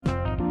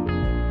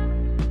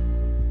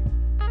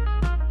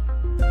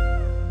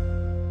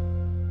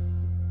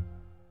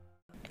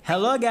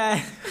Hello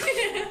guys!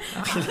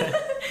 Okay.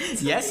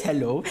 Yes,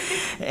 hello.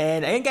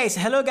 And ayun guys,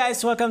 hello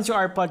guys, welcome to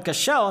our podcast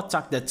show,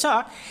 Talk the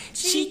Talk,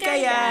 Chika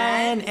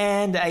Yan!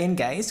 And ayun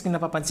guys, kung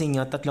napapansin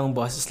nyo, 3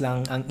 boses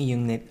lang ang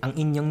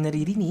inyong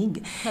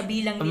naririnig.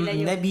 Nabilang nila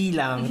yun.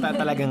 Nabilang,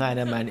 talaga nga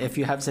naman, if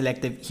you have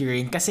selective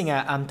hearing. Kasi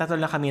nga, 3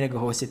 lang kami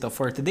nag-host ito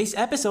for today's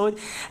episode.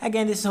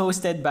 Again, this is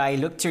hosted by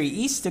Luctor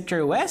East,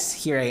 Luctor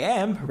West. Here I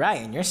am,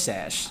 Ryan, your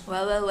sesh.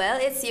 Well,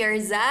 it's your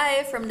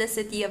Zai from the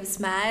City of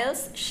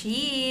Smiles,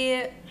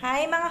 She.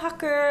 Hi mga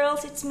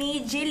ka-curls, it's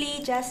me,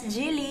 Jilly, just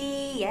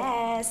Jilly,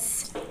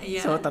 yes.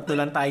 Yeah. So, 3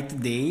 lang tayo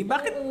today.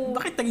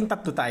 Bakit naging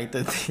 3 tayo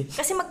today?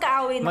 Kasi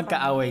magkaaway na.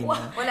 Magkaaway na.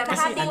 Wala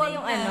Nahati na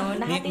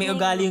yung May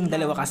ugali yung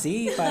dalawa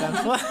kasi. Parang,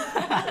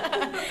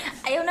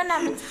 ayaw na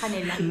namin sa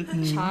kanila.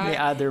 may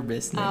other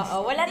business.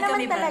 Wala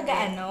Hindi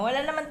wala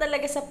naman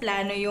talaga sa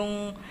plano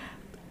yung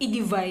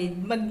i-divide,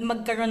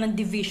 magkaroon ng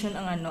division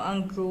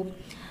ang group.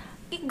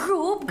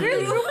 Group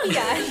yan. Group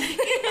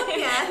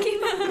yan.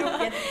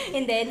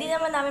 Hindi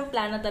naman namin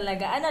plano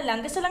talaga.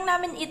 Gusto lang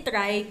namin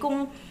i-try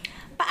kung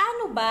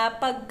paano ba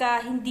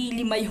pagka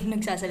hindi 5 yung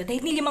nagsasalita,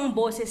 hindi 5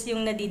 boses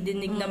yung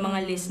nadidinig ng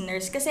mga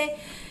listeners. Kasi,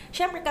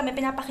 syempre kami,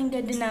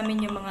 pinapakinggan din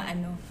namin yung mga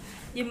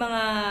yung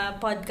mga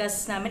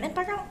podcasts namin. At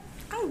parang,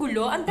 ang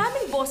gulo, ang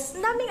daming boses,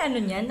 ang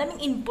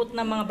daming input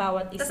ng mga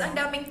bawat isa. Tapos ang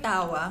daming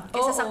tawa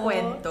kaysa sa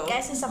kwento.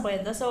 Kaysa sa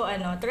kwento. So,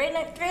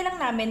 try lang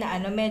namin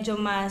na medyo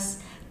mas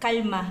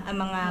kalma ang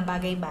mga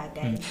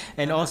bagay-bagay.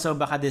 And also,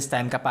 baka this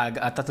time, kapag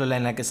 3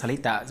 lang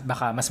nagkasalita,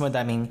 baka mas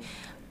madaming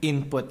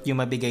input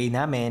yung mabigay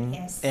namin.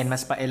 Yes. And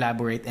mas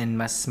pa-elaborate and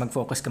mas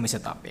mag-focus kami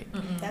sa topic.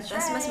 That's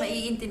Tapos right. mas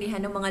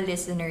maiintindihan ng mga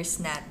listeners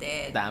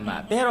natin.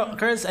 Tama. Pero,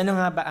 girls, ano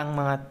ba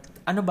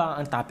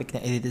ang topic na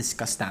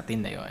i-discuss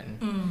natin na yun?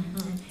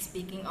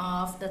 Speaking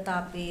of the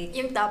topic,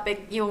 Yung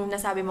topic, yung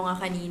nasabi mo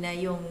nga kanina,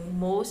 yung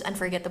most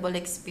unforgettable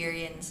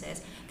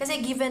experiences.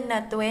 Kasi given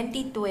na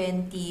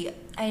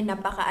 2020 ay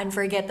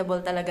napaka-unforgettable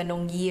talaga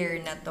nung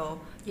year na to.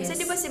 Kasi Yes.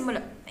 di ba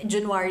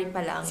January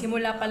pa lang?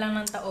 simula pa lang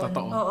ng taon.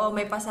 Totoo. Oo,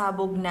 may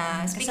pasabog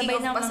na. Speaking Kasabay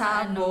of ng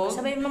pasabog,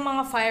 kasabay ng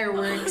mga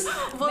fireworks.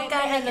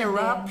 volcanic May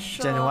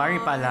eruptions. January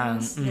pa lang.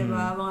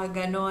 Diba? Mga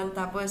ganon.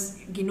 Tapos,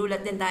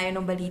 ginulat din tayo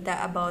ng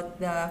balita about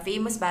the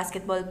famous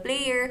basketball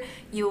player,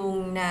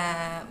 yung na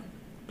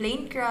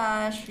plane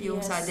crash,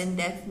 yung Yes. sudden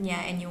death niya,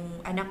 and yung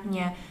anak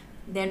niya.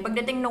 Then,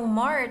 pagdating nung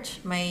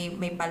March, may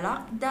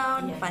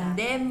pa-lockdown, Yeah.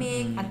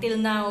 pandemic, Until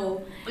now,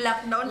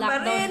 lockdown pa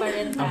lockdown rin. pa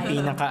rin Ang tayo.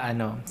 pinaka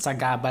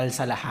sagabal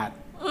sa lahat.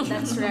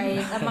 That's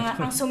right.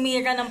 Ang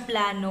sumira ng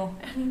plano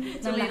ng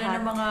Sumira lahat.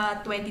 ng mga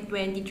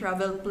 2020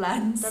 travel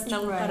plans That's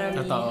ng right.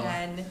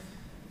 karamihan.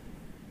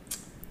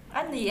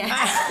 Ano yan?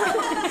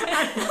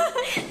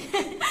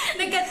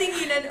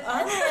 Nagkatinginan.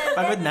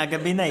 Pagod na,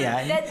 gabi na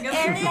yan. Dead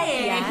air na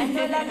yan.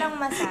 Wala nang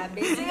masabi.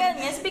 So yan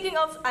nga, speaking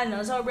of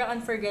sobrang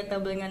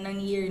unforgettable nga ng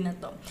year na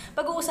to.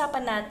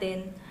 Pag-uusapan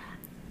natin,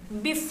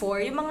 before,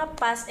 yung mga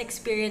past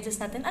experiences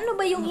natin, ano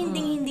ba yung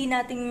hindi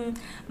nating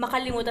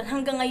makalimutan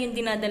hanggang ngayon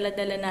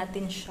dinadala-dala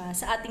natin siya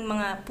sa ating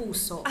mga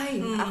puso? Ay,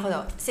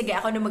 Sige,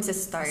 ako na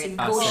magsa-start. Sige,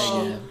 go.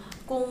 Sige.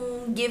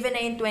 Kung given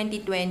na yung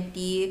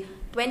 2020,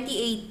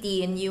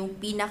 2018, yung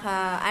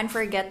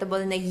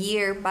pinaka-unforgettable na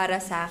year para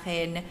sa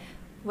akin,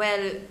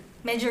 well,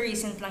 Medyo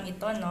recent lang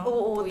ito, no?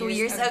 oo, 2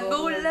 years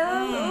ago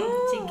lang.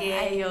 Sige.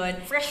 Ayun.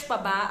 Fresh pa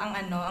ba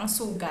ang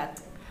sugat?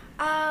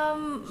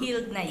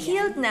 Healed na yan?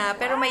 Healed na,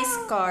 pero may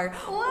scar.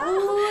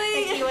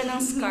 Uy! Nag-iwan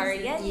ng scar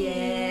yan.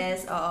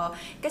 Yes, oo.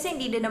 Kasi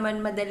hindi din naman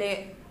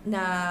madali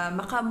na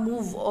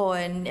maka-move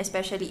on,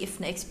 especially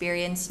if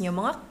na-experience nyo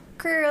mga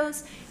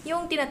curls,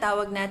 yung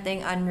tinatawag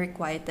nating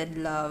unrequited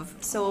love.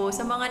 So,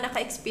 sa mga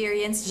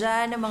naka-experience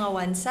dyan ng mga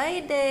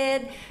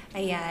one-sided,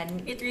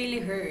 ayan, It really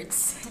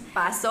hurts.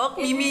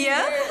 pasok,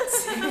 Mimiya!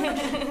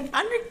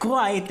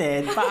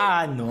 Unrequited?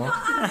 Paano?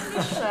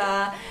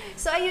 siya.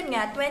 So, ayun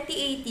nga,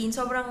 2018,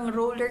 sobrang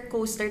roller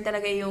coaster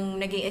talaga yung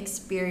naging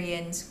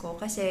experience ko.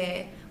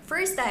 Kasi,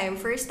 first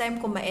time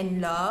ko ma-in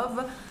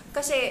love.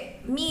 Kasi,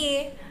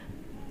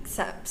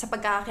 sa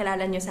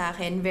pagkakakilala nyo sa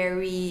akin,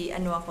 very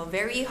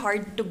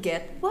hard to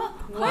get.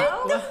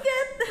 Hard to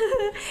get!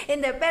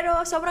 Hindi,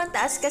 pero sobrang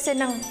taas kasi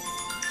ng...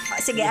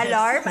 Sige,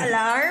 alarm!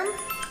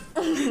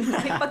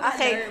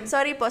 Okay,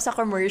 sorry po sa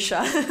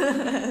commercial.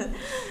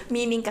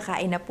 Meaning,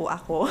 kakain na po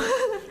ako.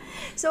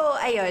 So,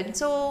 ayun.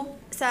 So,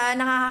 sa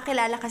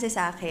nakakakilala kasi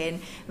sa akin,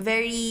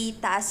 very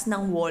taas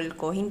ng wall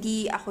ko.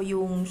 Hindi ako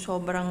yung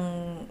sobrang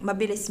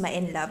mabilis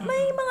ma-in love.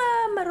 May mga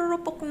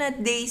marurupok na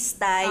days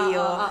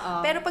tayo.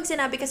 Pero pag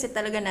sinabi kasi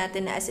talaga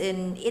natin na as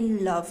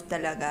in love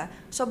talaga,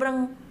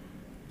 sobrang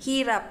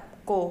hirap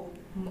ko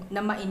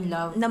Na ma-in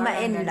love. na Parang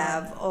ma-in ganun.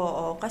 love.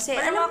 Oo. Kasi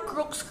Pero alam mga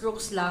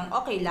crooks lang,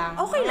 okay lang.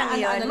 okay lang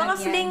yun. ano Mga lang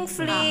yan.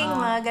 fling-fling,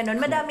 mga ganun.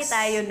 Madami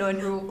tayo nun.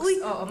 Uy,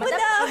 Oo,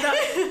 madami.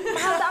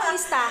 Mahaba ang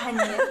listahan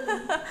niya.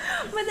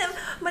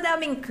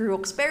 Madaming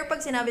crooks. Pero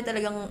pag sinabi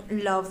talagang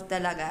love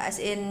talaga,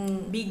 as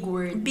in, Big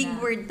word big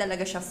na. word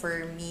talaga siya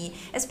for me.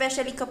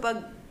 Especially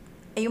kapag,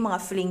 yung mga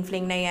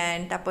fling-fling na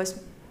yan. Tapos,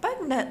 pag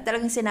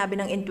talagang sinabi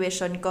ng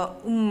intuition ko,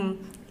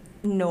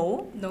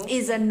 no. No?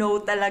 Is a no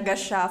talaga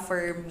siya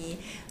for me.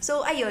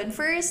 So, ayun,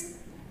 first,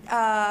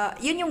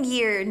 yun yung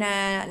year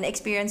na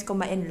na-experience ko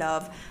ma-in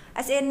love.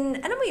 As in,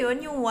 ano mo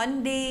yun, yung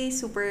one day,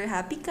 super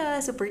happy ka,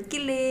 super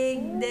kilig,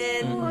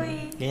 then,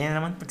 Ganyan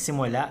naman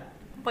pagsimula.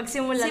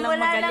 Pagsimula lang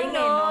simula magaling lang,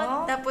 eh,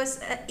 no?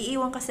 Tapos,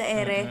 iiwan ka sa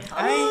ere.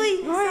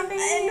 Ay!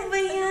 Ano ba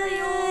yan?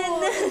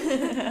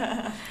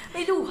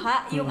 May luha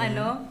yung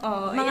ano.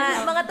 Oh,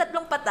 ayun, mga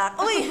tatlong patak.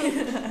 Uy!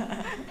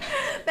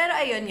 Pero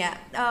ayun nga,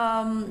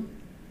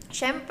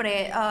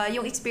 syempre,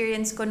 yung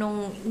experience ko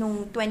nung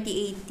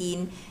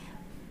 2018,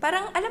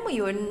 parang alam mo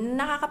yun,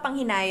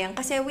 nakakapanghinayang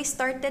kasi we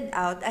started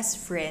out as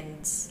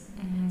friends.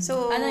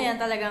 So, ano yan,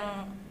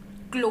 talagang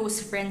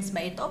close friends ba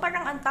ito? O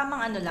parang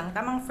tamang ano lang,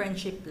 tamang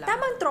friendship lang?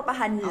 tamang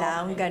tropahan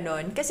lang, Okay.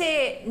 ganon. Kasi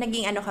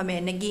naging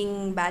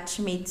naging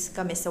batchmates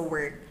kami sa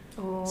work.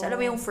 Oh. So, alam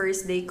mo yung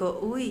first day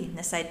ko, uy,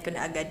 na-sight ko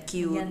na agad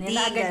cutie, Yan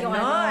na agad yung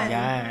ano. ganon.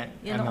 Yan.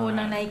 Yan ang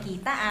unang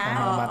nakikita, Mga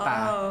Oo, mata.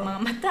 oo. Mga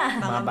mata. Mga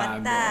Mga bago.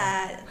 mata,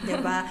 'di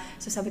ba?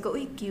 So sabi ko,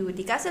 uy,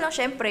 cutie. Kaso lang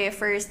syempre,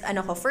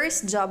 first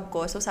job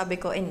ko. So sabi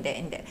ko, hindi.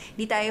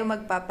 Di tayo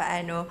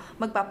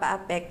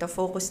magpapa-apekto,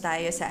 focus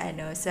tayo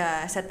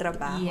sa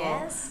trabaho.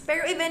 Yes.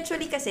 Pero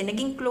eventually kasi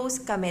naging close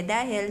kami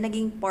dahil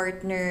naging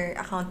partner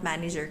account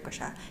manager ko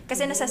siya.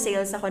 Kasi nasa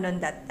sales ako noon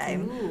that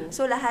time. Ooh.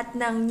 So lahat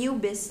ng new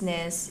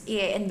business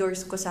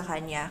i-endorse ko sa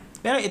kanya.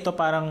 Pero ito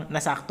parang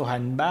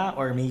nasaktuhan ba?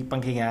 Or may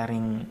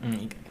pangyayaring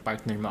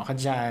partner mo ka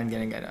dyan,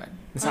 gano'n.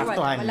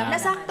 Nasaktuhan Wala. lang.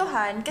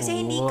 Nasaktuhan kasi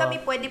hindi Oo. kami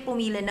pwede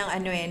pumili ng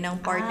ng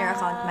partner Ah.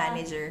 account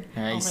manager.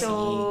 I see.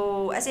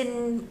 So, as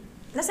in,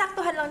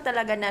 nasaktuhan lang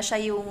talaga na siya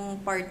yung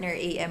partner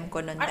AM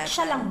ko noon At that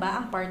siya time. lang ba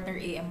ang partner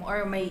AM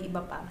or may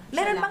iba pa? Siya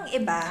Meron lang? pang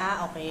iba. Ah,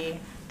 okay.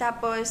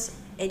 Tapos,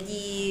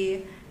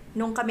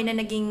 nung kami na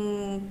naging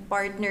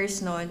partners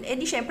noon,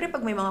 syempre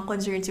pag may mga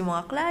concerns yung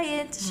mga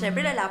clients,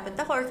 syempre lalapit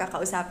ako or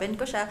kakausapin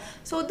ko siya.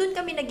 So, doon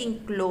kami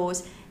naging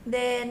close.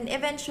 Then,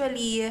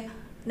 eventually,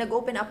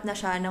 nag-open up na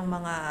siya ng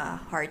mga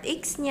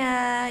heartaches niya,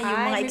 yung Ay,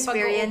 mga may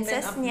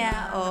experiences pag-open up niya.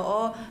 na. Oo.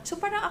 So,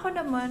 parang ako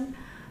naman,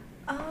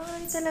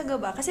 talaga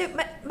ba? Kasi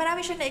marami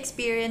siya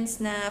na-experience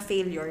na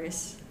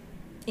failures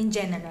In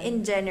general.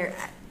 in general.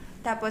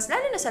 Tapos,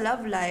 lalo na sa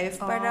love life,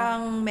 Oo.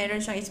 parang meron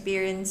siyang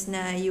experience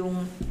na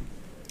yung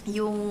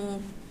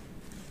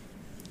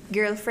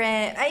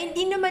girlfriend,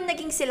 hindi naman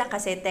naging sila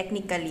kasi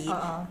technically,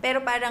 Oo.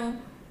 pero parang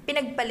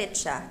pinagpalit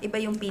siya, iba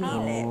yung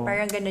pinili. Oh.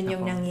 Parang ganun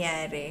yung Ako.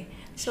 nangyari.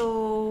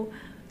 So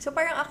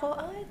parang ako,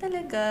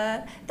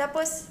 talaga.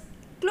 Tapos,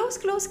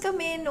 close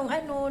kami nung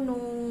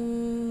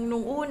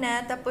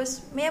una.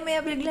 Tapos,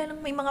 maya-maya bigla nang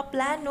may mga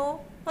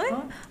plano.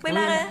 May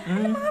mga,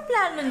 Mga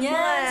plano niya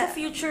Mga- sa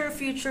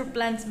future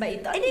plans ba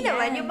ito? hindi Ano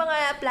naman, yan? yung mga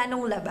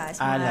planong labas.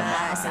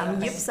 Labas.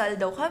 Samgyupsal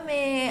daw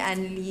kami,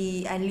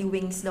 Anli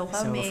Wings daw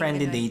So, kami.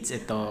 friendly ganun. dates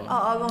ito.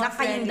 Oo, mga Na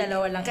kayong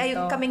dalawa lang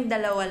ito. Kaming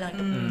dalawa lang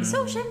ito. Mm.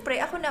 So, syempre,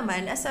 ako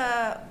naman, as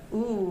a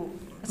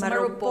As a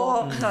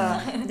marupok,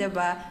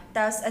 diba?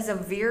 Tapos, as a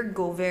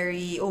Virgo,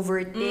 very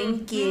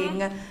overthinking.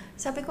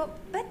 Sabi ko,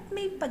 ba't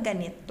may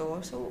paganito?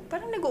 So,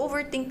 parang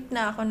nag-overthink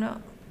na ako na,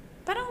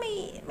 parang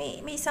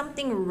may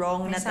something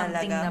wrong May na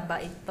something talaga. na ba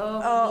ito?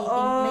 Oo.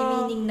 May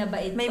meaning na ba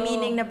ito? May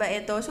meaning na ba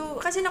ito? So,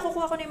 kasi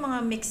nakukuha ko na yung mga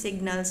mixed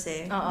signals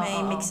eh. Oo, May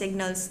oo. mixed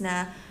signals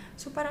na,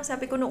 so parang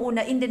sabi ko nung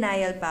una, in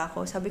denial pa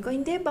ako. Sabi ko,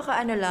 hindi, baka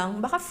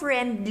baka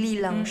friendly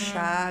lang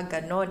siya,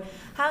 ganon.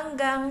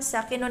 Hanggang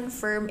sa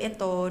kinonfirm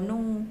ito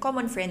nung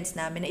common friends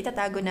namin na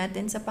itatago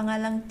natin sa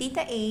pangalang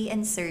Tita A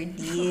and Sir D.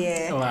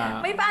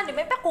 Wow. May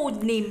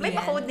pa-codename May yan.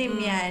 pa-codename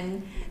yan.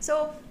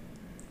 So,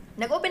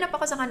 nag-open up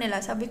ako sa kanila.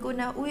 Sabi ko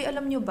na, uy,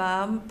 alam nyo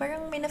ba,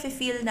 parang may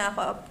nafe-feel na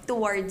ako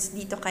towards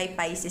dito kay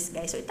Pisces,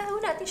 guys. So, itago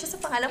natin siya sa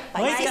pangalang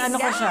Hoy, Pisces, kaano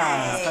ka siya?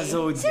 guys.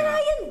 Ka-zodiac. Si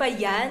Ryan ba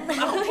yan?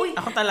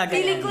 Ako talaga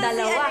Feeling ko yan.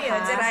 Dalawa, si ha?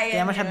 si Ryan.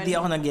 Kaya masyado yun. di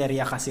ako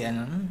nag-area kasi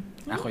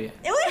ako yan.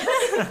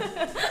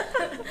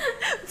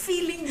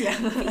 Feeling niya.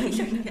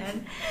 Feeling yan.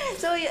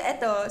 So,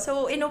 eto. So,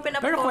 inopen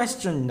up Pero ko.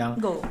 question lang.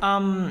 Go.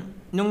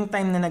 Nung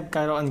time na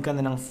nagkaroon ka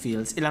na ng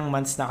feels, ilang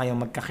months na kayong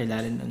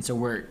magkakilala nun sa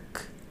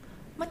work?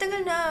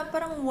 Matagal na,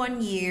 parang 1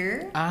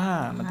 year.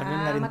 Matagal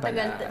na rin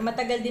pala.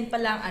 Matagal din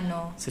pala ang ano.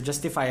 So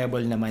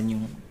justifiable naman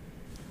yung...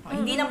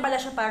 Hindi lang pala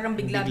siya parang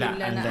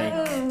bigla-bigla Biglaan, na.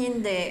 like-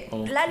 Hindi.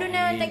 Okay. Lalo na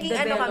naging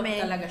Develop kami.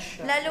 talaga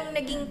siya. Lalong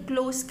naging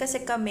close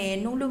kasi kami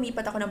nung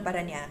lumipat ako ng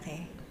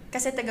Paranaque.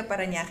 Kasi taga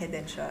Paranaque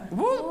din siya.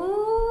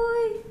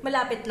 Uy!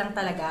 Malapit lang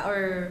talaga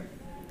or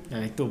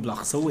Like 2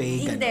 blocks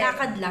away. Hindi. ganun.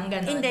 lakad lang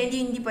gano'n?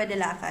 Hindi pwede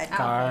lakad.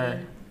 Car.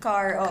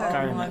 Car, oo,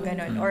 Car mga lang.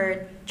 ganon. Or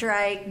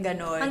trike,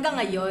 ganon. Hanggang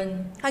ngayon.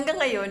 Hanggang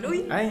ngayon,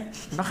 uy, Ay,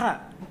 baka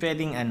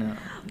pwedeng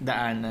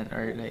daanan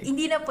or like...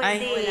 hindi na pwede.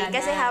 Ay, wala na.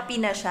 Kasi happy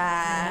na siya.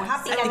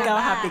 Happy At ka na ikaw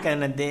ba? happy ka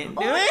na din.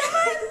 Oo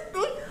naman.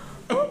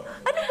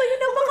 Ano ba yun?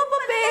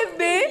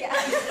 Napaka-pa-bebe.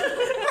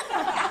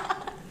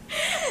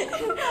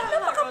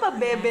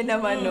 Napaka-pa-bebe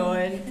naman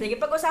nun. Sige,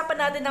 pag-usapan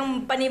natin ng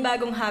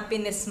panibagong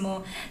happiness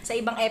mo sa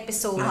ibang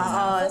episodes.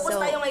 Oo, Focus so-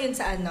 tayo ngayon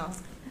sa ano?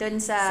 Doon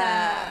sa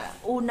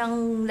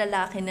unang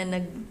lalaki na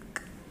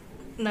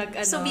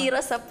sumira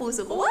sa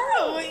puso ko.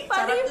 Wow!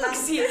 Paano yung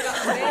magsira?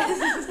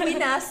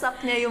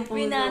 Winasak niya yung puso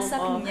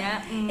ko.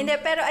 niya. Hindi,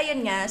 pero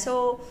ayun nga.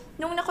 So,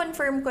 nung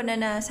na-confirm ko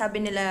na sabi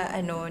nila,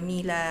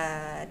 nila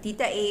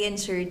Tita A and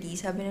Sir D,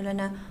 sabi nila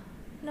na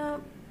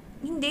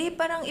hindi,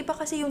 parang iba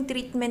kasi yung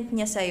treatment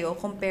niya sa'yo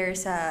compare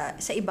sa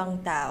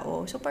ibang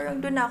tao. So, parang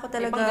doon ako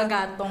talaga... Ibang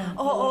gagatong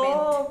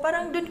moment.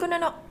 Parang doon ko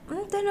na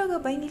talaga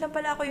ba? Hindi lang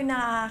pala ako yung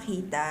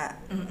nakakakita.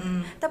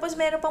 Tapos,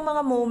 meron pang mga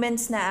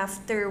moments na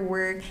after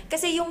work.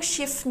 Kasi yung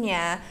shift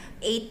niya,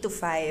 8 to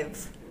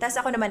 5. Tapos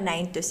ako naman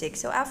 9 to 6.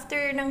 So, after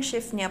ng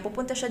shift niya,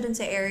 pupunta siya doon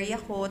sa area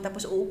ko.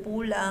 Tapos,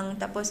 uupo lang.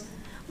 Tapos,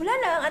 wala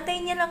lang.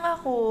 Antayin niya lang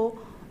ako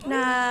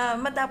na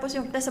matapos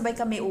yung nasabay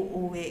kami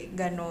uuwi.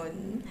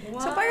 Ganon. Wow.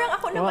 So, parang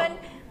ako naman,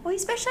 uy,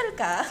 special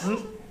ka.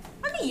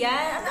 Ano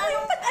yan?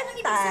 Anong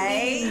ibig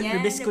sabihin niya?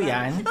 Bibis ko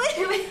yan.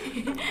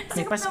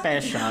 May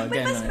pa-special.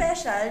 May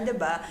pa-special,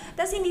 diba?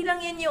 Tapos hindi lang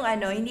yun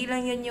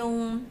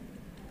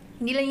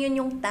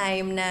yung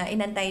time na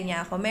inantay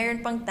niya ako.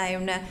 Meron pang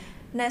time na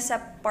nasa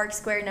Park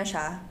Square na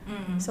siya.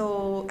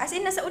 So, as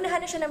in, nasa unahan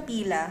na siya ng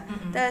pila.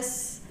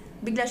 Tapos,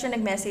 bigla siya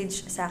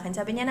nag-message sa akin.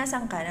 Sabi niya,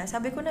 nasaan ka na?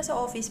 Sabi ko, nasa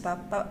office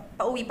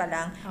pauwi pa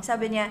lang. Okay.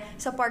 Sabi niya,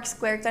 sa Park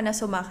Square ka na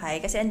sumakay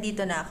kasi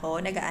andito na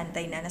ako,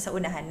 nag-aantay na, nasa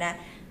unahan na.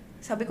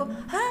 Sabi ko,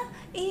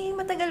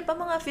 matagal pa,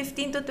 mga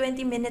 15 to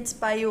 20 minutes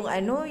pa yung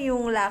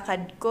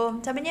lakad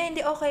ko. Sabi niya,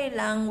 hindi, okay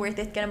lang, worth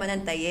it ka naman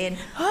antayin.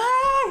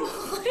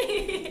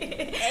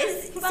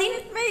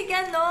 May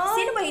ganon?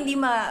 Sino ba hindi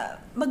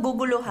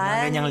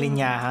maguguluhan? Ganyang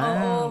linyahan.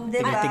 Oo,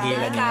 diba?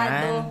 Tinitigilan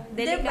yan.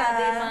 Delikado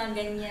yung mga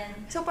ganyan.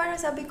 So, parang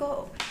sabi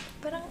ko,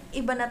 parang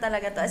iba na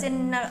talaga to. As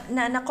in,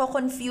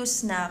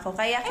 nako-confuse na ako.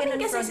 Kaya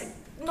kasi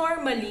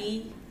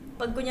normally,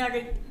 pag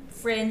kunyari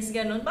friends,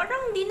 ganun,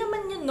 parang hindi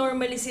naman yun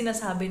normally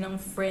sinasabi ng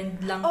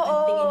friend lang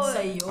ang tingin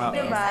sa'yo.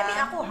 Diba? I mean,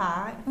 ako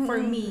for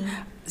me.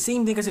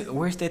 Same din kasi,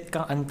 worth it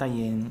kang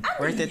antayin.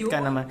 Worth it ka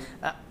naman.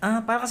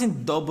 Para kasi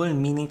double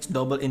meaning,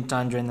 double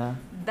entendre na.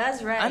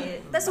 That's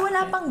right. Tapos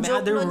wala pang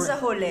joke nun sa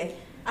huli.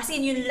 As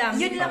in, yun lang.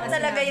 Yun lang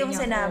talaga yung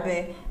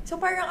sinabi. So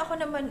parang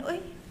ako naman,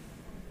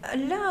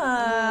 ala,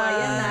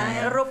 ayan na.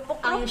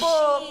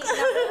 Rupok-rupok.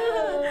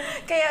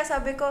 Kaya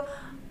sabi ko,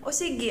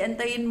 sige,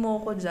 antayin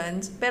mo ko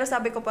dyan. Pero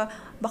sabi ko pa,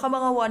 baka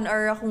mga 1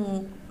 hour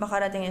akong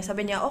makarating niya.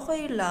 Sabi niya,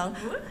 okay lang.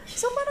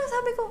 So parang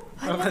sabi ko,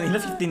 kanina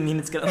 15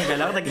 minutes ka lang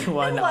galak, naging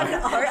 1 hour. 1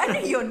 hour? Ano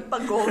yun?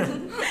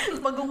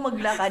 Pagong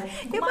maglakad.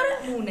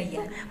 Kumala muna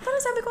yan.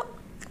 Parang sabi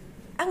ko,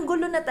 ang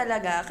gulo na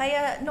talaga.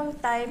 Kaya nung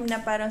time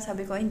na parang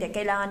sabi ko, hindi,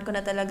 kailangan ko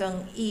na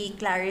talagang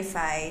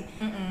i-clarify.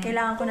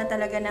 Kailangan ko na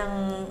talaga ng,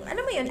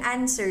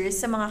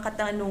 answers sa mga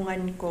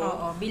katanungan ko.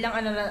 Oo, bilang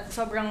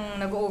sobrang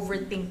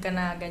nag-overthink ka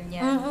na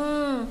ganyan.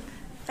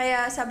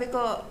 Kaya sabi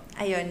ko,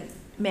 ayun,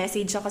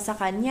 message ako sa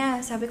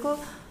kanya. Sabi ko,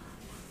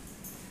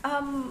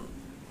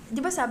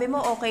 di ba sabi mo,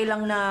 okay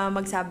lang na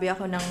magsabi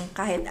ako ng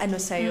kahit ano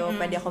sa'yo,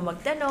 pwede ako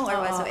magtanong or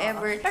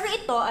whatsoever. Pero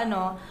ito,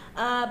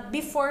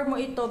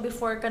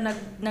 before ka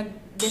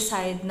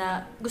nag-decide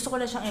na gusto ko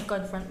na siyang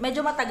i-confront,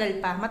 medyo matagal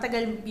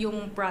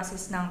yung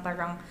process ng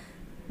parang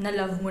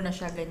na-love mo na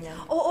siya, ganyan.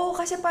 Oo,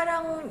 kasi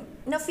parang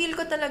na-feel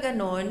ko talaga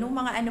noon, nung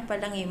mga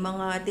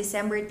mga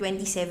December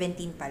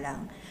 2017 pa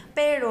lang.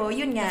 Pero,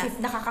 yun nga.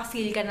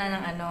 Nakaka-feel ka na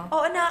ng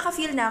Oo,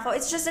 nakaka-feel na ako.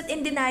 It's just that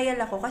in denial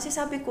ako. Kasi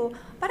sabi ko,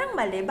 parang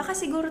mali. Baka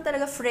siguro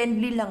talaga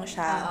friendly lang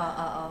siya.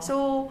 Oo.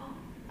 So,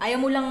 ayaw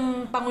mo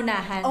lang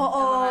pangunahan.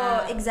 Oo,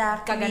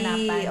 exactly.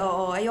 Kaganapan.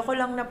 Oo, ayoko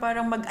lang na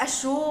parang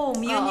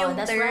mag-assume. Yun yung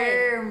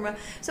term. Right.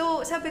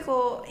 So, sabi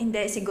ko,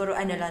 hindi, siguro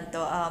lang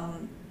to.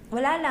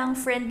 Wala lang,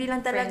 friendly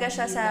lang talaga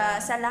siya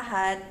sa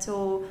lahat.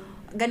 So,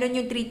 ganun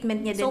yung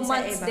treatment niya din sa iba. So,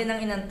 months din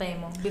ang inantay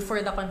mo before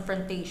the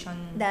confrontation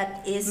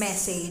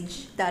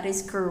message. That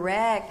is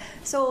correct.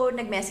 So,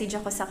 nag-message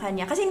ako sa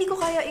kanya. Kasi hindi ko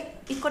kaya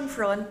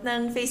i-confront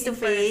ng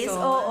face-to-face.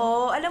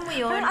 Oo, alam mo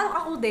yun. Pero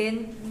ako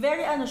din,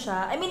 very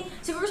siya. I mean,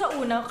 siguro sa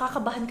una,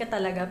 kakabahan ka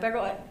talaga.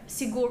 Pero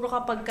siguro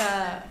kapag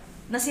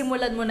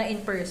nasimulan mo na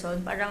in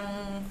person, parang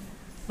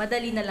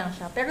madali na lang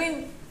siya. Pero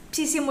yung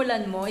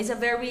sisimulan mo is a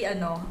very,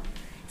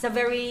 it's a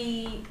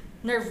very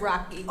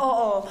nerve-wracking.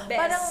 Oo.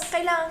 Parang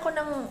kailangan ko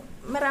ng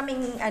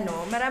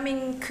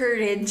maraming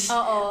courage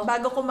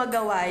bago ko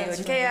magawa yun.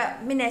 Right. Kaya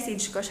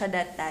minessage ko siya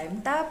that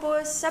time.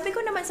 Tapos, sabi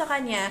ko naman sa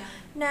kanya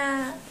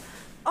na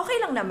okay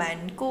lang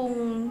naman kung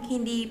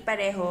hindi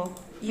pareho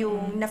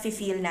yung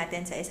nafe-feel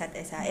natin sa isa't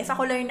isa. If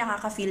ako lang yung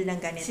nakaka-feel ng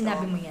ganito.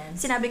 Sinabi mo yan?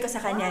 Sinabi ko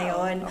sa kanya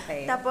yon.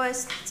 Okay.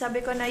 Tapos,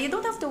 sabi ko na, you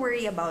don't have to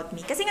worry about me.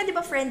 Kasi nga, di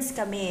ba, friends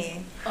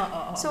kami.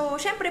 Oo. So,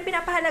 syempre,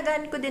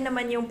 pinapahalagaan ko din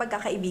naman yung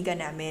pagkakaibigan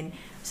namin.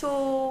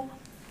 So,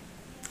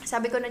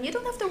 sabi ko nun, you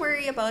don't have to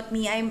worry about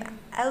me.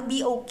 I'll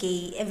be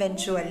okay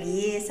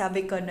eventually.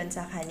 Sabi ko nun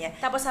sa kanya.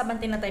 Tapos habang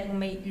tinatay mo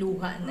may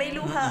luha na. May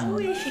luha.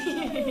 Uy.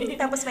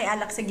 Tapos may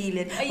alak sa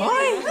gilid.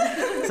 Ayun.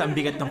 Sa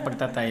bigat ng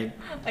pagtatype.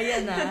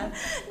 Ayan na.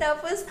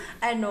 Tapos,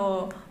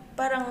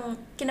 parang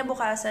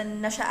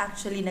kinabukasan na siya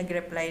actually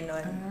nag-reply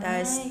nun.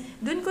 Tapos,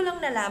 dun ko lang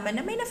nalaman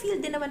na may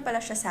na-feel din naman pala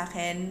siya sa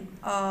akin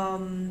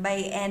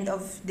by end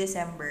of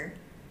December.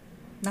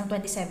 Ng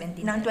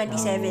 2017. ng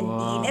 2017.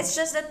 Oh. It's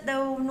just that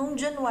daw, nung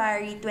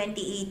January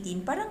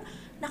 2018, parang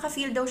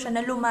naka-feel daw siya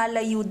na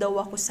lumalayo daw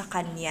ako sa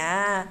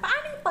kanya.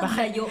 Paano yung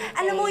paglayo?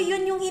 Alam mo,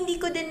 yun yung hindi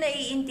ko din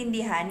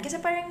naiintindihan.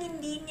 Kasi parang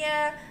hindi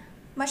niya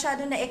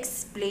masyado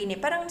na-explain eh.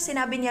 Parang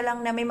sinabi niya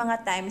lang na may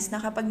mga times na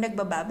kapag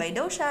nagbababay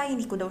daw siya,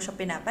 hindi ko daw siya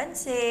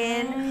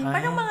pinapansin.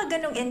 Parang mga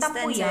ganong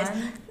Tampo instances. yan.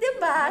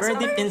 Diba? Pero So,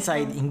 deep parang,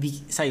 inside,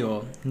 hindi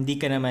sa'yo, hindi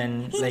ka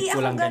naman, hindi like, ako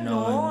walang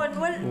ganon.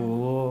 ganon.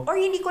 Oo. Or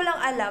hindi ko lang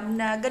alam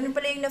na ganun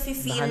pala yung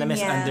nafe-feel Baka niya.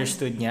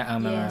 na-misunderstood niya ang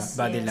mga Yes,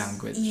 body yes.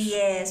 language.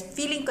 Yes,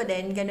 feeling ko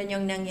din ganun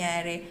yung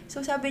nangyari.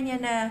 So sabi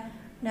niya na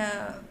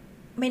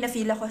may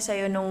na-feel ako sa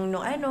nung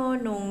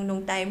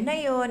time na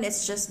yon.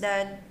 It's just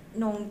that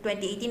nung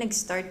 2018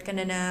 nag-start ka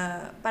na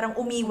parang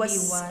umiwas.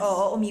 Umiwas.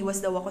 Oo, umiwas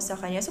daw ako sa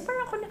kanya. So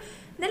parang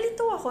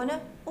nalito ako na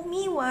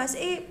umiwas.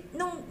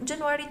 Nung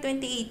January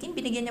 2018,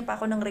 binigyan niya pa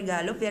ako ng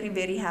regalo. Very,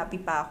 very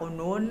happy pa ako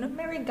noon.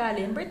 May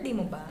regalo yun. Birthday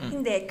mo ba?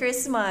 Hindi,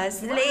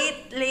 Christmas. Wow.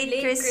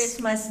 Late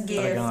Christmas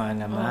gift. Talaga nga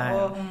naman.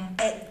 Oo.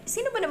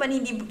 Sino ba naman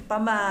hindi pa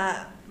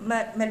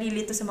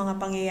malilito sa mga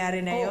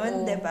pangyayari na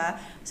yon, Oo. 'di ba?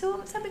 So,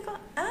 sabi ko,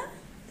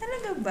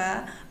 talaga ba?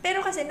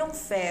 Pero kasi nung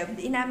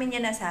Feb, inamin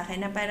niya na sa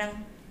akin na parang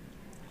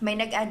may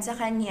nag-add sa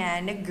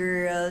kanya na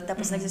girl,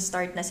 tapos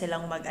nag-start na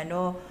silang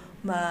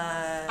mag-usap.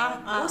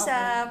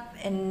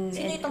 And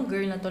Sino itong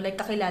girl na to? Like,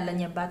 kakilala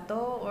niya ba to?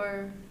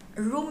 Or...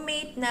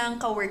 roommate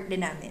ng ka-work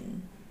din namin.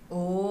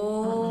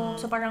 Oh.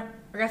 So, parang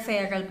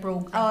referral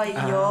program. Oh,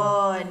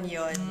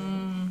 yun.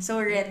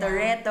 So,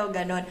 reto-reto,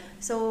 ganon.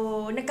 So,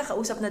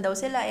 nagkakausap na daw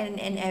sila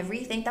and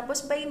everything.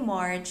 Tapos, by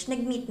March,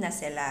 nag-meet na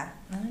sila.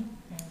 Ay.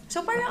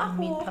 So, parang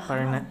ako,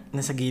 Parang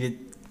nasa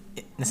gilid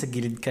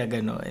ka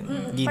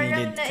gano'n.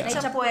 Ginilid parang ka.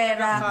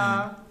 Chapuera.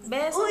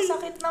 Bes, Uy. ang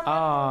sakit naman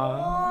Ah.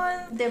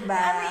 noon. Diba?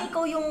 Ano,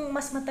 ikaw yung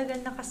mas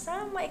matagal na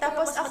kasama. Ikaw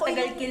Tapos yung mas ako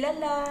matagal yung-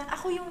 kilala.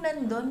 Ako yung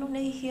nandun nung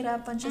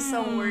nahihirapan siya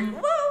sa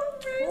work. Wow!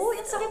 Uy,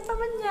 ang sakit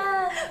naman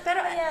yan.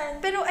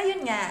 Pero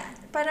ayun nga,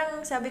 parang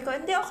sabi ko,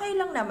 hindi, okay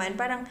lang naman.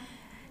 Parang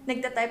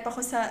nagtatype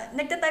ako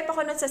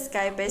nun sa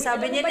Skype eh.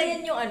 Sabi Alam mo niya, ba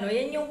yan yung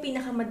yan yung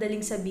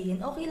pinakamadaling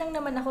sabihin. Okay lang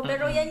naman ako.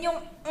 Pero yan yung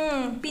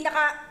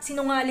pinaka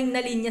sinungaling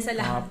na linya sa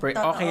lahat.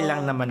 Okay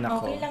lang naman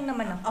ako. Okay lang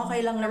naman ako. Okay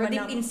lang Pero naman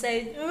deep ako.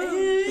 inside,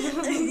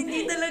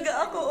 hindi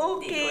talaga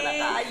ako okay. Hindi ko na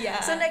kaya.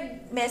 So,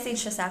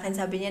 nag-message siya sa akin.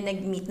 Sabi niya,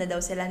 nag-meet na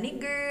daw sila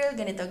ni girl,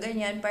 ganito,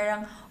 ganyan.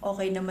 Parang,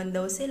 okay naman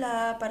daw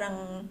sila.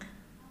 Parang,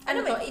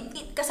 ano to?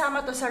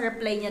 Kasama to sa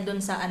reply niya dun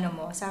sa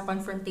sa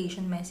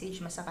confrontation message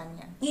mo sa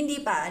kanya.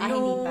 Hindi pa. Hindi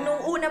pa.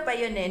 Nung una pa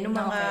yun eh. Nung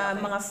Okay.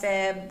 mga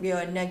Feb,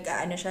 yun,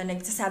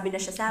 nagsasabi na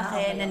siya sa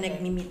akin na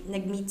okay.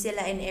 nag-meet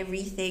sila and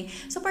everything.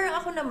 So, parang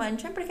ako naman,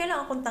 syempre,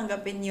 kailangan kong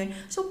tanggapin yun.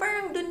 So,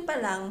 parang dun pa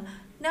lang,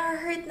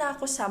 na-hurt na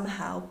ako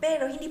somehow.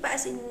 Pero, hindi pa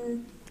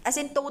as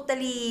in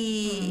totally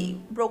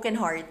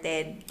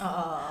broken-hearted.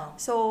 Oo.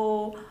 So,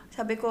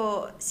 sabi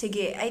ko,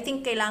 sige, I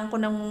think kailangan ko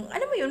ng,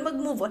 alam mo yun,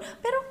 mag-move on.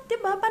 Pero, di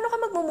ba, paano ka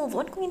mag-move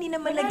on kung hindi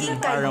naman Wala naging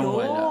naman. Parang kayo?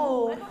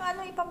 wala. Ano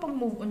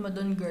ipapag-move on mo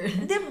dun, girl?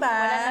 Di ba?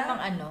 Wala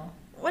namang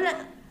Wala.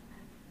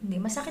 Hindi,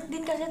 masakit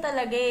din kasi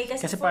talaga eh.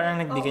 Kasi parang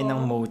nagbigay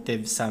ng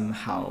motive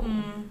somehow.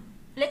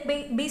 Like,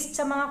 based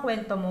sa mga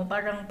kwento mo,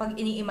 parang pag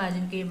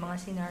ini-imagine ko yung mga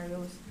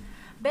scenarios,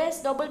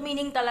 best, double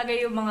meaning talaga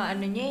yung mga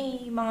niya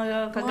eh,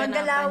 mga kaganapan Mga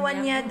galawan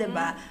niya, Mm-mm. di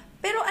ba?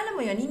 Pero alam mo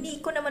yun, hindi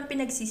ko naman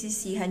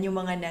pinagsisisihan yung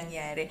mga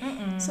nangyari.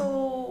 So,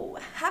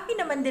 happy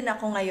naman din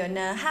ako ngayon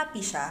na happy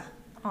siya.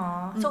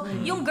 So,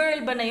 yung girl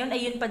ba na yun,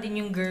 ayun pa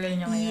din yung girl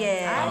niya ngayon?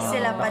 Yes,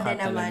 sila pa baka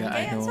din naman.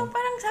 talaga, Kaya, so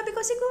parang sabi ko,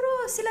 siguro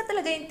sila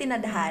talaga yung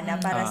tinadhana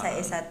para sa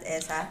isa't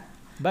isa.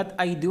 But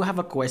I do have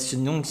a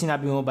question. Nung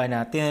sinabi mo ba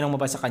na, tinanong mo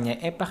ba sa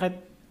kanya, bakit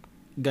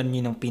ganun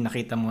yun ang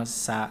pinakita mo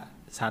sa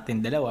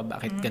atin dalawa?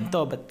 Bakit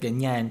ganito? Ba't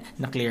ganyan?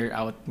 Na-clear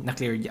out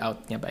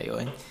niya ba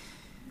yun?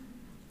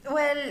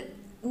 Well,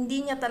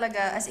 hindi niya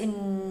talaga, as in,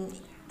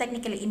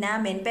 technically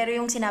inamin, pero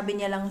yung sinabi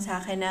niya lang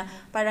sa akin na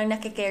parang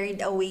nakikarried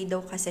away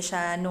daw kasi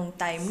siya nung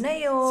time na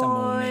yun. Sa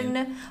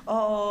moment.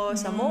 Oo,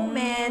 sa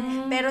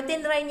moment. Pero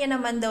tinry niya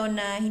naman daw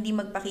na hindi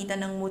magpakita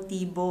ng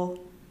motibo.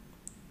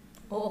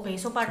 Oh, okay.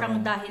 So,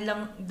 parang dahil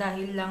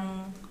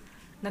lang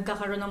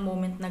nagkakaroon ng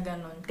moment na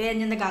ganun. Kaya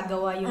niya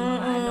nagagawa yung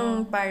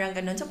mga Parang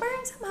ganun. So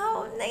parang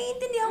somehow,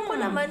 naiintindihan ko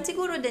naman.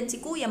 Siguro din,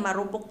 si kuya,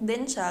 marupok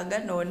din siya,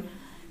 ganun.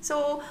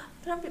 So,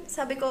 parang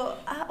sabi ko,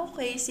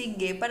 okay,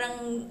 sige. Parang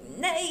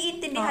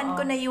naiintindihan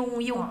ko na yung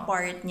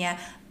part niya.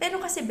 Pero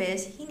kasi,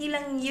 bes, hindi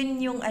lang yun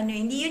yung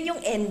hindi yun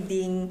yung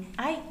ending.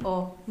 Ay,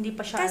 hindi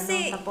pa siya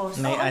Kasi, tapos.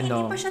 May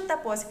hindi pa siya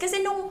tapos.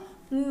 Kasi nung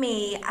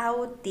May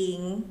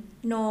outing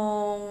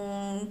nung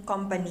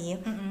company,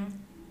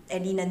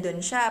 di nandun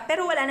siya.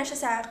 Pero wala na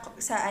siya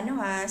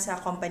sa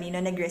company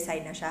na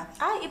nag-resign na siya.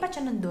 Ay, iba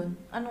siya nandun.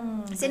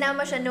 Anong...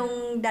 Sinama siya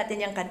nung dati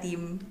niyang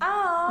ka-team.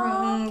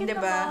 Cute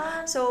diba?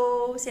 naman. So,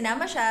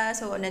 sinama siya.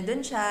 So, nandun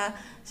siya.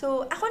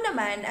 So, ako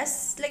naman,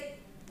 as like,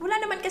 wala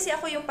naman kasi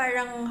ako yung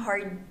parang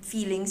hard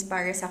feelings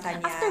para sa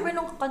kanya. After ba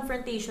nung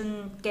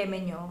confrontation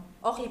keme nyo,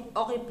 okay,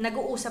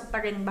 nag-uusap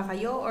pa rin ba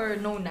kayo or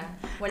no na?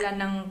 Wala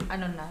nang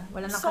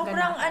wala nang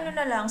Sobrang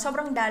kaganapan?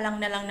 sobrang dalang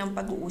na lang ng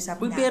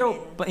pag-uusap Uy, namin. pero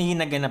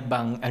naganap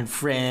bang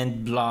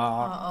unfriend,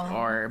 block,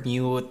 or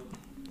mute?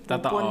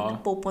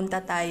 Totoo.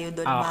 Pupunta tayo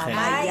doon Okay.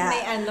 Ay, mamaya.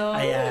 may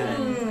Ayan.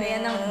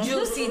 Ayan ang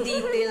juicy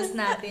details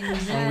natin Ang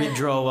dyan.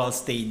 withdrawal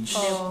stage.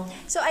 Oo.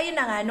 So, ayun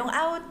na nga, nung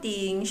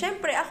outing,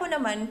 syempre ako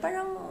naman,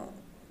 parang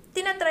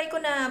tinatry ko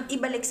na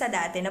ibalik sa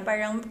dati na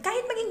parang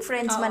kahit maging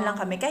friends man lang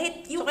kami,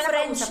 kahit yung So, kinakausap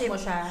friendship. mo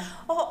siya?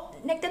 Oo,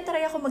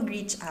 nagtatry ako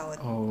mag-reach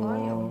out.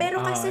 Oh.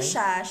 Pero kasi Ay.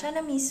 siya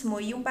na mismo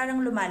yung parang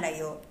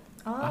lumalayo.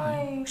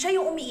 Ay. Siya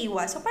yung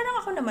umiiwas. So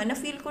parang ako naman,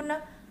 na-feel ko na,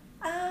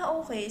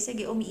 okay,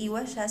 sige,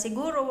 umiiwas siya.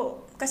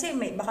 Siguro, kasi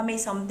baka may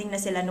something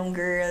na sila nung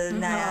girl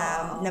na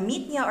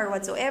meet niya or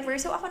whatsoever.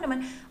 So ako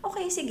naman,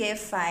 okay, sige,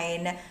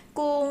 fine.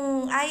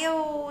 Kung ayaw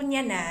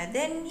niya na,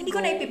 then hindi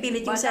ko na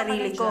ipipilit yung Bata ka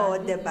sarili na ko,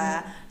 dyan. 'di ba?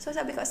 So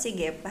sabi ko,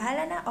 sige,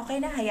 bahala na, okay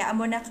na, hayaan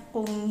mo na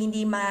kung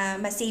hindi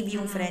ma-save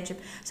yung friendship.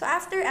 So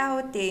after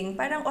outing,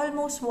 parang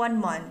almost 1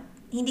 month,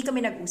 hindi kami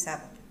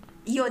nag-usap.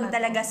 Yun,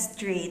 talaga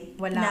straight,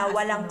 na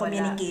walang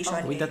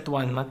communication. With that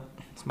 1 month,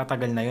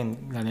 matagal na yun.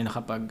 Lalo na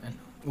kapag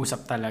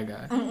usap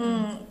talaga.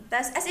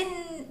 Tas as in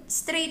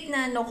straight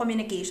na no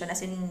communication,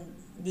 as in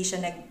hindi siya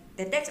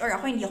nagte-text or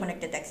hindi ako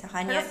nagte-text sa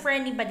kanya. Pero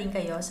friendly ba din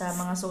kayo sa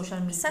mga social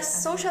media? Sa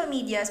social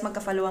medias,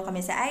 magka-followan kami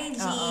sa IG,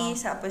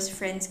 tapos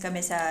friends kami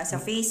sa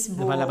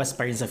Facebook. Lumalabas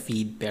pa rin sa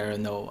feed pero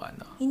no,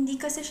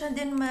 Hindi kasi siya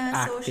din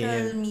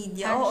social Active.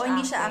 media. Ah, Oo,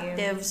 hindi siya active.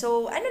 active.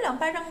 So,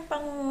 lang, parang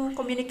pang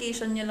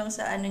communication niya lang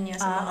sa niya,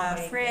 sa mga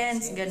Okay,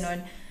 friends, yes.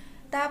 ganon.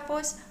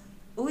 Tapos,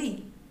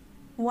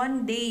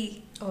 one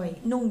day,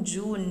 nung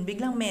June,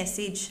 biglang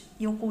message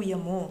yung kuya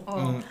mo.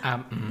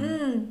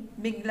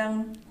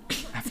 Biglang,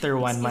 After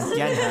 1 month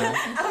yan, ha?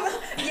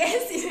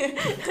 yes!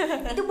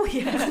 Ito po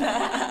yan.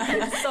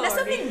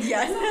 Nasa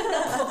bigyan.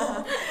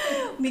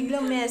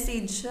 Biglang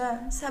message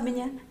siya. Sabi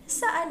niya,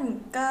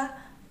 saan ka?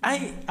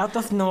 Ay, out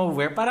of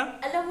nowhere, parang,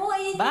 Alam mo,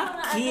 ayan yung mga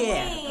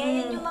Bakit?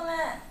 Ayan yung mga...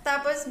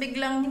 Tapos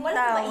biglang Hindi mo alam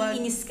kung tawag.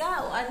 maiinis ka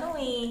o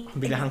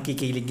bigla kang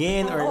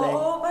kikiligin or like,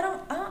 Oo, parang,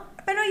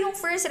 pero yung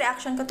first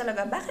reaction ko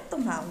talaga, bakit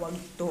tumawag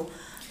to?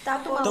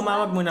 Tapos,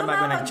 Tumawag muna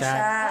bago tumawag nag-chat?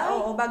 siya.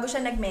 Oo, bago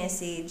siya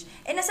nag-message.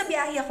 Nasa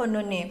biyahe ako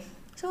noon eh.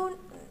 So,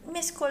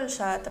 miss call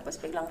siya. Tapos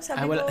biglang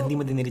sabi ko, hindi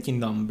mo dinirit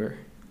yung number.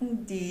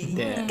 Hindi.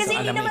 Hindi. Kasi So,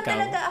 hindi alam mo naman ikaw.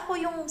 talaga ako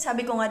yung,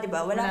 sabi ko nga, di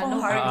ba, wala Wala akong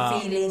nung hard feelings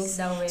feelings.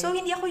 daw eh. So,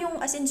 hindi ako yung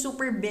as in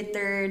super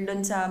bitter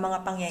doon sa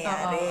mga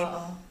pangyayari.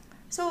 Oo.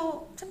 So,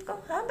 sabi ko,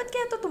 ba't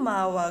kaya to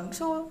tumawag?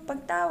 So,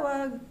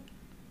 pagtawag,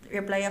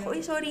 reply ako,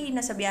 sorry,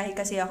 nasa biyahe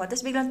kasi ako.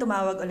 Tapos biglang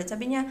tumawag ulit.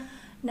 Sabi niya,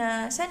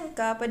 saan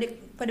ka? Pwede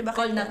ba?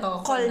 Call na to.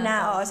 Call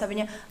na, oo. Sabi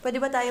niya, pwede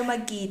ba tayo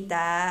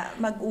magkita,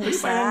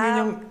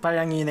 mag-usap?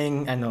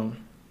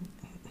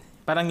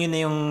 Parang yun na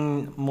yung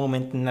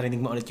moment na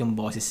narinig mo ulit yung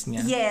boses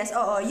niya. Yes,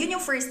 oo. Yun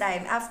yung first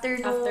time. After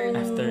After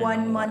 1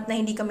 nung- month na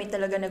hindi kami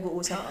talaga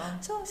nag-uusap. Oo.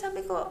 So,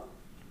 sabi ko,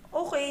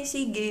 okay,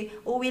 sige.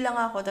 Uwi lang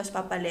ako, tapos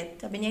papalit.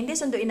 Sabi niya, hindi,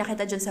 sunduin na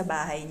kita dyan sa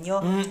bahay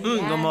niyo.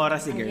 Gumora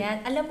si girl.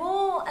 Ayan. Alam mo,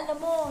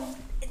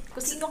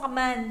 kung sino ka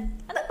man.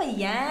 Ano ba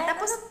yan?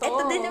 Tapos, Ano to?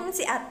 eto din naman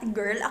si ate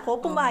girl. Ako,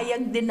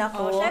 pumayag din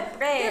ako.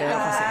 Syempre.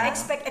 Diba?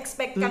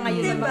 Expect ka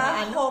ngayon ng Diba? mga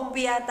ano.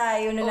 Hopya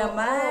tayo na Oo.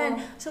 naman.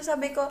 So,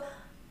 sabi ko,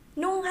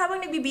 nung habang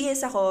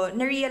nagbibihis ako,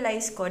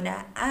 na-realize ko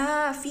na,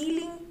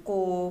 feeling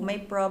ko may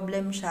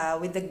problem siya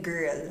with the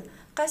girl.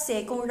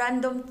 Kasi kung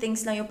random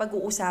things lang yung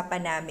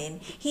pag-uusapan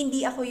namin,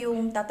 hindi ako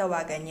yung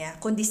tatawagan niya,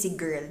 kundi si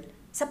girl.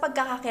 Sa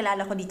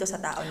pagkakakilala ko dito sa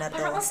tao na to.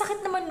 Parang ang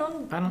sakit naman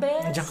nun, Parang,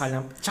 Bes. nandiyan ka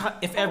lang. Tsaka,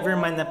 if ever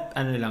man na,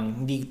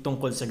 hindi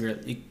tungkol sa girl,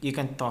 you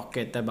can talk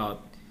it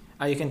about,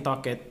 you can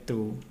talk it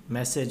to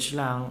message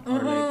lang, or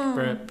like,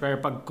 per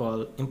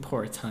pag-call,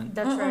 important.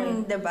 That's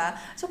right. Diba?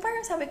 So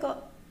parang sabi ko,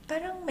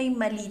 parang may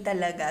mali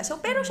talaga.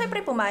 So, pero syempre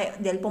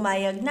dahil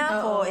pumayag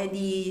na ako, Oo.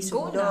 edi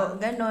Go sundo, na.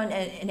 ganon,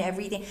 and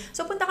everything.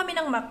 So, punta kami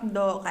ng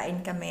McDo, kain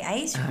kami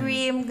ice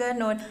cream,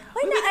 ganon. Ay,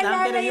 Wait lang,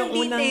 naalala pero yung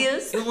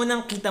details. yung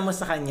unang kita mo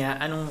sa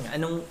kanya, anong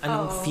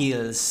Oo.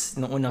 feels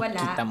nung unang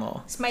Wala. kita mo?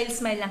 Smile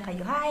lang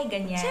kayo. Hi,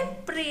 ganyan.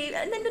 Siyempre,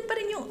 nandun pa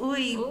rin yung,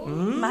 Ooh.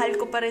 mahal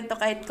ko pa rin to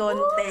kahit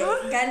konti.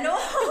 Ganon.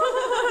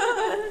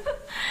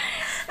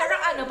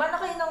 Parang paano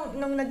kayo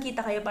nung nagkita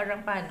kayo,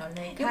 parang paano?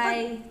 Like, Yung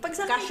hi,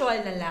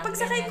 casual na lang.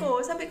 Pagsakay ganyan.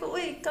 ko, sabi ko,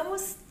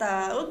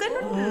 kamusta? O,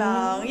 ganun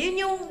lang. Yun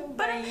yung,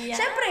 parang, Ayan.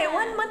 syempre, 1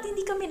 month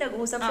hindi kami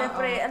nag-usap. Oo.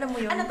 Syempre, alam mo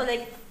yun. Ano to,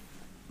 like,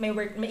 may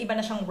iba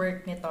na siyang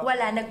work nito?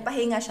 Wala,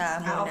 nagpahinga siya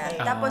muna. okay.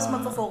 Tapos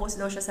magfo-focus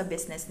daw siya sa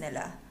business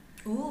nila.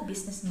 Ooh,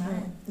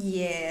 businessman.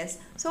 Yes.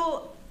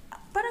 So,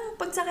 parang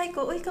pagsakay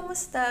ko,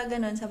 kamusta?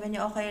 Ganon. Sabi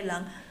niya, okay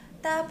lang.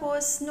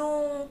 Tapos,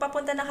 nung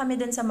papunta na kami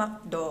dun sa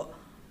McDo,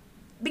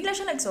 bigla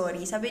siya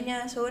nag-sorry. Sabi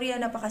niya, sorry,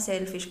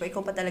 napaka-selfish ko.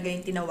 Ikaw pa talaga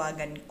yung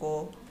tinawagan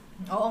ko.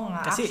 Oo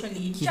nga, Kasi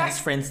actually. he has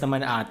friends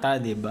naman ata,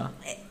 di ba?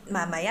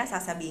 Mamaya,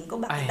 sasabihin ko,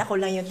 bakit Ay. ako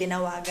lang yung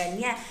tinawagan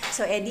niya?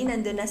 So,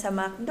 nandun na sa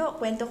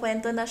McDo.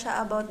 Kwento-kwento na siya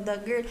about the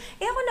girl.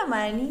 Ako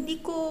naman, hindi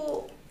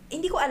ko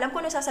hindi ko alam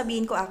kung ano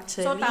sasabihin ko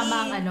actually. So,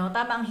 tama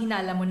ang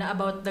hinala mo na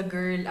about the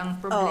girl ang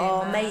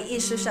problema. Oo, may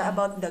issue siya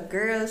about the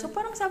girl. So,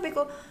 parang sabi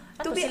ko,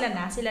 Sila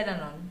na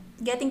nun?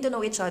 getting to know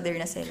each other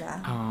na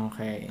sila.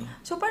 Okay.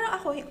 So, parang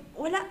ako,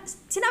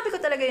 sinabi ko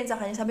talaga yun sa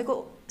kanya. Sabi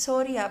ko,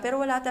 sorry pero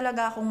wala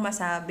talaga akong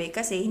masabi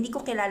kasi hindi ko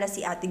kilala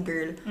si ate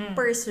girl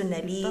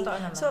personally. Totoo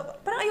naman. So,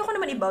 parang ayoko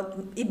naman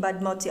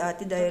i-badmouth si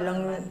ate dahil lang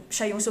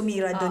siya yung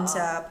sumira dun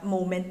sa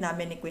moment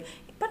namin ni Queen.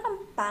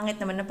 Parang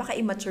pangit naman,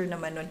 napaka-immature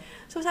naman nun.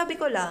 So,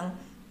 sabi ko lang,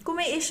 kung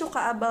may issue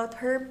ka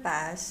about her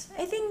past,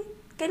 I think,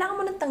 kailangan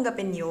mo nang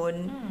tanggapin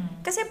yun.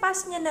 Kasi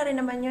past niya na rin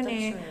naman yun.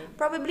 That's right.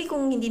 Probably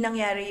kung hindi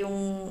nangyari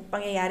yung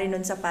pangyayari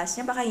nun sa past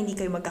niya, baka hindi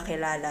kayo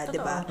magkakilala, di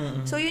ba?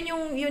 So, yun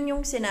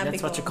yung sinabi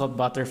That's ko. what you call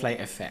butterfly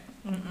effect.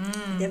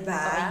 Di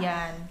ba?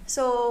 Ayan.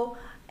 So,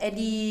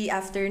 edi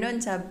after nun,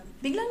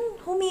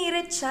 biglang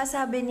humirit siya.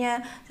 Sabi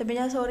niya,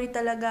 sorry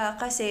talaga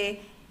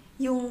kasi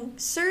yung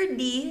Sir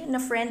D na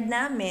friend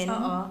namin,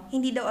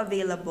 hindi daw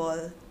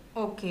available.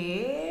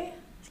 Okay.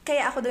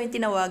 Kaya ako daw yung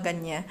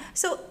tinawagan niya.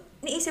 So,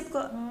 niisip ko,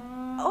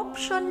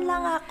 option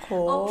lang ako.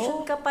 Option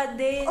ka pa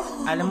din.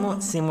 Alam mo,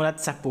 simulat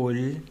sa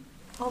pool,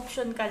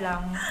 Option ka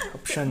lang.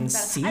 option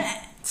C.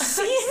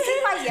 Hindi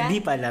pa yan. Di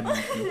pala.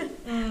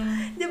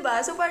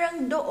 Diba? So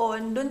parang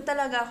doon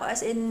talaga ako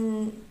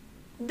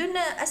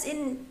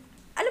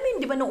alam mo yun,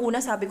 di ba nung una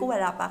sabi ko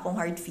wala pa akong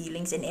hard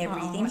feelings and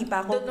everything. Hindi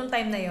pa ako, Doon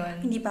time na yon.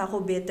 hindi pa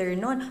ako bitter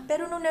noon.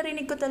 Pero nung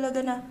narinig ko talaga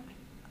na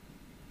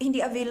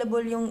hindi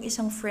available yung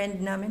isang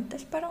friend namin,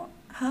 tapos parang,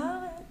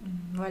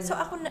 Wala. So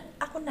ako na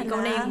Ikaw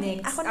lang. na yung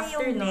next. Ako na After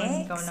yung nun,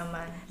 next. ikaw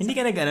naman. Hindi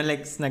ka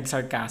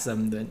nag-sarcasm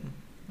dun.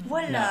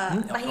 Wala.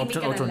 Tahimik ka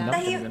na option lang.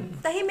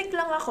 Tahimik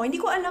lang ako. Hindi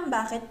ko alam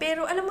bakit.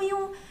 Pero alam mo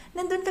yung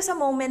nandun ka sa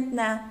moment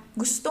na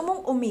gusto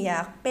mong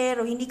umiyak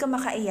pero hindi ka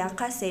makaiyak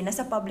kasi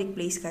nasa public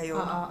place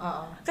kayo. Oo.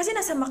 Kasi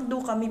nasa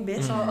McDo kami,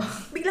 bitch. So,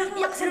 Bigla akong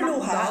iyak sa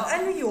magluluha. McDo?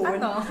 Ano yun?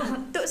 Ano?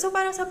 So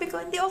parang sabi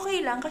ko, hindi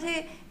okay lang.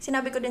 Kasi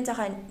sinabi ko din sa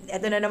kanya,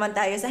 eto na naman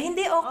tayo sa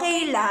hindi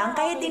okay lang.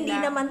 Kahit okay hindi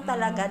lang. naman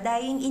talaga,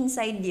 dying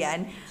inside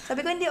yan.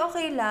 Sabi ko, hindi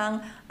okay lang.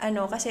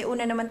 Kasi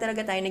una naman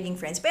talaga tayo naging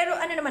friends. Pero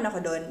ano naman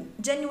ako doon?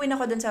 Genuine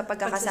ako doon sa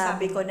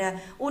pagkakasabi ko na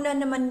una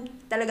naman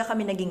talaga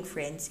kami naging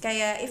friends.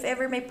 Kaya if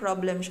ever may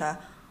problem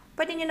siya,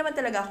 pwede niya naman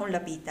talaga akong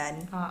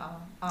lapitan. Oo.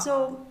 So,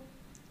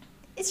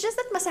 it's just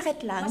that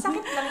masakit lang.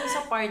 Masakit lang yung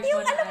sa part Yung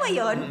mo na alam mo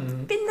yun,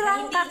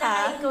 pinrangka hindi ka.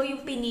 na ikaw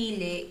yung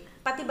pinili.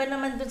 Pati ba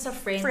naman dun sa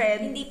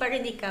friend, hindi pa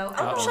rin ikaw.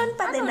 Option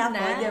pa din Ano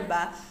ako, na?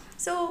 diba?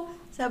 So,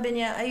 sabi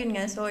niya, ayun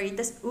nga, sorry.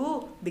 Tapos,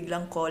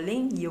 biglang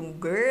calling yung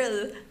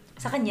girl.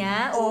 Sa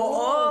kanya? Oo.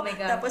 Oh my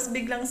God. Tapos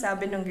biglang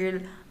sabi ng girl,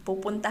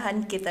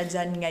 pupuntahan kita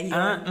dyan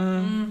ngayon.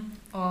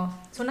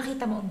 So,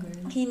 nakita mo ang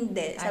girl?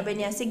 Hindi.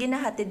 Sabi niya, sige na,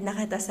 hatid na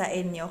kita sa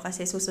inyo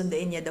kasi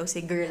susunduin niya daw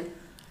si girl.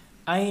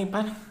 Ay,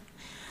 parang...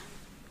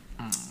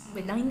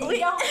 Wait lang, hindi. Uy,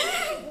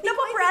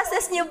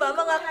 napaprocess niyo ba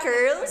mga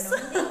curls?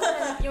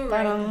 Yung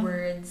Parang- right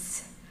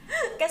words.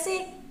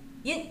 Kasi,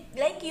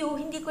 like you,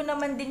 hindi ko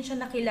naman din siya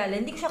nakilala.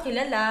 Hindi ko siya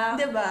kilala.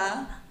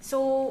 Diba? So,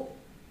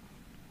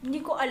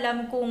 hindi ko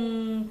alam kung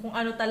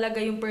ano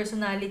talaga yung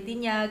personality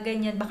niya,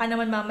 ganyan. Baka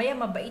naman mamaya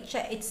mabait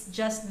siya. It's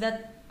just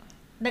that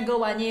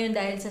nagawa niya yun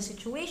dahil sa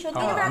situation.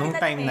 Oo, Tingnan natin nung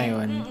time na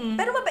yun.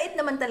 Pero mabait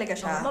naman talaga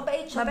siya. Oo,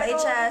 mabait siya. Mabait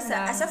Pero, siya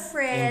as a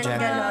friend, In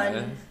general.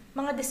 ganon.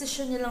 Mga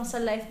desisyon niya lang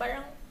sa life,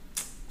 parang,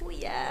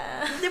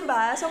 kuya.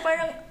 Diba? So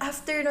parang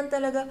after nun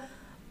talaga,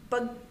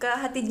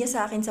 pagkahatid niya sa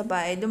akin sa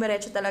bahay,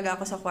 dumiretso talaga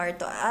ako sa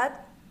kwarto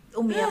at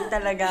umiyak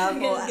talaga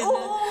ako.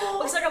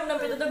 Pag sarap ng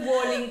pito,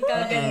 nag-walling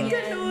ka, ganyan.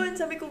 Ganon.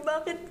 Sabi ko,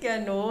 bakit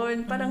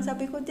ganon? Parang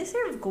sabi ko,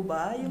 deserve ko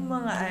ba? Yung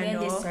mga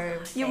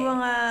deserve. yung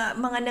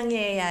mga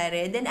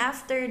nangyayari. Then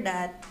after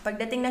that,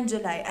 pagdating ng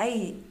July,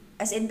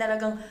 as in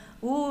talagang,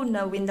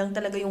 nawindang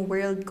talaga yung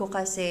world ko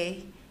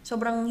kasi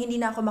sobrang hindi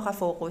na ako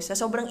makafocus.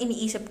 Sobrang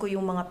iniisip ko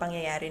yung mga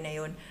pangyayari na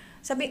yun.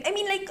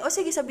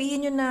 Sige,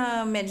 sabihin nyo na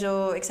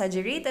medyo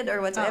exaggerated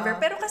or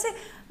whatsoever. Pero kasi,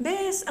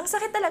 ang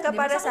sakit talaga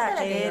para masakit sa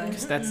talaga akin. yun.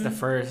 Because that's the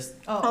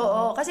first.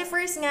 Oo, kasi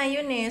first nga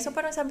yun eh. So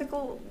parang sabi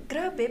ko,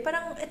 grabe,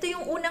 parang ito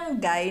yung unang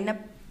guy na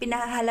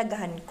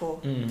pinahahalagahan ko.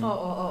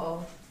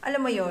 Oo.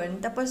 Alam mo yun?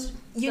 Tapos,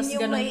 yun Tas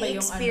yung ganun may pa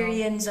yung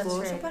experience ano. ko.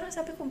 That's So right. parang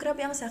sabi ko,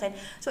 grabe ang sakit.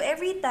 So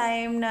every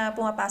time na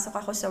pumapasok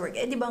ako sa work,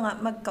 di ba nga,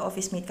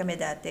 magka-office mate kami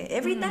dati.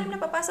 Every time na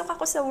papasok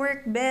ako sa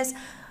work,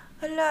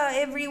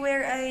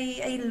 everywhere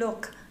I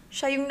look,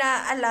 siya yung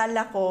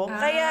naaalala ko.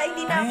 Kaya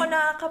hindi na ako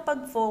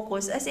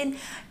nakakapag-focus. As in,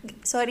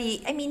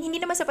 sorry,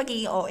 hindi naman sa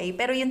pagiging OA,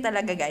 pero yun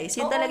talaga guys.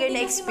 Yun talaga yung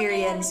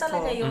na-experience ko.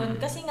 talaga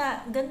yun. Kasi nga,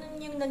 ganun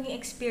yung naging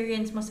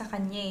experience mo sa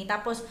kanya eh.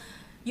 Tapos,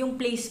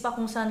 yung place pa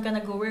kung saan ka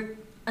nag-work,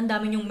 ang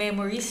dami yung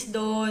memories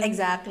doon.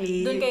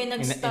 Exactly. Doon kayo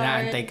nag-start.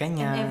 Inaantay ka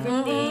niya. And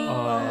everything.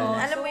 Oo.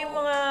 Alam mo yung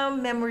mga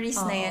memories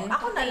na yan.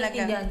 Ako talaga.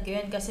 naiintindihan ko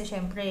yun kasi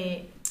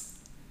syempre,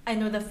 I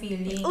know the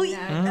feeling. Uy,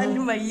 na,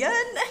 ano ba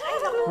yan?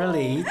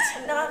 Relate.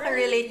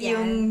 Nakaka-relate Yan.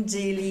 yung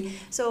Jilly.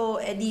 So,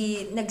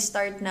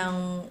 nag-start ng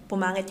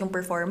pumangit yung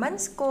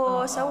performance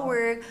ko sa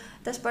work.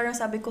 Tapos parang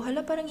sabi ko,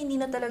 parang hindi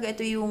na talaga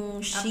ito yung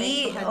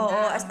she.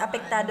 Apektuhan na.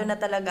 Apektado na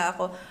talaga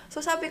ako.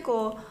 So sabi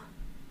ko,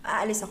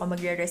 aalis ako,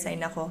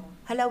 magre-resign ako.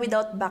 Hala,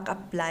 without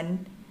backup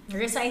plan.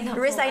 Resign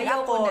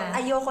ako.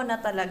 Ayoko na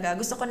talaga.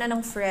 Gusto ko na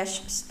ng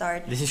fresh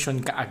start. Decision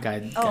ka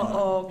agad.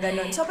 Oo,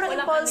 ganun. Sobrang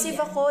Walang impulsive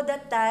ano yan. ako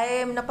that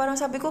time na parang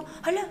sabi ko,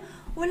 hala,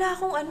 wala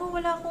ka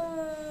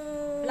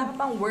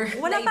pang work.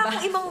 Wala pa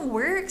akong ibang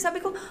work. Sabi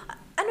ko,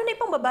 ano na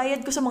ipang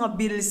babayad ko sa mga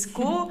bills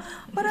ko?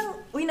 Parang,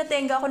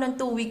 natenga ako ng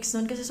 2 weeks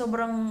nun kasi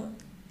sobrang,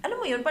 alam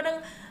mo yun,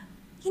 parang,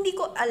 hindi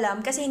ko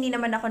alam kasi hindi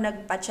naman ako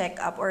nagpa-check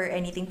up or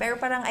anything. Pero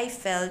parang I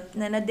felt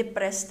na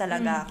na-depress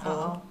talaga ako.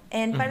 Oo.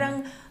 And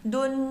parang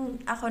doon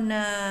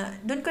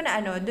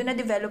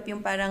na-develop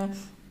yung parang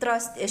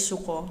trust issue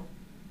ko.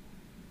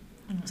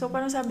 So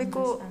parang sabi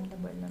ko,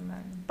 Understandable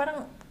naman.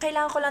 parang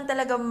kailangan ko lang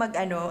talaga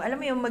alam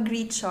mo yung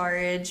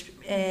mag-recharge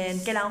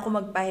and kailangan ko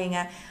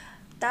magpahinga.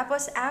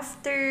 Tapos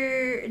after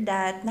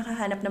that,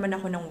 nakahanap naman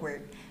ako ng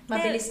work.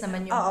 Mabilis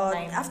naman yung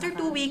time. After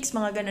 2 weeks,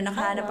 mga ganun,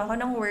 nakahanap ako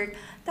ng work.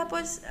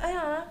 Tapos,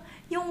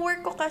 yung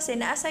work ko kasi,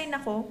 na-assign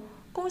ako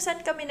kung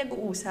saan kami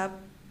nag-uusap.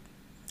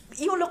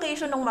 Yung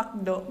location ng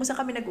McDo, kung saan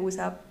kami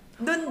nag-uusap.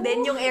 Doon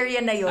din yung area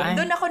na yun.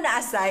 Doon ako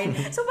na-assign.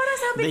 So parang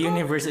sabi The ko,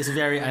 universe is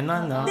very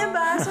no?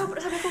 diba? So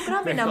sabi ko,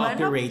 grabe Very naman.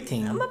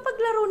 cooperating.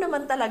 Mapaglaro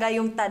naman talaga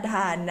yung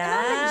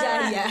tadhana. Namadya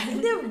yan.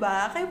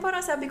 Diba? Kaya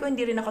parang sabi ko,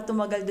 hindi rin ako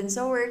tumagal dun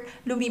sa work.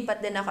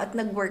 Lumipat din ako at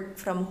nag-work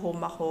from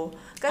home ako.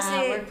 Kasi,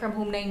 work from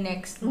home na yung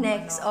next.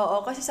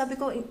 oo. Kasi sabi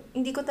ko,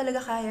 hindi ko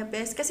talaga kaya,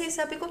 best. Kasi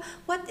sabi ko,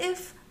 what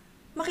if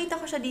makita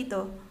ko siya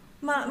dito?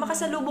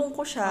 Makasalubong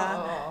ko siya.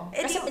 Oo.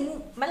 Eh, Kasi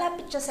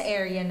malapit siya sa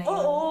area na yun.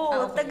 Oo,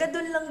 Okay. taga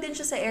doon lang din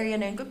siya sa area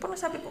na yun. Kaya parang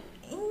sabi ko,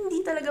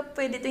 hindi talaga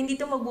pwede to, hindi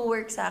to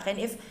mag-work sa akin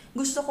if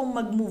gusto kong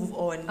mag-move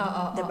on.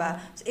 Oo,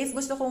 diba? So, if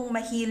gusto kong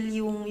ma-heal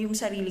yung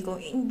sarili ko,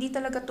 hindi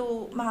talaga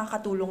to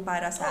makakatulong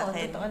para sa Oo,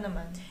 akin. totoo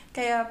naman.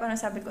 Kaya parang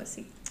sabi ko,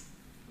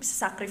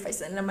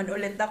 sacrifice na naman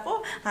ulit ako.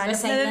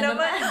 Resign na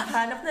naman.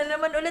 Hanap na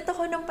naman ulit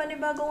ako ng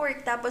panibagong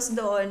work. Tapos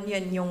doon,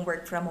 yun yung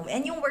work from home.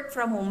 And yung work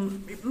from home,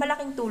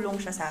 malaking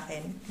tulong siya sa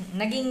akin.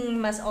 Naging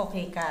mas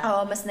okay ka.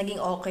 Oo, mas naging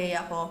okay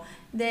ako.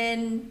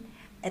 Then,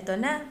 eto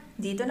na,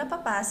 dito na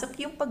papasok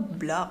yung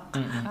pag-block.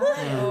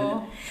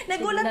 Oo.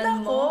 Nagulat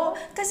Tignan ako. mo.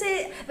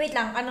 Kasi, Wait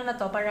lang, ano na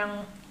to?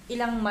 Parang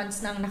ilang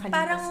months na ang nakalipas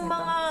parang nito?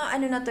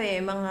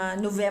 mga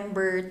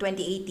November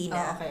 2018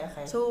 na. Okay.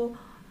 So,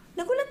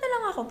 nagulat na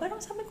lang ako.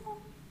 Parang sabi ko,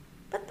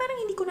 ba't parang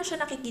hindi ko na siya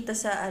nakikita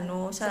sa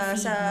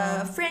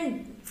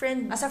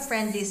friend. As a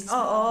friend list.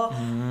 Oo.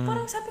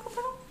 Parang sabi ko,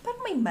 parang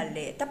may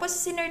mali. Tapos,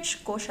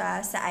 sinearch ko siya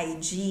sa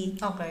IG.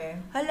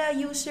 Okay. Hala,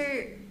 user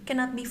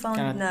cannot be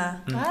found na.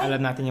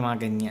 Alam natin yung mga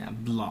ganyan.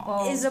 Block.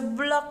 Oh. Is a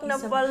block na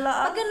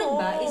pala ako. ganun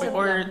ba? Is a block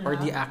Or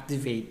na?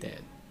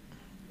 deactivated.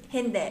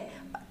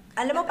 Hindi.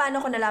 Alam mo paano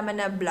ko nalaman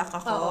na block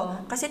ako? Oo.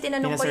 Kasi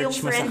tinanong ko yung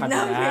Pinasearch mo sa friend kabila.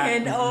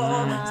 namin. Oo.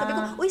 Ah. Sabi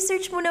ko,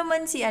 search mo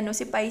naman si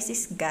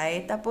Pisces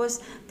guy. Tapos,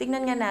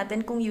 tignan nga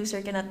natin kung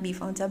user cannot be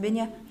found. Sabi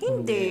niya,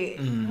 hindi.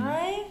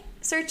 Ay,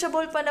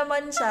 Searchable pa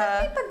naman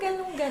siya. may pag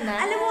ganun ganan.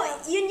 Alam mo,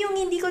 yun yung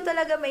hindi ko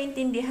talaga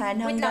maintindihan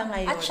Wait hanggang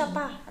lang, ngayon. at siya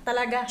pa.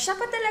 Talaga. Siya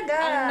pa talaga.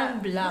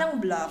 Ang block. Ng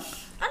block.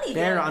 Ano yun?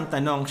 Pero ang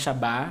tanong, siya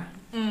ba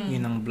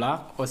yun ang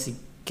block o si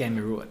Kemi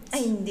Roots?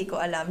 Ay, hindi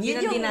ko alam. Yun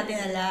ang di natin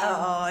alam.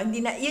 Oo.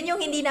 Yun yung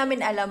hindi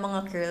namin alam,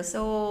 mga girls.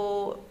 So,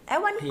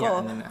 ewan ko.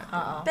 Hayaan na natin.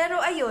 Oo. Pero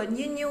ayun,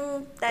 yun yung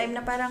time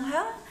na parang,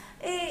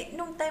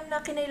 nung time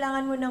na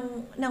kinailangan mo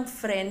ng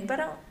friend,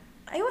 parang,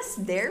 I was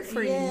there for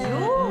Yeah.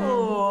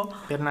 you.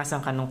 Pero nasan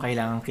ka nung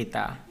kailangan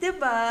kita?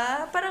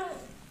 Diba? Parang,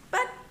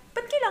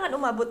 ba't kailangan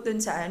umabot dun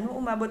sa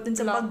Blocking.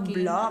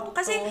 pag-block?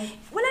 Kasi,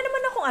 wala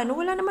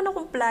naman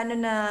akong plano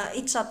na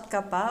i-chat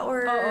ka pa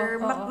or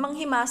Oo.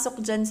 manghimasok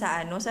dyan sa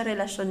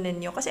relasyon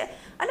ninyo. Kasi,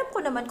 alam ko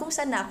naman kung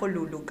saan na ako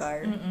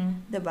lulugar.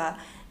 Diba?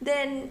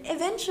 Then,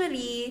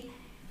 eventually,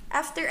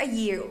 after a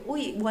year,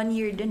 1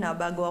 year din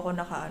bago ako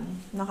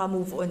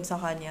naka-move on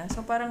sa kanya. So,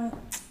 parang,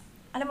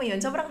 alam mo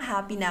yun, sobrang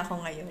happy na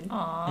ako ngayon.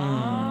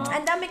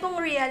 Ang dami kong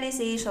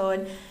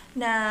realization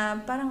na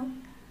parang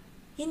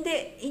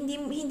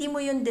hindi mo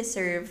yun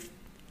deserve.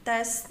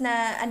 Tas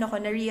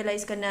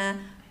na-realize ko na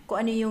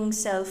kung ano yung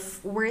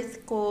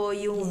self-worth ko,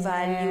 yung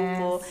value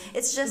ko.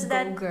 It's just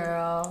that,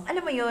 girl.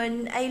 alam mo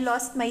yun, I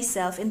lost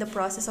myself in the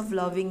process of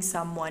loving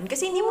someone.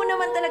 Kasi hindi mo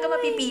naman talaga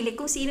mapipili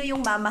kung sino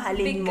yung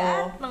mamahalin mo.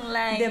 Bigat ng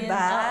line.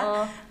 Diba?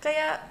 Oo.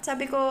 Kaya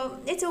sabi ko,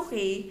 it's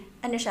okay.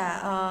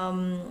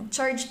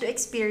 Charge to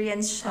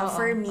experience siya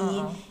for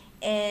me.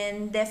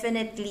 And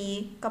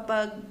definitely,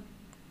 kapag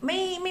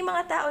may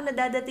mga tao na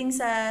dadating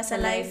sa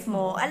life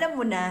mo, alam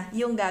mo na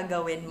yung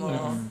gagawin mo.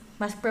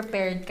 Mas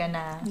prepared ka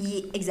na.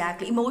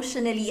 Exactly.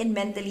 Emotionally and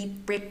mentally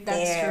prepared.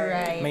 That's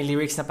right. May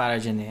lyrics na para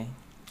dyan eh.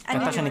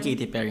 Ano Kanta siya ni yun?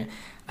 Katy Perry.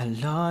 I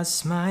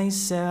lost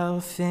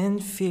myself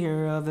in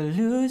fear of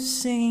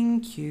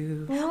losing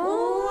you.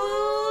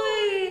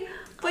 Uy!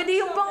 Pwede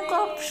yung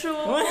pang-caption.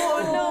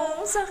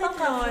 Ang sakit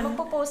nun.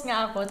 Magpo-post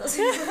nga ako.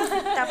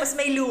 Tapos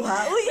may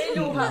luha. Uy! May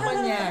luha ko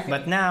niya.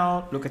 But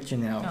now, look at you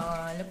now.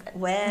 Look at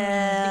Well,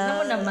 tignan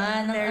mo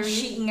naman, ang very-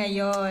 ashi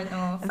ngayon.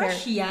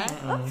 Fresh yan.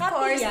 Of Happy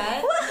course. yan.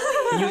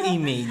 New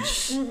image.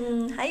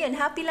 Ayun,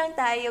 happy lang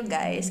tayo,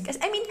 guys. Kasi,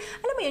 alam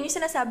mo yun, yung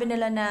sinasabi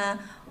nila na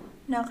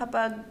na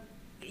kapag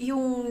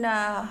yung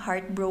na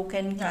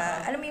heartbroken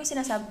ka, alam mo yung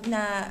sinasabi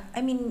na, I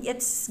mean,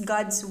 it's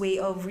God's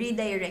way of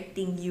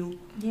redirecting you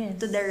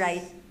to the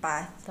right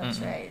path.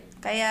 That's right.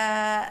 Kaya,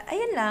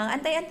 ayun lang,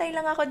 antay-antay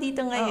lang ako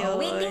dito ngayon.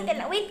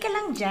 Wait ka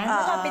lang dyan.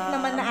 Malapit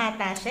naman na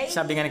ata siya.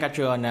 Sabi nga ni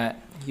Catriona,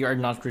 you are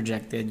not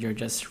rejected, you're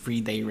just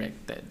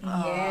redirected.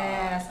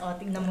 Yes.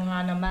 Tingnan mo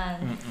nga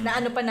naman.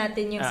 Naano pa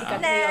natin yung si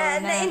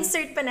Catriona.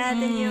 Na-insert pa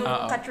natin yung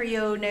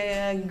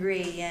Catriona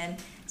Gray yan.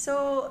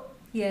 So,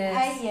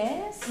 yes.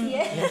 Yes.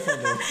 Yes,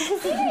 hello.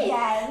 Sino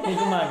yan? May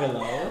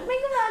gumagalaw? May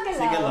gumagalaw.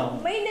 Sige lang.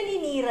 May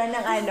naninira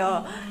ng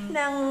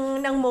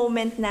ng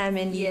moment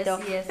namin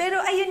dito. Yes. Pero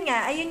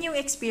ayun yung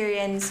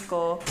experience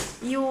ko.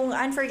 Yung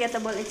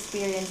unforgettable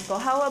experience ko.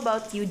 How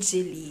about you,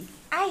 Jilly?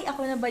 Ay,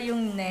 ako na ba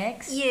yung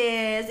next?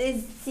 Yes,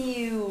 it's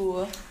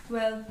you.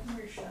 Well,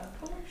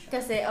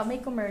 kasi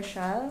may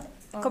commercial.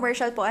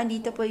 Commercial po,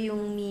 andito po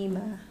yung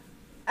Mima.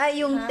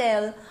 Yung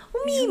Tel.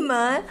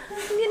 Mima?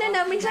 Hindi na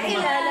namin siya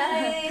kilala.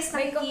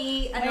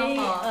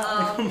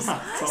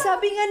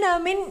 Sabi nga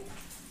namin,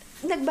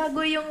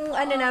 nagbago yung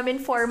namin,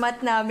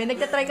 format namin.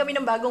 Nagtatry kami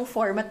ng bagong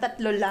format,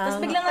 3 lang.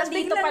 Tapos biglang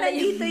nandito pala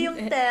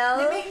yung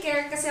Tel. May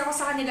care kasi ako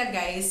sa kanila,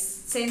 guys,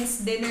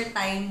 since dinner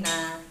time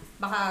na,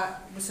 baka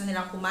gusto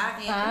nilang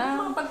kumain.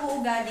 Ano mga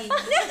pag-uugali?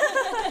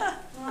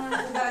 Mga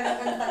ugali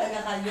ka talaga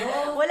kayo.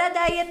 Wala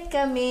diet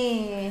kami.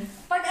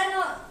 Pag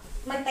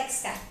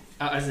mag-text ka.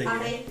 Sige.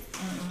 Okay?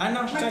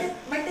 Ano?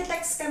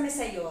 Magte-text kami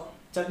sa'yo.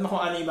 Chat mo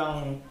kung ano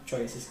ibang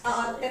choices.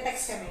 Oo,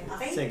 te-text kami.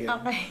 Okay? Sige.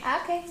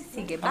 Okay.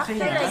 Sige, back Okay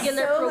to na.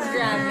 regular So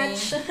programming.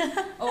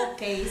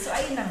 Okay, so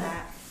ayun na nga.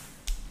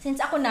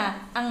 Since ako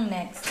na ang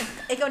next.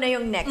 Ikaw na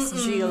yung next,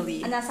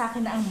 Jilly. Nasa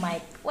akin na ang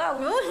mic. Wow.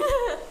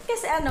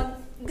 Kasi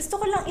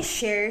gusto ko lang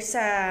i-share sa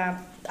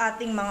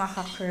ating mga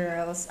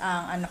ka-curls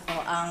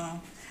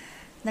ang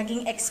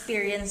naging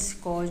experience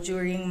ko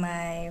during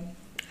my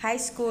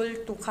high school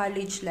to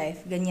college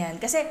life,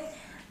 ganyan. Kasi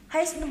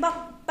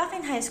back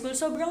in high school,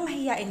 sobrang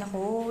mahihain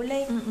ako.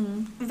 Like,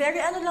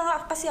 very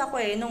kasi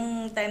ako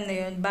nung time na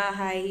yun,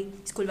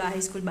 school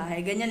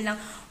bahay, ganyan lang.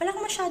 Wala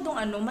akong masyadong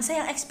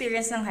masayang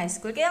experience ng high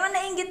school. Kaya nga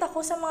nainggit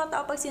ako sa mga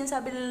tao pag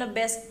sinasabi nila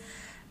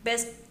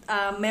best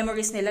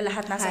memories nila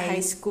lahat nasa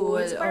high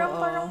school. So,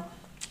 parang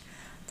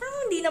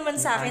hindi naman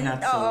sa akin.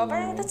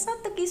 Parang that's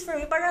not the case for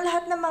me. Parang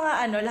lahat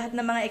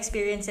ng mga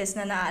experiences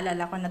na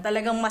naaalala ko na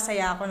talagang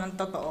masaya ako ng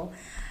totoo.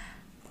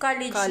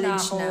 College na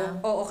ako.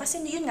 Oo, kasi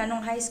yun nga,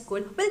 nung high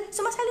school. Well,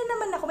 sumasali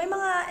naman ako. May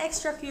mga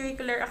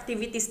extracurricular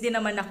activities din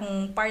naman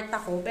akong part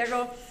ako.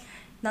 Pero,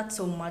 not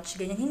so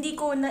much. Ganyan. Hindi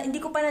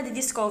ko pa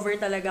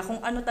na-discover talaga kung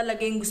ano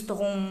talaga yung gusto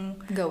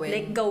kong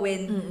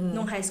gawin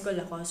nung high school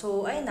ako. So,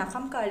 ayun na,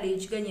 come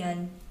college,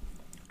 ganyan.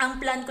 Ang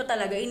plan ko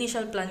talaga,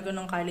 initial plan ko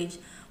nung college,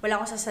 wala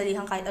akong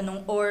sasalihan kahit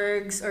anong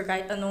orgs or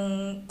kahit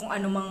kung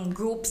anumang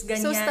groups,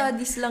 ganyan. So,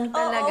 studies lang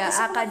talaga?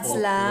 ACADS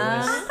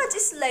lang? ACADS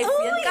is life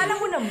yan. Kala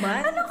ko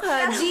naman. Ano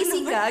ka?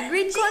 GC ka?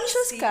 Grade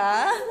conscious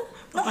ka?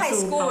 Nung high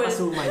school.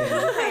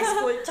 Nung high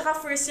school. Tsaka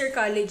first year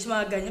college,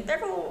 mga ganyan.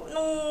 Pero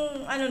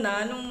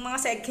nung mga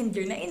second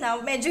year na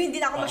medyo hindi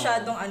na ako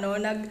masyadong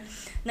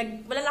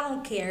wala na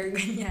akong care,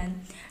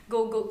 ganyan.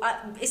 Go.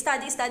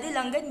 Study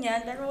lang,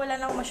 ganyan. Pero wala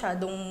na akong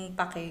masyadong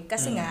pake.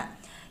 Kasi nga,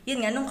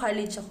 yun nga, nung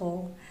college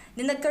ako,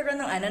 nagkaroon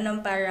ng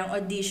parang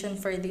audition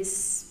for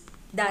this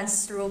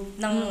dance troupe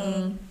ng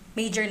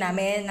major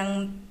namin,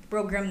 ng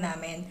program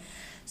namin.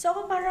 So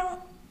ako parang,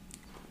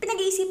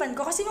 pinag-iisipan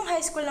ko, kasi nung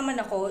high school naman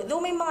ako,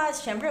 though may mga,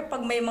 syempre,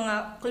 pag may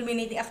mga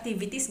culminating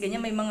activities,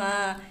 ganyan, may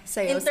mga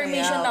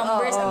intermission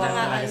numbers, ang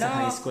mga sa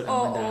high school,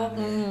 ang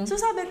madami. So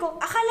sabi ko,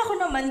 akala ko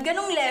naman,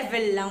 ganong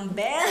level lang,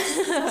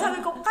 best. So sabi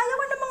ko, kaya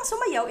ko namang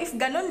sumayaw if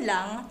ganon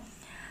lang.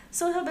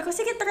 So sabi ko,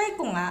 sige, try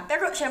ko nga.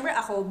 Pero syempre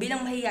ako,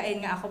 bilang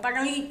mahihain nga ako,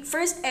 parang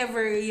first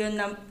ever yun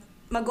na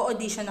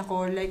mag-audition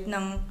ako, like,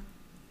 ng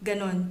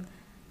ganon.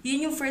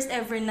 Yun yung first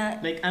ever na...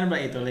 Like, ano ba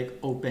ito? Like,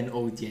 open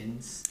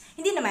audience?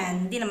 Hindi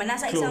naman.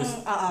 Nasa Close.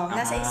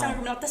 nasa isang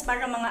room lang. Tapos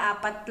parang mga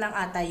 4 lang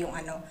ata yung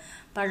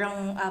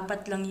parang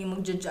 4 lang yung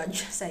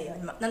magjo-judge sa'yo.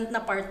 Na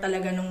part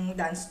talaga nung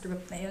dance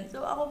troupe na yun.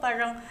 So ako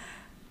parang,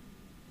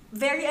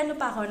 very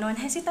pa ako noon.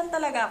 Hesitant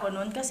talaga ako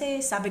noon kasi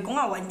sabi ko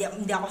nga,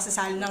 hindi ako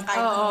sasali ng kahit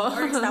anong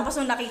orgs. Tapos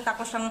nung nakita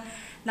ko siyang,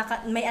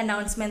 may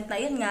announcement na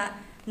yun nga,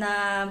 na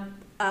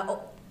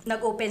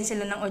nag-open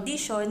sila ng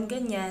audition,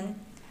 ganyan.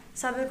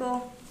 Sabi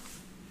ko,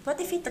 what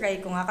if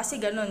i-try ko nga?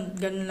 Kasi ganun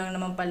lang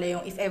naman pala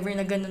yung if ever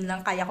na ganun lang,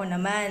 kaya ko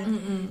naman.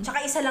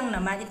 Tsaka isa lang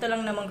naman, ito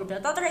lang naman group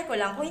na. Try ko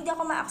lang, kung hindi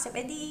ako ma-accept,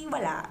 edi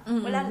wala.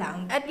 Wala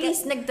lang. At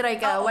least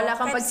nag-try ka, wala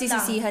kang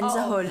pagsisisihan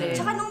sa huli.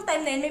 Tsaka nung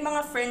time na yun, may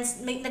mga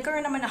friends,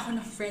 nagkaroon naman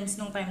ako ng friends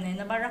nung time na yun,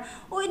 na parang,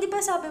 di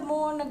ba sabi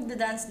mo,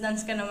 nagda-dance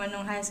ka naman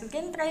nung high school,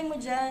 kaya try mo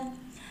dyan.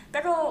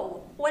 Pero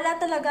wala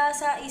talaga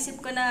sa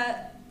isip ko na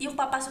yung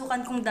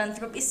papasukan kong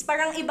dance group is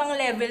parang ibang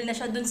level na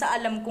siya dun sa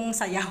alam kong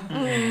sayaw.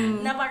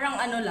 Na parang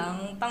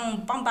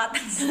pang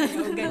batang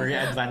sayaw. Very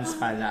advanced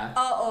pala.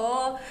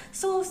 Oo.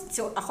 So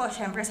ako,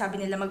 syempre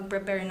sabi nila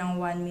mag-prepare ng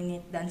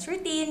 1-minute dance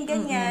routine,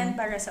 ganyan,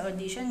 para sa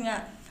audition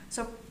nga.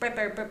 So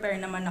prepare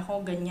naman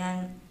ako,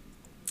 ganyan.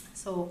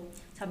 So,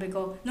 sabi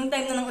ko, nung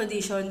time na ng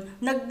audition,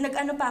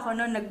 nag-ano pa ako,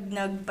 no?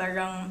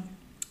 Parang,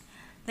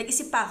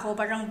 nag-isip pa ako,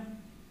 parang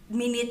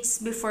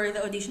minutes before the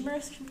audition,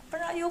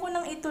 parang ayoko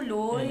nang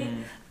ituloy.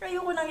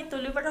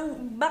 Parang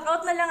back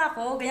out na lang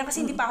ako, ganyan,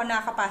 kasi hindi pa ako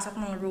nakakapasok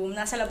ng room.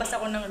 Nasa labas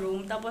ako ng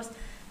room, tapos,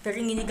 pero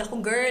nginig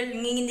ako, girl,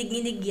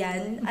 nginig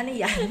yan. Ano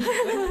yan?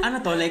 Ano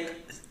to, like,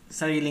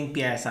 sariling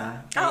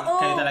piyesa?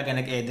 Kayo talaga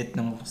nag-edit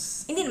ng...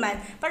 Hindi naman,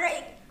 parang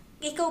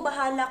ikaw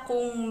bahala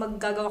kung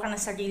maggagawa ka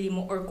ng sarili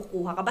mo or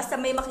kukuha ka. Basta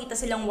may makita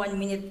silang 1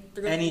 minute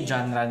routine. Any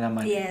genre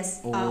naman? Yes.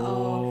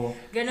 Oo.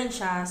 Ganon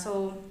siya.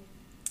 So,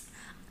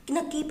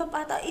 nag-K-pop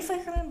ata. If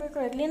I remember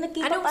correctly,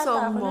 nag-K-pop Anong ata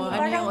song ako. mo?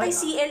 Parang kay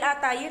CL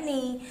ata yun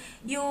eh.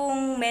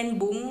 Yung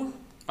Menbong.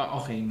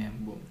 Okay,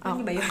 Membo.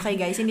 Ano ba yun? Okay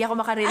guys, hindi ako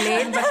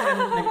makarelate.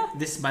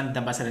 Disband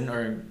na ba sila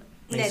or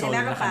may solo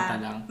na kanta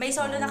lang? May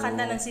solo na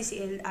kanta ng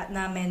CCL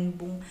na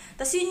Menbong.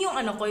 Tapos yun yung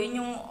yun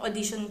yung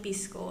audition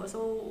piece ko.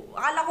 So,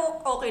 akala ko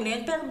okay na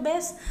yun. Pero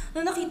best,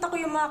 nung nakita ko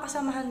yung mga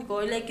kasamahan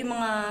ko, like yung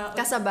mga...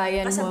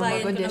 Kasabayan mo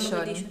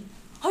mag-audition.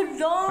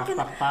 Hala!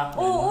 Pak.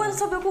 Oo,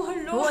 sabi ko,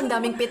 hala. Oo, ang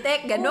daming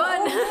pitek,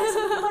 ganon.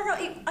 Oo,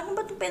 parang, ano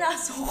ba itong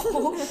pinasok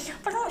ko?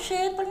 Parang,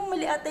 shit, parang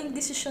mali ata yung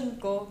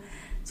decision ko.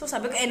 So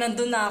sabi ko,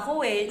 nandun na ako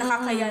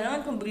nakakaya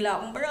naman kung bigla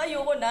akong, parang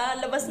ayoko na,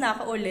 labas na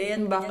ako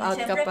ulit. Back out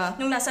Siyempre, ka pa.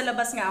 nung nasa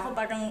labas nga ako,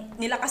 parang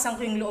nilakasan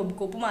ko yung loob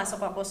ko,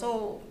 pumasok ako. So,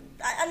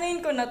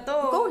 anuin ko na to.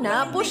 Go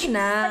na, push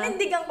na.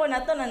 Panindigan ko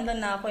na to, nandun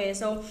na ako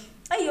So,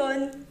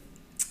 ayun,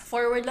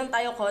 forward lang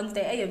tayo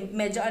konti. Ayun,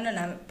 medyo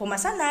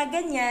pumasa na,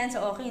 ganyan.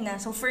 So, okay na.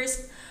 So,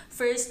 first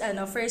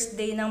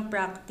day ng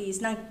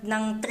practice,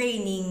 ng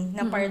training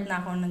na part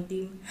na ako ng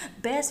team.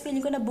 Best,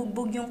 feeling ko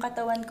nabugbog yung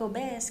katawan ko,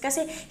 best.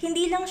 Kasi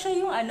hindi lang siya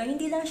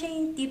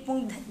yung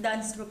tipong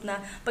dance group na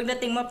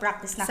pagdating mo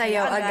practice na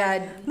sayaw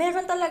agad.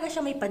 Meron talaga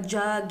siya, may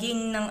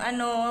pa-jogging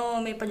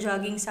may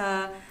pa-jogging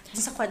sa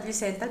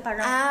quadricental,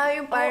 parang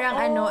yung parang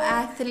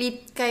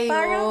athlete kayo.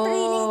 Parang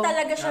training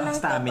talaga siya ng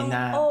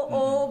stamina.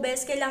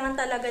 Best, kailangan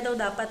talaga daw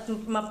dapat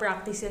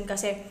ma-practice yun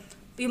kasi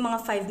yung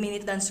mga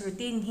 5-minute dance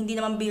routine, hindi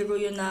naman biro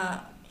yun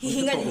na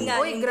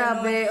hihingal-hingal. Uy,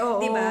 grabe,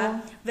 oo. Diba?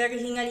 Very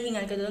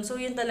hingal-hingal ka doon.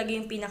 So, yun talaga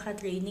yung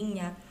pinaka-training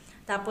niya.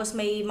 Tapos,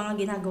 may mga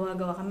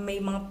ginagawa-gawa kami. May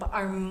mga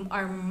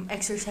arm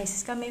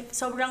exercises kami.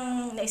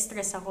 Sobrang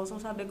na-stress ako.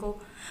 So, sabi ko,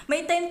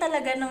 may time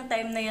talaga ng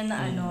time na yun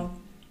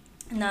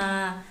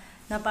na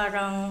na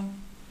parang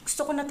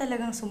gusto ko na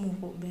talagang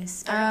sumuko,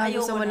 bes.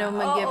 Gusto mo na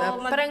mag-give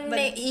up. Parang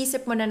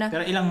naiisip mo na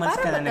pero ilang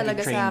months ka na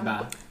nag-train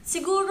ba?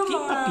 Siguro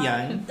K-pop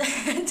yan?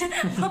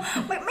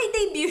 may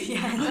debut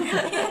yan.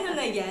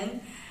 Na yan.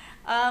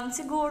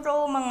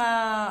 Siguro mga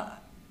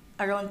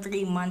around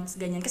 3 months,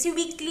 ganyan. Kasi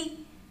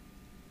weekly,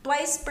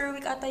 twice per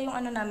week ata yung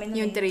namin.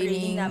 Yung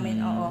training namin,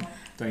 oo.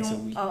 Twice a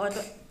week?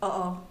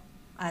 Oo.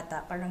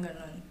 Ata, parang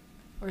ganun.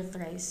 Or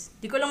thrice.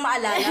 Di ko lang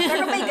maalala.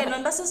 Pero may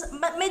ganun. Basta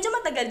medyo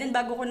matagal din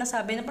bago ko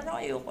nasabi na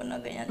parang ayoko na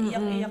ganyan.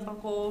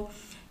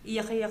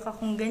 Iyak-iyak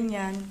akong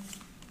ganyan.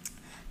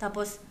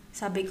 Tapos,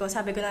 sabi ko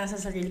na sa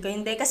sarili ko,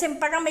 hindi. Kasi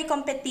parang may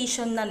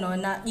competition na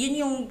na yun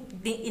yung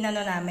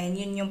namin.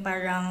 Yun yung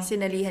parang...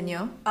 Sinalihan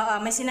nyo?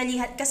 May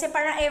sinalihan. Kasi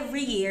parang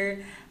every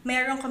year,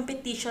 mayroong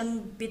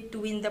competition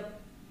between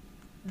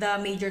the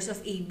majors of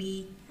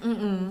AB.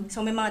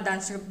 So, may mga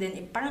dance group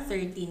din. Parang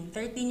 13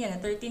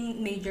 yan. 13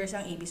 majors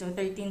ang AB. So,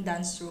 13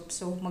 dance groups.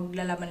 So,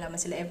 maglalaman-laman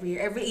sila every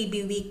year. Every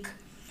AB week.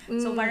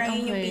 So, parang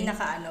yun yung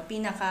pinaka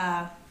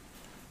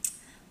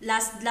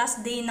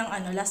last day ng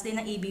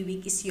AB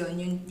week is yun.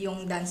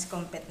 Yung dance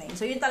compet na yun.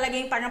 So, yun talaga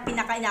yung parang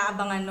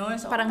pinaka-inaabangan nun.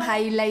 So, parang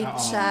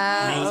highlight siya.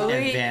 Main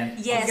event.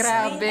 Yes.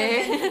 Grabe.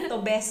 Main event to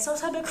best. So,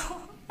 sabi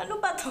ko, ano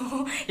ba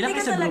to? Ilang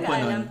ka sa grupo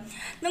nun?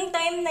 Nung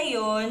time na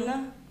yun,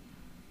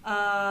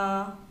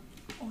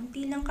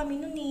 unti lang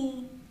kami nun eh.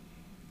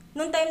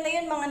 Nung time na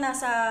yun, mga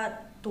nasa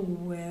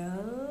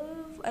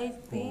 12, I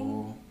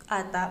think.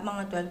 Ata,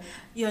 mga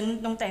 12.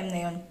 Yun, nung time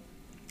na yun.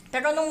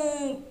 Pero nung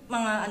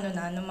mga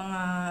nung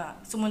mga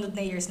sumunod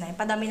na years na yun,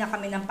 padami na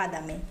kami ng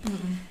padami.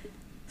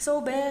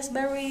 So, best,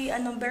 very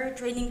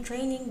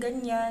training,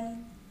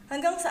 ganyan.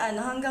 Hanggang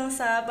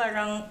sa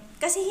parang,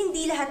 kasi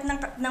hindi lahat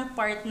ng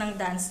part ng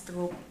dance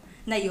troupe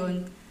na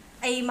yun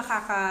ay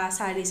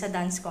makakasali sa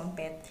dance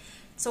compet.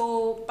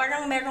 So,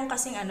 parang merong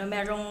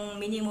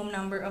minimum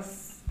number of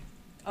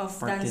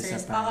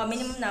dancers.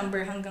 Minimum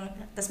number hanggang,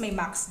 tas may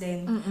max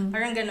din.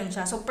 Parang ganun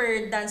siya. So,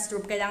 per dance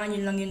troupe, kailangan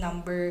yun lang yung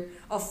number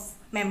of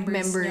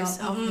members nyo.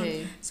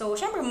 Okay. So,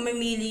 syempre,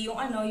 mamimili yung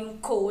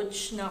yung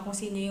coach na kung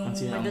sino yung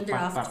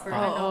mag-draft for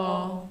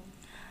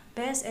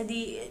Best,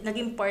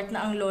 naging part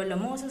na ang lola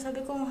mo. So, sabi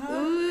ko,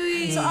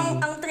 So,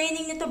 ang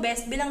training nito,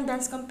 best, bilang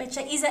dance compet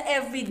siya, is a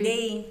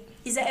everyday.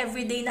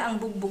 Na ang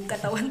bugbog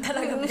katawan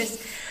talaga,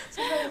 best. So,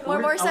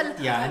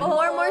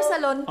 more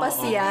salon pas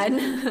yan.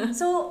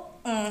 So,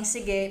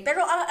 sige.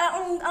 Pero,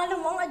 alam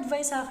mo, ang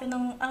advice sa akin,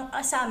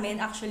 sa amin,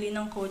 actually,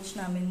 ng coach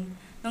namin,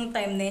 nung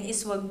time na yun,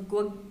 is wag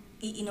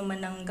iinuman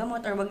ng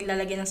gamot or wag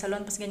ilalagyan ng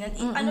salon pas ganyan.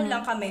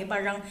 Lang kami,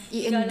 parang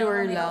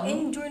I-endure lang.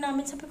 Endure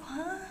namin. Sabi ko,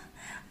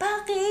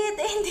 bakit?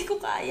 Hindi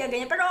ko kaya,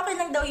 ganyan. Pero okay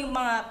lang daw yung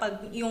mga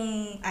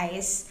yung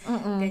ice,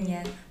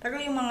 ganyan. Pero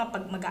yung mga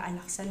pag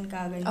mag-aalaksan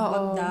ka, ganyan,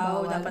 wag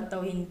daw, dapat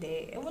daw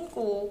hindi. Ewan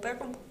ko,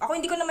 pero ako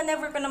hindi ko naman,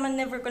 never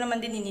ko naman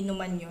din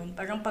ininuman yun.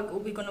 Parang pag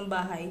uwi ko ng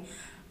bahay,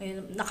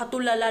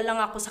 nakatulala lang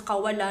ako sa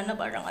kawalan na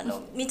parang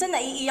minsan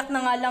naiiyak na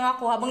nga lang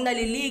ako habang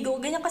naliligo,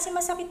 ganyan kasi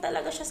masakit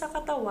talaga siya sa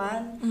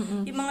katawan.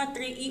 Yung mga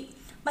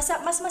mas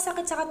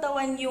masakit sa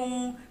katawan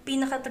yung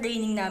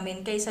pinaka-training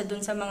namin kaysa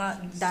dun sa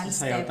mga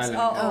dance steps.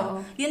 Oo.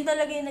 Yun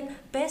talaga yung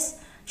best,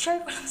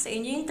 share ko lang sa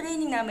inyo, yung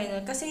training namin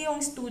nun. Kasi yung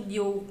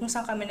studio, kung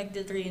saan kami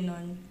nagtitrain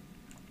nun,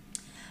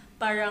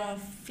 parang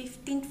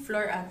 15th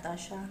floor ata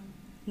siya.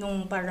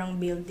 Nung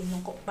parang building,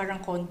 nung parang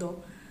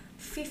condo.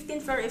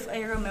 15th floor, if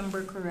I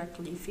remember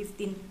correctly.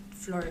 15th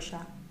floor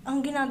siya.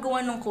 Ang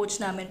ginagawa ng coach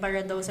namin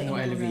para daw sa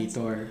endurance.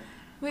 elevator.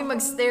 May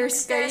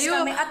mag-stairs kayo.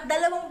 Kami. At 2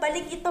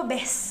 balik ito,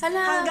 bes.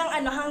 Hala.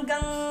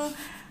 Hanggang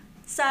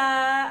sa,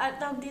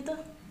 tawag dito,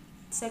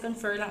 2nd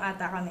floor lang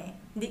ata kami.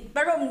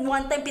 Pero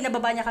one time,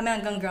 pinababa niya kami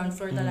hanggang ground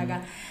floor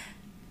talaga.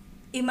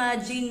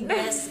 Imagine,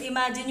 bes.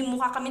 Imagine yung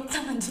mukha kami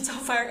naman dun sa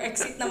fire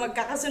exit na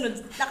magkakasunod.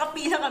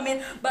 Nakapila kami,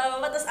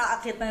 bababa, tas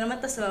aakit na naman,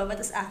 tas bababa,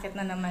 tas aakit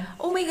na naman.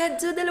 Oh my God,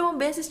 so 2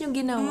 beses yung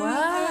ginawa.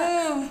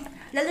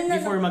 Lalo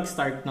na Before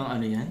mag-start ng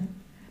ano yan?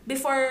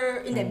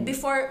 Before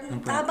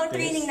habang practice?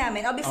 training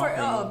namin,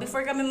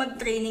 before kami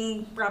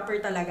mag-training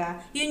proper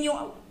talaga, yun yung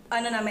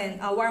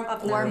warm up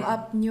namin. Warm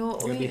up nyo.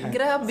 Uy, Grabe.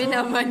 grabe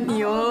naman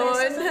yun.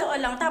 Sa totoo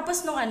lang.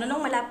 Tapos nung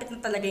malapit na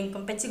talaga yung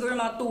compet, siguro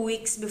mga 2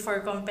 weeks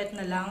before compet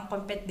na lang,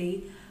 compet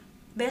day,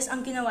 best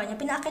ang ginawa niya,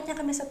 pinaakit niya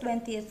kami sa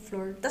 20th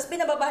floor. Tapos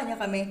pinababa niya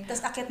kami,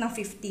 tapos akit ng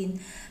 15.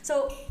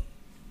 So,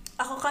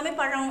 kami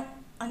parang,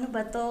 ano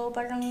ba to?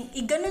 Parang,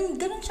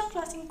 ganun siyang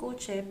klaseng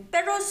coach eh.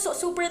 Pero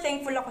super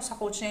thankful ako sa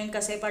coach na yun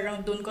kasi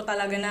parang doon ko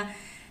talaga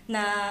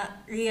na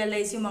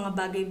realize yung mga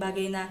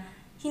bagay-bagay na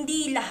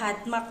hindi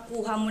lahat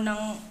makukuha mo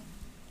ng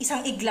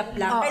isang iglap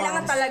lang.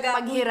 Kailangan talaga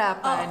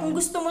paghirapan. Kung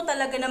gusto mo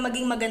talaga na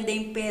maging maganda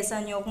yung pesa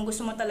nyo, kung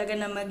gusto mo talaga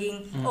na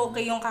maging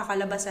okay yung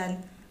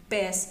kakalabasan,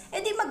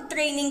 di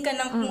mag-training ka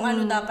ng kung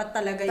ano dapat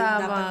talaga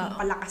yung dapat mong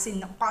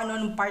palakasin, kung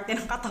ano parte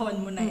ng katawan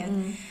mo na yan.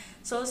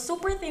 So,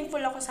 super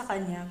thankful ako sa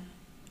kanya.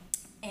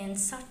 And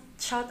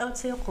shout out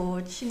sa'yo,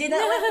 coach. Hindi na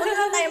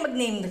tayo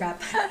mag-name drop.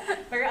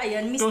 Pero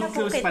ayun, miss na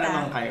po Close kita. pa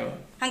naman kayo.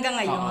 Hanggang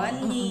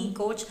ngayon, ni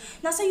coach.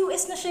 Nasa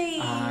US na siya eh.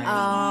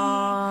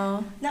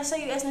 Nasa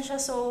US na siya,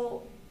 so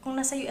kung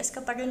nasa US ka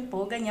pa rin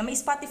po, ganyan, may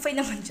Spotify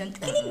naman dyan.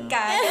 Kinig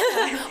ka.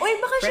 Uy,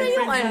 baka siya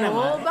yung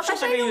baka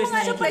siya yung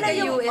mga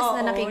taga-US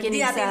na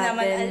nakikinig sa atin. Hindi natin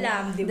naman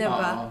alam, di ba?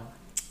 Diba?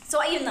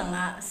 So, ayun na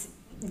nga.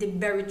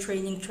 Very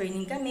training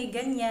kami,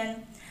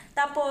 ganyan.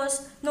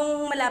 Tapos,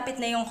 nung malapit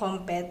na yung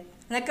compet,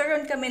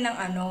 nagkaroon kami ng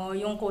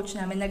yung coach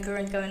namin,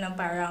 nagkaroon kami ng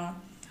parang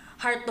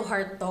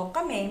heart-to-heart talk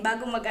kami,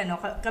 bago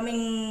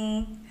kaming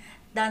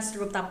dance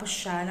group, tapos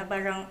siya, na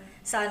parang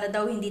sana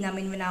daw hindi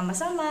namin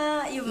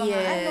minamasama, yung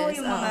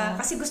mga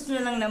kasi gusto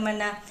na lang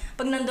naman na,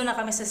 pag nandun na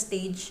kami sa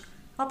stage,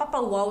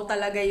 mapapawaw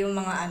talaga yung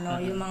mga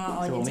yung mga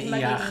audience. So, may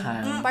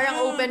iyakan. Parang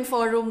open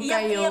forum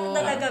kayo. Iyak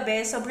talaga,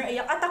 be. Sobrang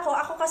iyak. At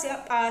ako kasi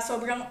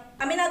sobrang,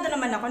 aminado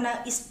naman ako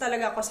na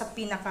talaga ako sa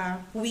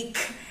pinaka-weak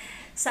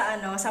sa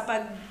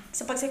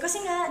kasi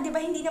nga 'di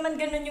ba hindi naman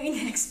ganoon yung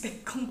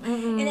ine-expect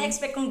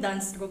kong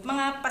dance group.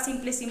 Mga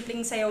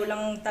pasimple-simpleng sayaw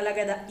lang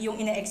talaga yung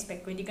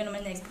ine-expect ko. Hindi ko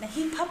naman na-expect na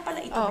hip hop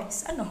pala ito,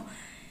 guys.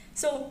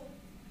 So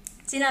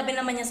sinabi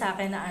naman niya sa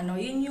akin na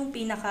yun yung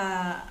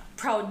pinaka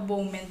proud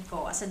moment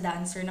ko as a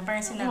dancer, na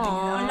parang sinabi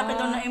niya, ang laki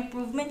daw ng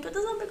improvement ko.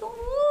 Tapos sabi ko,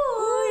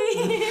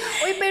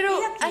 Uy, pero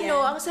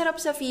ang sarap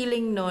sa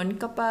feeling nun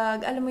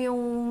kapag, alam mo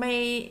yung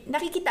may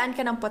nakikitaan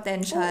ka ng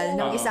potential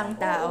ng isang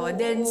tao.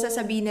 Then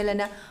sasabihin nila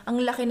na ang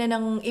laki na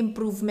ng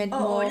improvement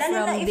mo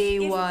from day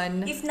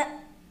one. If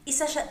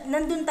isa siya,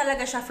 nandun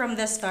talaga siya from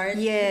the start.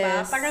 Yes.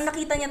 Diba? Parang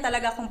nakita niya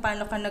talaga kung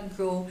paano ka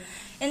nag-grow.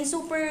 And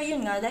super,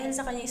 yun nga, dahil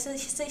sa kanya,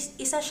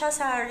 isa siya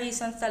sa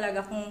reasons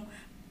talaga kung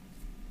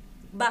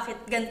bakit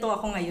ganito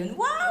ako ngayon.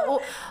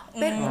 Wow!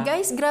 Pero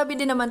guys, grabe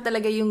din naman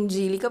talaga yung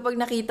Jilly kapag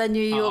nakita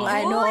niyo yung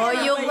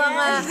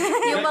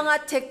yung mga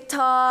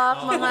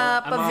TikTok, mga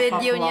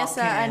pa-video niya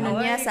sa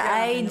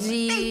sa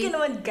IG. Thank you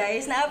naman,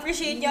 guys.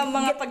 Na-appreciate niyo ang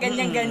mga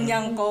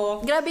paganyan-ganyan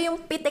ko. Grabe yung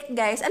pitik,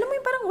 guys. Alam mo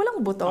yung parang walang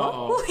buto?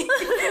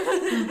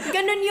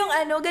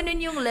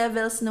 Ganun yung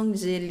levels nung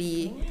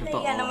Jilly.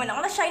 Naiya naman ako.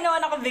 Na-shy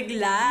naman ako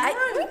bigla. Ay,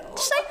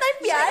 shy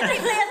type yan.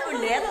 Hindi na yan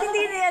ulit.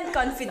 Hindi na yan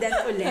confident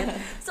ulit.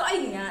 So,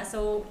 ayun nga.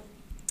 So,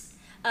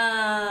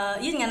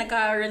 yun nga,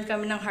 nagkaroon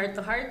kami ng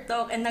heart-to-heart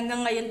talk, and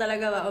hanggang ngayon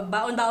talaga,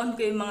 baon-baon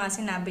ko yung mga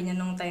sinabi niya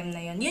nung time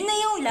na yun. Yun na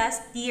yung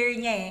last year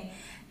niya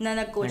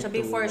na nag-coach siya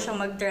before siya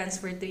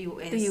mag-transfer to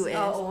US.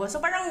 Oo. So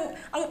parang,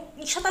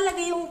 siya talaga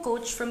yung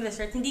coach from the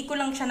start. Hindi ko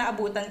lang siya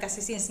naabutan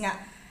kasi since nga,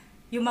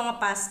 yung mga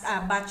past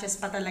batches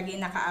pa talaga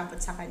yung nakaabot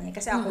sa kanya.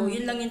 Kasi ako,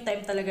 yun lang yung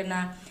time talaga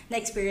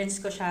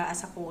na-experience ko siya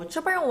as a coach. So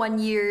parang 1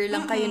 year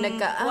lang kayo 1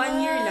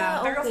 year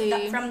lang. Pero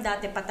okay. From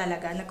dati pa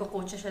talaga,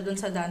 nagko-coach siya dun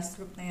sa dance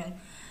group na yun.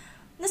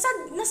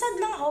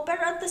 Nasad lang ako, pero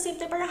at the same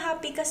time, parang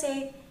happy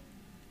kasi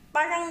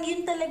parang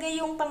yun talaga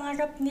yung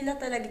pangarap nila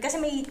talaga. Kasi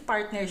may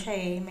partner siya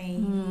eh.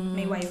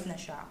 May wife na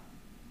siya.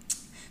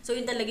 So,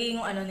 yun talaga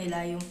yung ano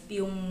nila,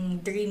 yung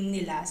dream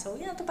nila. So,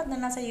 yun, natupad na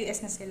nasa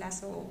US na sila.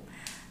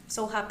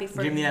 So happy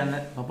for Dream them.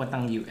 nila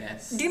papuntang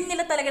US. Dream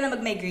nila talaga na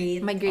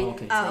mag-migrate.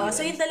 Okay.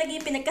 So yun talaga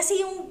yung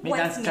kasi yung May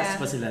wife dance niya. class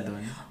pa sila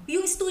doon?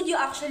 Yung studio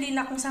actually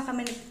na kung saan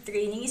kami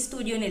nag-training, yung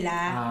studio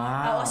nila.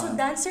 So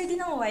dancer din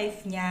ang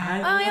wife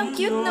niya. Ang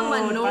cute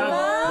naman, no?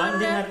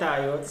 Banding na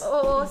tayo.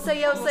 Oo,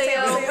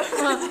 sayaw-sayaw.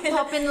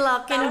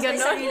 Hopin-lockin, Tapos may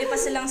gano'n. sarili pa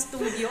silang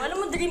studio.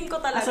 Alam mo, dream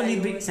ko talaga So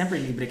libre, yun. siyempre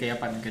libre kaya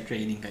pa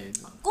nagka-training kayo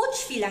doon.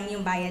 Coach fee lang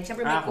yung bayad.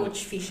 Siyempre may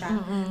Coach. coach fee siya.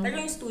 Pero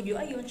yung studio,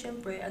 ayun,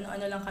 siyempre,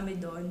 ano-ano lang kami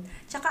doon.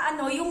 Tsaka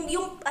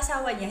yung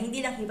asawa niya,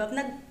 hindi lang hip-hop,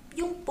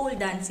 yung pole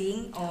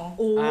dancing.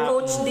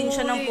 Coach din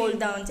siya ng pole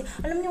dancing.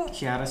 Alam niyo,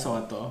 Kiara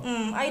Soto.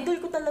 idol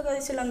ko talaga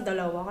silang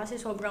dalawa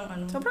kasi sobrang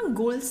Sobrang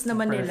goals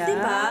naman nila.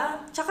 Diba?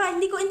 Tsaka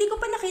hindi ko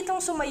pa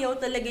nakitang sumayaw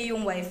talaga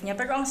yung wife niya.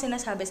 Pero ang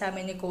sinasabi sa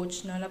amin ni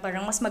coach na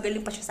parang mas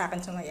magaling pa siya sa akin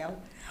sumayaw.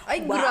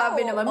 Ay,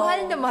 grabe naman.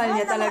 Mahal na mahal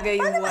niya talaga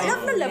yung wife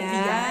Love na love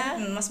niya.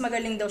 niya. Mas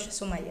magaling daw siya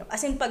sumayaw.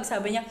 As in, pag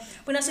sabi niya,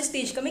 pag nasa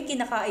stage kami,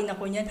 kinakain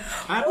ako niyan.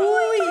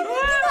 Uy!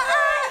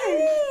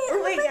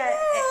 Oh my God.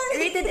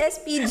 Rated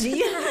SPG.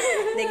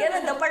 Hindi,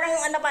 gano'n daw. Parang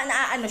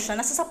naaano siya,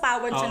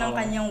 nasasapawan siya ng Oo.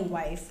 kanyang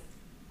wife.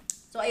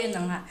 So, ayun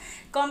na nga.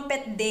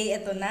 Compet day,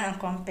 ito na ang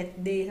compet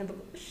day. Sabi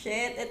ko,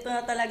 shit, ito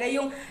na talaga.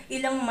 Yung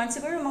ilang months,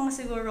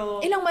 siguro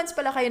Ilang months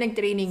pala kayo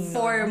nag-training?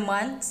 4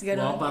 months,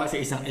 gano'n. Para sa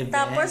isang event.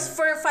 Tapos,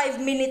 for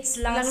 5 minutes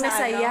lang Lang sa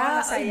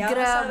nasaya. Ay,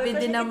 grabe Sabi ko,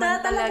 din "Ito naman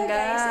na talaga."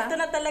 Guys. Ito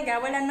na talaga.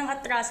 Wala nang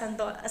atrasan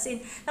to. As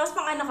in, tapos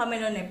pang ano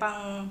kami noon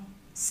pang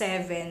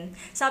 7.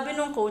 Sabi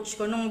nung coach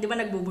ko, nung di ba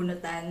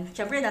nagbubunutan,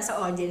 syempre nasa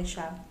audience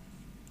siya.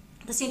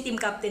 Tapos yung team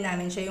captain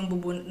namin, siya yung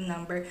bubunot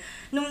number.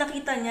 Nung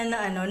nakita niya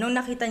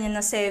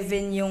na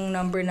 7 yung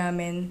number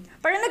namin,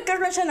 parang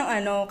nagkaroon siya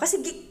ng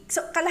kasi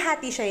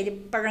kalahati siya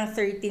parang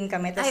 13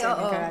 kami, tapos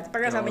 7 kalahati.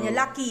 Parang sabi niya,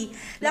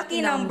 lucky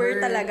number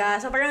talaga.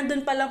 So parang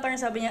dun pa lang, parang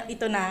sabi niya,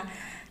 ito na.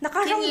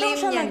 Nakaramdam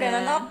siya ng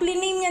gano'n. Clean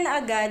niya na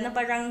agad na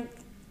parang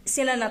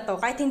sila na to.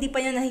 Kahit hindi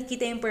pa niya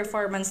nakikita yung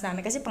performance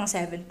namin, kasi pang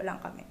 7 pa lang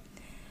kami.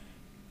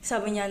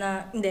 Sabi niya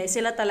na, hindi,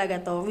 sila talaga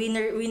to.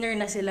 Winner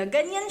na sila.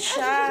 Ganyan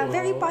siya.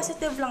 Very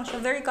positive lang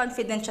siya. Very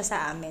confident siya sa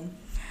amin.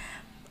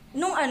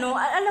 Nung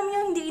alam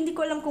niyo, hindi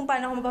ko alam kung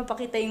paano ko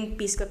mapapakita yung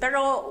piece ko.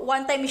 Pero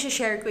one time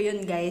i-share ko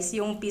yun, guys,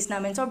 yung piece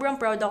namin. Sobrang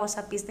proud ako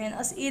sa piece na yun.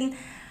 As in,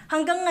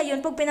 hanggang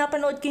ngayon, pag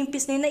pinapanood ko yung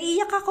piece na yun,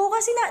 naiiyak ako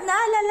kasi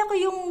naalala ko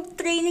yung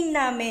training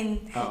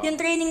namin. Yung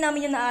training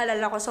namin yung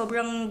naalala ko.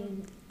 Sobrang,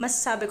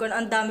 masasabi ko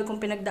na ang dami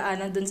kong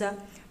pinagdaanan dun sa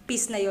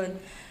piece na yun.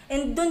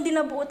 And doon din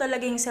nabuo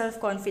talaga yung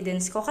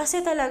self-confidence ko.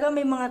 Kasi talaga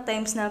may mga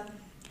times na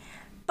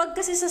pag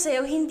kasi sa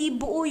sayaw, hindi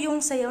buo yung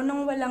sayaw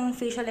nang walang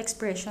facial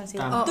expression.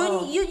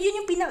 Doon,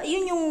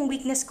 yun yung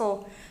weakness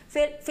ko.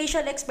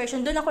 Facial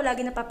expression, doon ako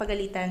lagi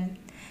napapagalitan.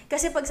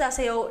 Kasi pag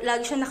sasayaw,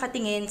 lagi siya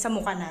nakatingin sa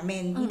mukha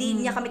namin.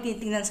 Hindi niya kami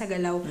tinitingnan sa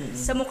galaw.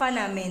 Sa mukha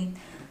namin.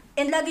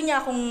 And lagi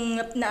niya akong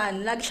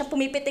lagi siya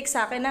pumipitik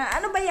sa akin na,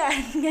 ano ba yan?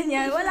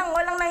 Ganyan. Walang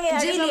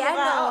nangyayari Jillian,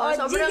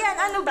 sa mukha. Jillian,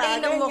 ano ba?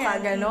 Plain ng mukha,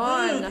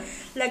 ganon.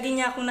 Lagi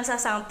niya akong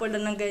nasasample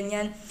ng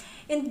ganyan.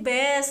 And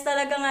best,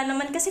 talaga nga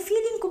naman, kasi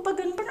feeling ko pag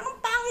ganun, parang ang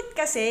pangit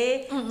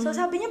kasi. So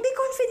sabi niya, be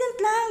confident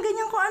lang,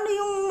 ganyan kung ano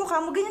yung mukha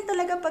mo. Ganyan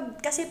talaga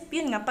kasi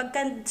yun nga,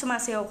 pagka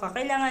sumasayaw ka,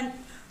 kailangan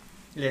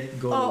let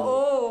go.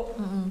 Oo.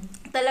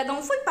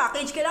 Talagang full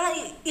package.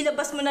 Kailangan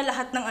ilabas mo na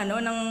lahat ng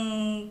ng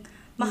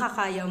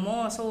makakaya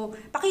mo. So,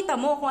 pakita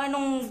mo kung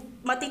anong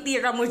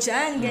matitira mo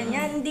dyan.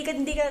 Ganyan. Hindi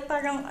ka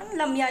parang,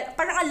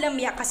 parang ang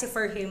lamya kasi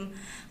for him.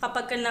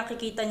 Kapag ka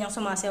nakikita niyang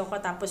sumasayaw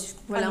ka tapos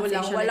wala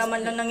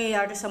man lang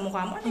nangyayari sa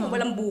mukha mo.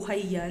 Walang buhay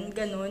yan.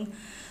 Ganon.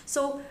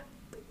 So,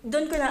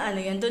 doon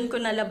ko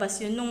nalabas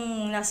yun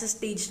nung nasa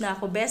stage na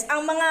ako, best.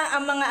 Ang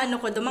mga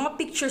mga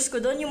pictures ko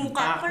doon, yung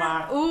mukha ko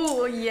na,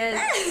 yes.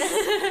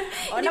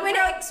 hindi mo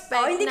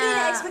na-expect hindi ko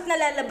na-expect na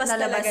lalabas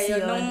talaga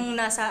yun nung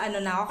nasa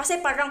na ako.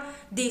 Kasi parang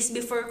days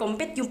before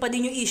compete, yung pa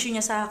din yung issue niya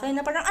sa akin,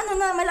 na parang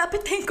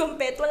malapit na yung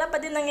compete, wala pa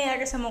din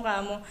nangyayari sa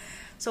mukha mo.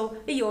 So,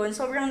 yun,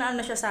 sobrang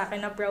siya sa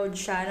akin, na proud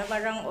siya, na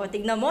parang,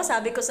 tignan mo,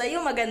 sabi ko sa'yo,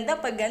 maganda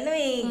pag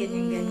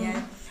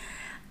ganyan.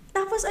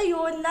 Tapos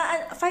ayun,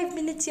 5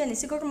 minutes yan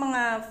siguro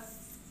mga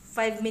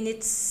 5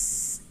 minutes,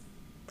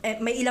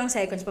 may ilang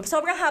seconds pa.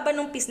 Sobrang haba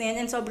nung piece na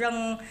yan and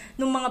sobrang,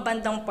 nung mga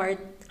bandang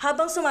part,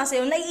 habang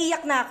sumasayaw,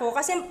 naiiyak na ako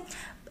kasi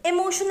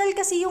emotional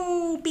kasi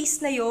yung piece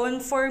na yon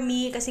for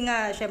me kasi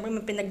nga, syempre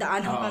may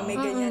pinagdaanan kami,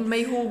 ganyan.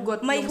 May hugot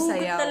yung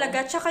sayaw.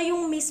 Talaga, tsaka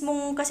yung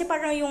mismong, kasi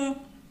parang yung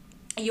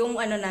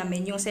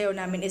sayaw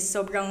namin is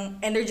sobrang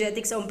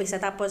energetic sa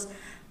umpisa, tapos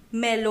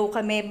mellow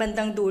kami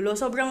bandang dulo.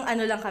 Sobrang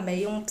lang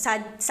kami, yung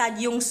sad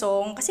yung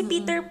song. Kasi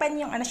Peter Pan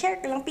yung,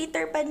 share ko lang,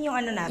 Peter Pan yung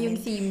namin. Yung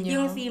theme nyo.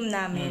 Yung theme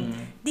namin.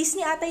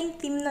 Disney ata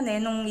yung theme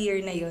nung year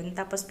na yun.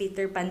 Tapos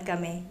Peter Pan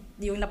kami,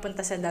 yung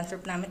napunta sa dance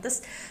group namin. Tapos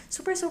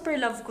super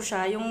love ko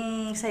siya, yung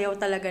sayaw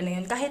talaga na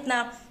yun. Kahit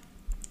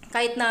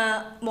kahit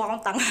na mukha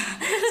akong tanga.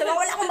 So,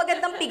 wala akong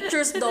magandang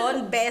pictures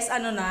doon. Best,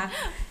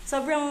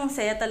 sobrang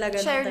saya talaga.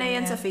 Share na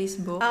yan niya. sa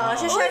Facebook. Oo,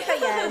 share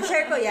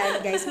ko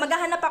yan, guys.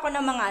 Maghahanap ako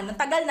ng mga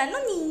tagal na,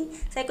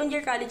 second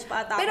year college pa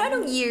ata. Pero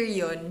anong year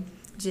yun,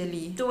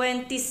 Jelly?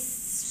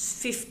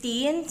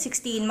 2015,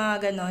 16, mga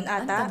ganon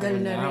ata. Tagal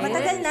na rin.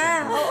 Matagal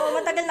na. Oo,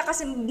 matagal na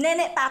kasi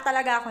nene pa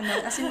talaga ako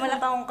nun. As in, wala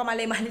pa akong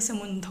kamalay-malay sa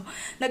mundo.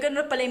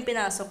 Nagano pala yung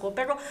pinasok ko.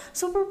 Pero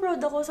super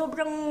proud ako.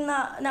 Sobrang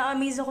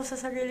na-amaze ako sa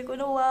sarili ko.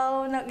 No,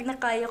 wow,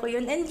 nakaya ko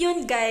yun. And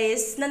yun,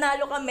 guys,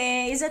 nanalo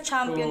kami. Is a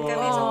champion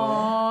kami. So,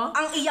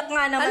 ang iyak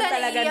nga naman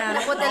talaga na. Naiiyak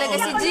na po talaga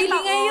si Jelly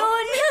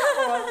ngayon.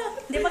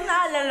 Di ba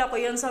naalala ko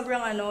yun?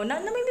 Sobrang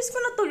namimiss ko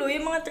na tuloy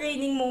yung mga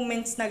training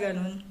moments na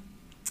ganun.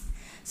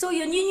 So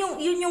yun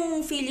yung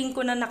feeling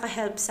ko na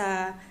naka-help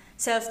sa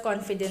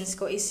self-confidence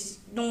ko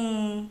is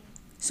nung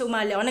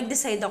sumali ako,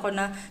 nag-decide ako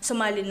na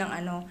sumali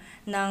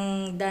ng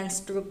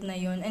dance troupe na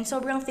yun. And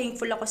sobrang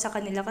thankful ako sa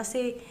kanila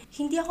kasi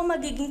hindi ako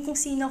magiging kung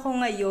sino ko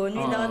ngayon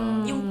without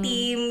yung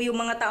team, yung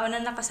mga tao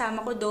na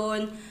nakasama ko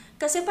doon.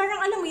 Kasi parang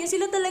alam mo yun,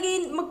 sila talaga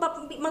yung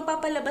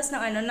magpapalabas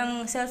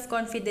ng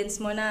self-confidence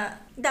mo na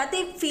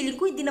dati feeling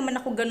ko hindi naman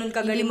ako ganun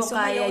kagaling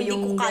sumayaw, hindi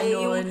ko kaya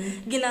yung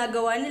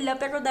ginagawa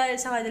nila, pero dahil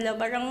sa kanila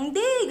parang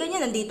hindi,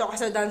 ganyan, nandito ka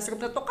sa dance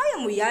troupe na to, kaya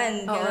mo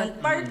yan.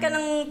 Part ka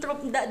ng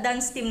troupe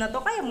dance team na to,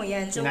 kaya mo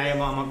yan. So, kinaya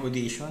mo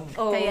mag-audition.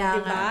 Kaya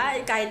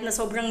diba? Kahit na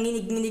sobrang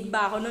ninig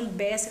ba ako nun,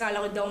 best,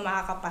 kala ko daw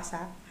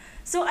makakapasa.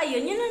 So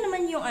ayun, yun na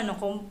naman yung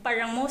ko,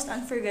 parang most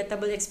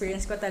unforgettable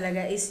experience ko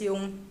talaga is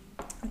yung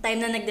time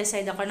na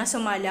nag-decide ako na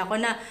sumali ako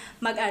na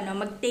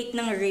mag-take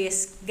ng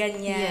risk,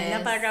 ganyan. Yes.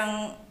 Na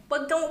parang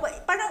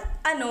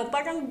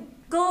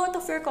go out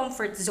of your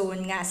comfort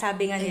zone nga,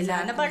 sabi nga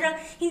nila. Exactly. Na parang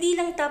hindi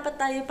lang dapat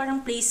tayo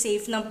parang play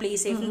safe.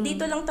 Mm-hmm.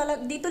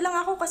 Dito lang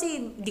ako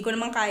kasi di ko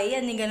naman kaya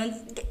yan, ganun.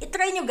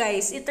 I-try nyo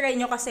guys,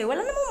 kasi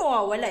wala namang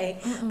mawawala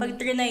Mm-hmm. Pag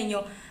trinay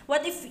nyo,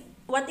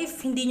 what if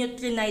hindi nyo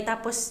trinay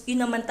tapos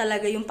yun naman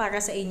talaga yung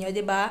para sa inyo,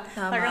 'di ba?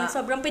 Parang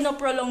sobrang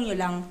pinoprolong nyo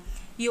lang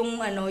yung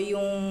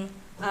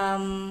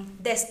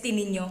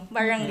destiny nyo.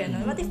 Parang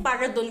gano'n. What if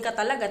para doon ka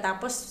talaga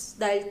tapos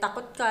dahil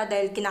takot ka,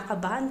 dahil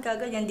kinakabahan ka,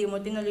 ganyan, di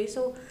mo tinuloy.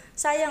 So,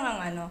 sayang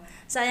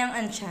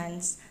ang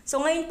chance. So,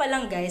 ngayon pa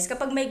lang guys,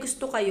 kapag may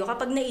gusto kayo,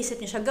 kapag naisip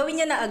nyo siya, gawin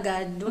niya na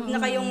agad. Huwag na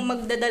kayong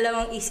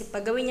magdadalawang isip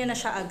pa. Gawin niya na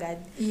siya agad.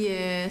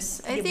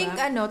 Yes. I Diba? think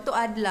to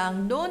add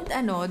lang,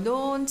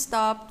 don't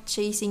stop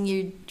chasing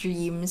your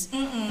dreams.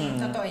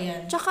 Totoo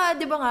yan. Tsaka,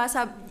 di ba nga,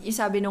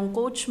 sabi nung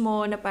coach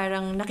mo na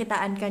parang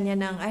nakitaan ka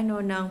niya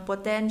ng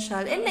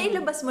potential. And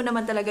nailabas mo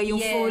naman talaga yung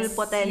full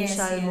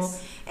potential mo.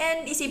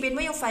 And isipin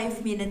mo yung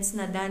 5 minutes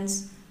na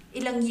dance,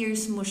 ilang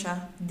years mo siya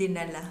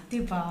dinala.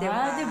 Diba?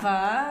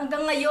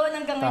 Hanggang ngayon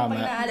pag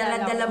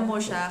naalala Dala ko.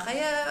 mo siya.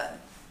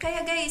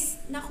 Kaya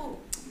guys, naku,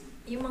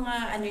 yung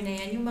mga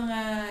yung mga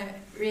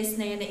risk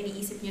na yan na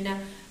iniisip nyo na,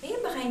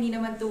 baka hindi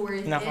naman to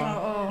worth it.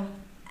 Oo.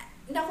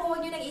 Naku,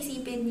 huwag nyo nang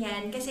isipin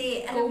yan.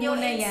 Kasi alam Kumo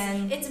nyo, na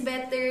yan. it's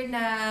better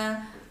na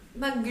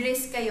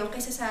mag-risk kayo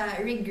kaysa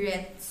sa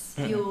regrets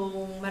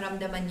yung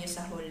maramdaman nyo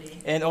sa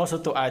huli. And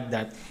also to add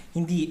that,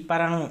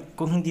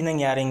 kung hindi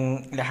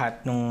nangyaring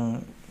lahat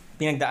nung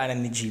pinagdaanan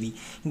ni Jelly,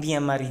 hindi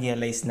niya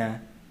ma-realize na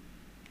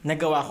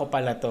nagawa ko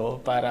pala to.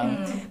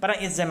 Parang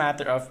it's a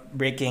matter of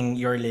breaking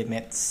your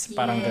limits.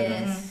 Parang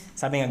ganun.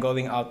 Sabi nga,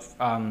 going out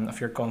of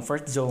your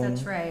comfort zone.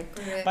 That's right.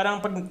 Correct. Parang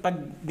pag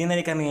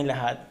dinali kami yung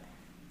lahat,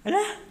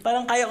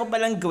 parang kaya ko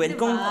palang gawin.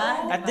 Kung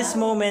at this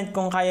moment,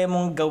 kung kaya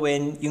mong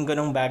gawin yung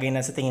ganong bagay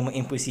na sa tingin mo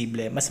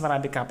imposible, mas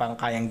marami ka pang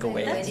kayang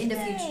gawin. In the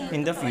future.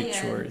 In the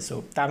future.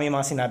 So, tama yung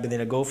mga sinabi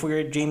nila. Go for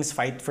your dreams,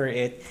 fight for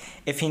it.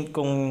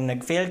 Kung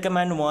nag-fail ka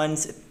man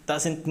once, it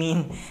doesn't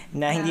mean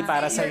na hindi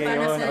para sa yun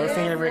or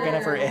failure ka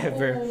na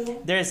forever.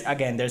 There's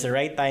a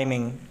right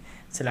timing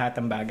sa lahat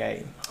ng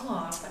bagay.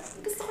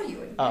 Gusto ko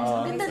yun.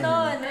 Ganda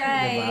nun,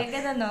 right? Diba?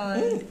 Ganda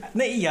nun.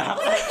 Naiyak.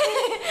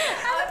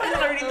 Parang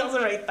nakarinig ako sa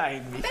right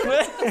timing.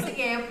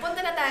 Sige, punta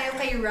na tayo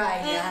kay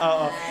Raya.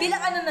 Oo. Bilang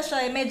na siya,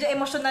 medyo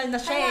emotional na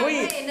siya. Kaya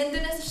Uy.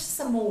 nandun na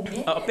siya sa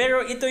moment.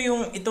 Pero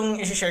itong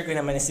i-share ko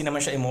naman is hindi naman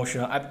siya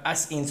emotional.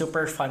 As in,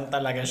 super fun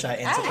talaga siya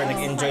and super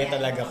nag-enjoy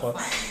talaga ko.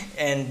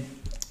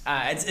 And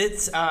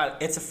it's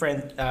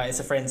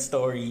a friend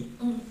story.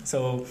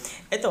 So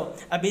ito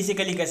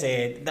basically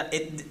kasi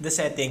the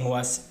setting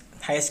was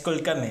high school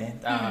kami,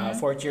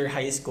 4th year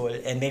high school,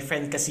 and may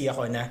friend kasi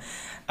ako na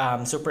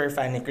super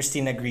fan ni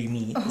Christina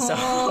Grimmie. So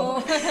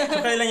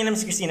kilala niyo naman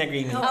si Christina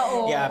Grimmie.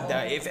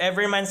 If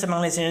ever man sa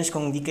mga listeners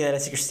kung hindi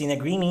kilala si Christina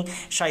Grimmie,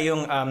 siya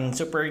yung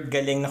super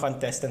galing na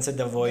contestant sa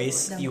The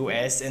Voice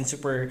US and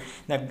super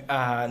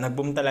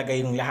nag-boom talaga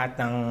yung lahat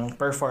ng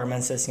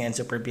performances niya and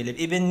super bilib.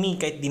 Even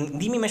me, kahit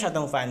hindi mi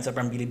masyadong fan,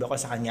 sobrang bilib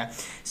ako sa kanya.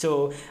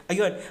 So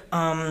ayun,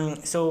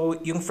 so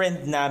yung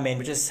friend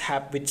namin which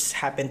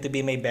happened to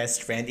be my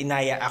best friend,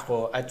 inaya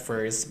ako at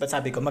first, but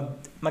sabi ko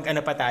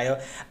mag-ano pa tayo,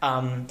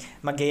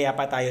 mag-gaya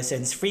pa tayo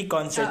since free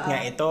concert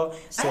nga ito.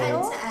 So,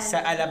 sa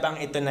Alabang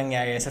ito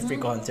nangyari sa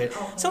free concert.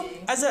 Okay. So,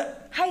 as a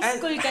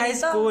High school ka high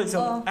nito? school.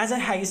 So, as a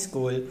high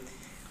school,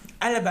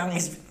 Alabang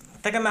is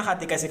taga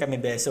Makati kasi kami,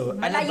 beso.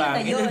 Malayo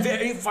Alabang, na yun.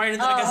 very far na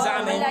talaga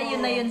sa amin. Malayo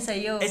na yun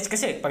sa'yo. It's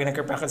kasi pag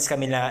nagpa-practice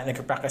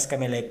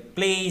kami like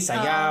play,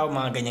 sayaw,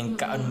 mga ganyang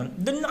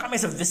doon na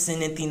kami sa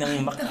vicinity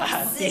ng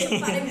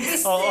Makati.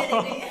 Oo.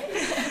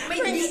 May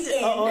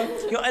DN. Oo.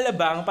 Yung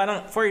Alabang,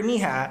 parang for me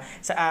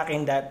sa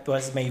akin that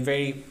was my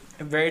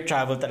very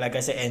travel talaga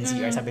sa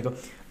NCR. Sabi ko,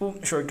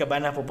 sure ka ba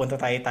na pupunta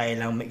tayo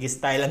lang?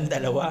 Tayo lang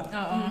dalawa.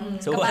 Oo.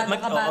 So,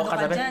 Kabado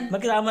ka dyan.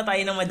 magsama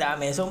tayo ng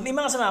madami. So, may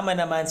mga sumama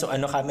naman. So,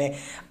 kami,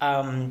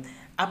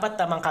 apat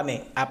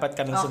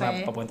kaming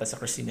sumama papunta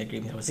sa Christina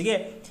Grimm. So,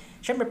 sige.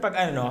 Siyempre,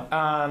 kapag...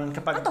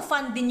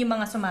 fun din yung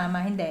mga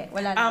sumama, hindi?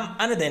 Wala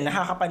lang. din,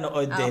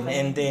 nakakapanood din. Okay.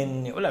 And then,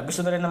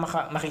 gusto na rin na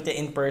makita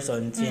in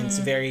person since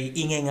very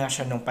ingay nga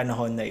siya nung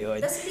panahon na yun.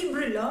 Tapos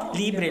libre lang.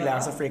 Libre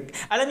lang sa freak.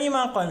 Alam niyo yung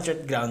mga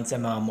concert ground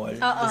sa mga mall?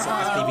 Sa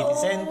activity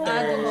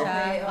center.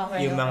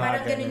 Okay. Yung mga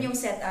Parang ganun yung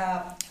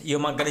setup.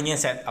 Yung mga ganun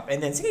yung setup.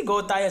 And then, sige, go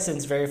tayo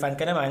since very fun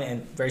ka naman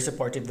and very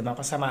supportive naman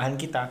kasamahan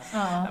kita.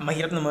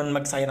 Mahirap naman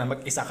magsaya na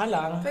mag-isa ka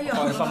lang.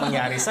 Kung ano pa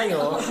mangyari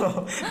sa'yo.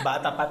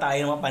 Bata pa tayo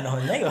ng mga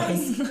panahon na yun.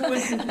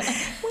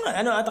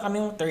 Mga ata kami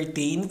yung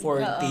 13,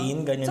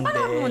 14, ganyan din. So,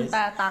 paano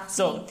pumunta? Taxi?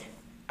 So,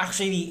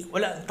 actually,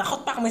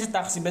 takot pa kami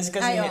sa taxi bus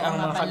kasi ang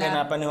mga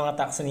kaganapan ng mga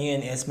taxi niyon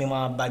is may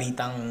mga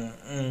balitang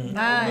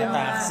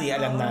taxi,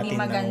 alam natin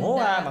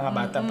na mga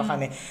bata pa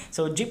kami.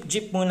 So,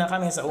 jeep muna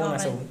kami sa una.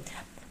 So,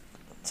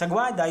 sa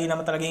Guada, yun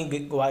naman talaga yung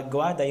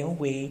Guada, yung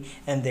way,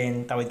 and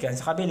then tawid ka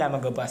sa kabila,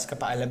 mag-bus ka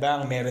pa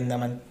Alabang, meron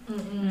naman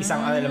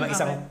isang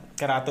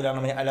karato lang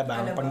naman yung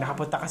Alabang. Pag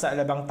nakapunta ka sa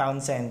Alabang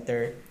Town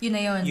Center, yun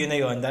na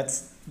yun.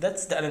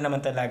 That's the naman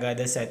talaga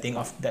the setting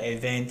of the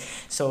event.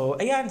 So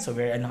ayan, so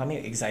very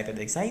kami excited,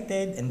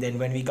 and then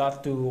when we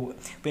got to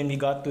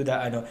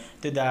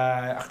the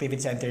activity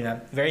center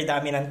na, very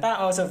dami ng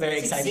tao, so very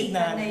excited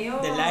na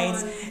the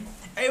lights.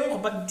 Ayun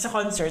ko, pag sa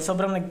concert,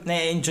 sobrang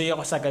na-enjoy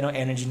ako sa ganong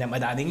energy na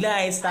madaming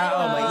lights,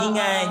 tao,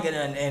 maingay,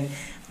 ganon. And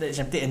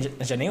syempre,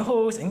 nandiyan na yung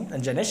host,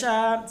 nandiyan na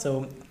siya.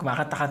 So,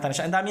 kumakanta-kanta na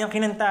siya. Ang dami niyang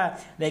kinanta.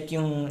 Like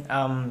yung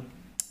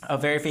a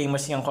very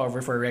famous yung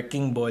cover for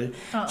Wrecking Ball,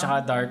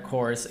 tsaka Dark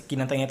Horse.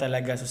 Kinanta niya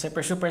talaga. So,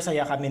 super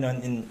saya kami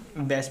noon in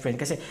best friend.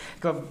 Kasi,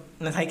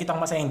 nakikita ko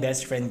masaya yung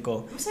best friend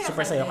ko.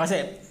 Super saya.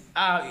 Kasi,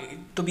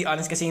 to be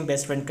honest kasi yung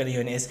best friend ko na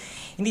yun is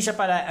hindi siya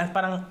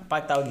parang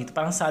pagtawag dito,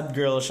 parang sad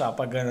girl siya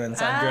pag ganun,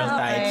 sad girl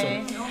type. So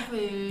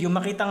yung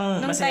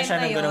makitang masaya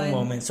siya ng ganung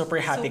moment, super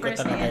happy ko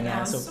talaga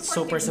na. So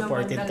super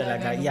supportive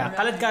talaga. Yeah,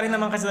 kalad ka rin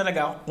naman kasi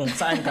talaga ako kung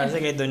saan ka,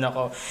 sige doon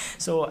ako.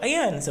 So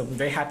ayan, so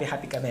very happy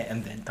kami, and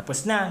then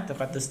tapos na, to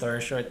cut the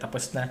story short,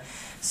 tapos na.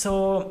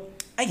 So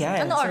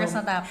ayan. Ano oras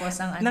natapos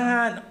ang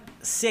ano?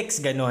 6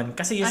 ganun.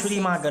 Kasi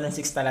usually mga ganun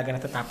 6 talaga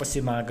natatapos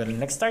yung mga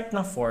ganun. Nag-start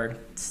ng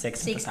 4,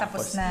 6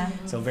 tapos na.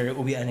 So very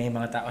uwian na yung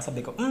mga tao.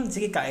 Sabi ko,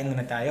 sige, kain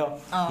muna tayo.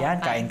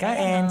 Yan,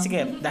 kain.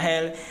 Sige,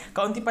 dahil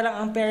kaunti pa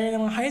lang ang pera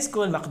ng high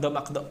school, makdo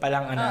pa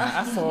lang ang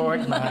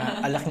na-afford, mga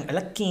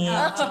alaking,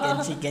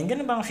 chicken,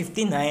 ganun bang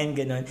 59,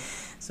 ganun.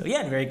 So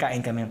yan, very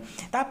kain kami.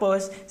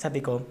 Tapos,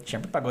 sabi ko,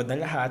 syempre pagod na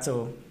lahat.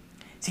 So,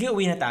 sige,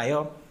 uwi na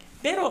tayo.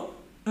 Pero,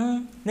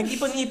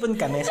 nag-ipon-ipon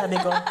kami. Sabi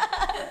ko,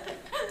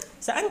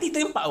 saan dito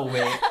yung pauwi?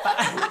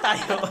 Paano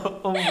tayo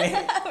uwi?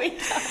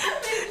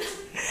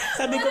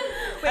 Sabi ko,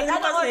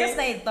 anong oras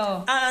na ito?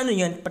 Ano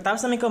yun?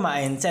 Tapos namin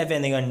kumain, 7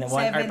 na yun. 1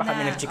 hour pa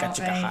kami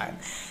nagchika-chikahan.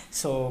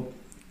 So,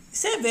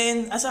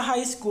 7, as a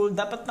high school,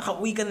 dapat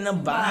nakauwi ka na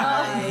ng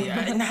bahay.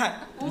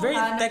 Very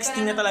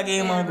texting na talaga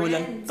yung mga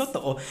gulang.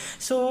 Totoo.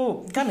 So,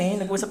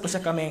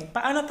 nag-usap-usap kami,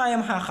 paano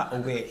tayo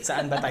makaka-uwi?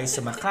 Saan ba tayo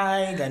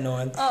sumakay?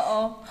 Ganon. Oo.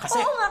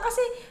 Oo nga,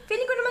 kasi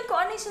feeling ko naman kung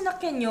ano yung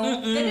sinakyan nyo,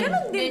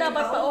 ganun din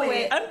dapat pa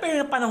uwi.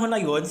 Pero panahon na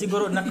yun,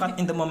 siguro na-cut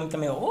in the moment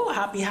kami,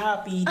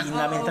 happy. Di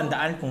namin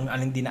tandaan kung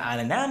anong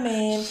dinaanan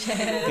namin.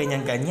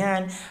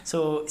 Ganyan.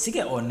 So,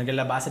 sige,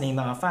 naglalabasan na yung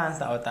mga fans,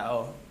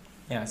 tao-tao.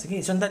 Yeah,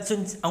 sige.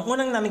 Ang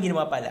unang namin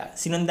ginawa pala,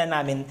 sinundan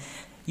namin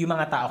yung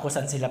mga tao kung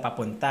saan sila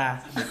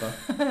papunta. Sabi ko,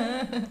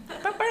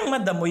 parang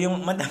madamo yung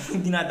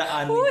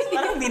dinadaan.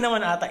 Parang hindi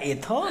naman ata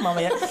ito.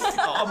 Mamaya,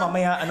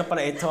 ano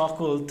pala ito,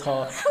 cool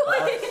to.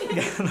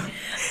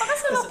 Baka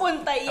saan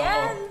mapunta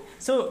yan?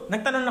 So,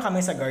 nagtanong na kami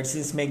sa guard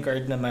since may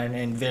guard naman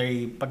and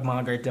pag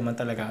mga guard naman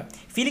talaga,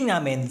 feeling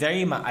namin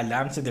very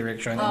maalam sa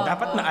direction.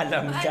 Dapat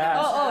maalam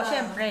ka. Oo,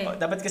 syempre.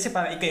 Dapat kasi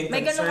parang ikaw yung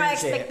may ganun ka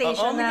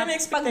expectation na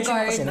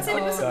pag-guard. Kasi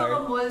diba sa mga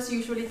malls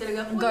usually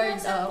talaga, guard,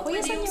 kuya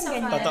saan yung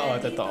ganyan?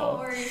 Totoo.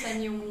 Or saan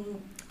yung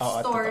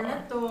store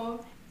na to.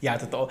 Yeah,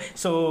 totoo.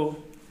 So,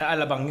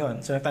 Alabang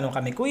yun. So, nagtanong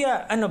kami,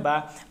 Kuya, alam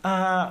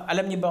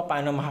niyo ba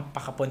paano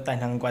makakapunta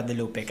ng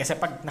Guadalupe? Kasi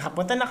pag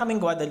nakapunta na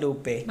kaming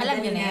Guadalupe, alam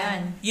niyo na yan.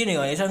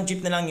 Yun, isang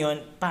jeep na lang yun,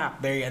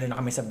 very na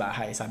kami sa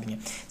bahay, sabi niya.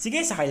 Sige,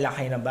 sakay lang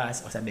kayo ng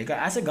bus. O sabi ko,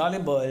 as a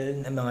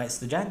gullible ng mga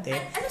estudyante.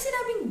 Ano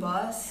sinabing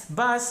bus?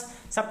 Bus,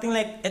 something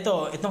like,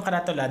 itong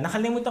karatula,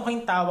 nakalimutan ko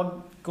yung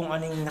tawag kung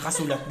anong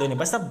nakasulat doon.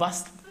 Basta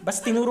bus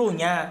Basta tinuro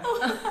niya.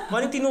 Kung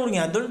anong tinuro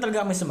niya, doon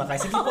talaga kami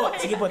sumakay.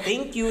 Sige po,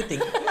 thank you.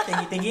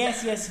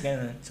 Yes.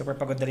 Ganun. Super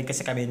pagod na rin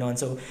kasi kami noon.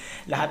 So,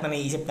 lahat na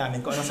naiisip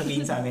namin, kung anong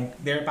sabihin sa amin,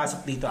 bear,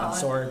 pasok dito,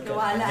 absorb.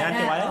 Tiwala na.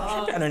 Tiwala.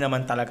 Siyempre, ano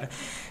naman talaga.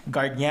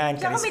 Guard niyan.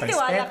 Tsaka may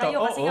tiwala kayo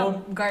kasi nga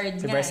guard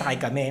niya. Siyempre, sakay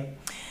kami.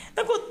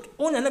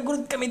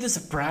 Nagulat kami doon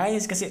sa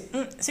price kasi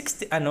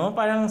 60,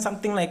 parang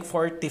something like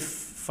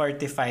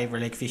 45 or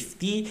like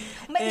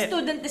 50. May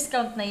student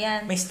discount na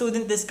yan. May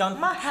student discount.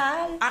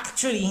 Mahal.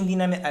 Actually, hindi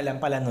namin alam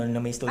pala noon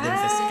na may student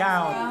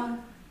discount.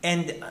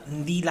 And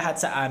hindi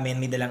lahat sa amin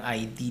may dalang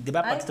ID. Di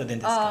ba? Pag student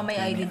discount. may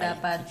ID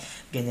dapat.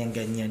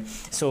 Ganyan.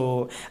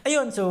 So,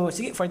 ayun. So,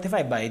 sige,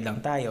 45, bayad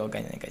lang tayo.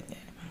 Ganyan.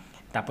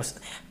 Tapos,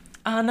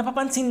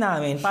 napapansin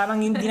namin, parang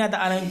yung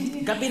dinadaanan,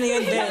 gabi na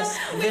yun, best.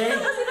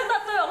 Kasi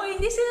natatawa ako,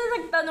 hindi sila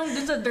nagtanong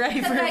dun sa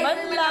driver man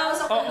lang.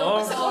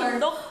 Sa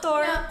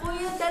conductor.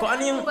 Kung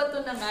ano yung...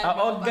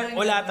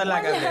 Wala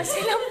talaga. Wala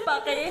silang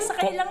pake.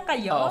 Sakay lang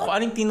kayo. Kung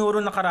anong tinuro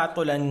na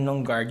karatulan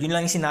ng guard, yun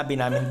lang yung sinabi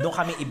namin, doon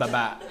kami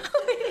ibaba.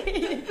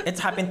 It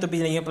happened to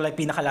be yung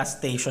pinaka-last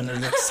station or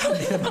yung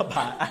sabi na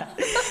baba.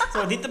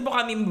 So, dito po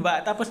kami ibaba.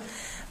 Tapos,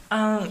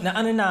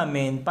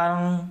 namin,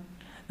 parang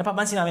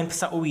napapansin namin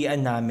sa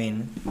uwian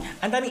namin.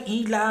 Ang daming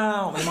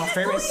ilaw, may mga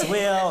Ferris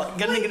wheel,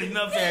 ganun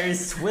mga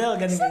Ferris wheel,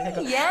 ganun.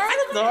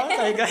 Ano to?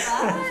 Sabi ko.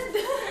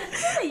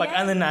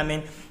 Pag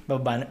namin,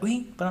 baba na,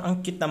 uy, parang ang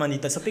cute naman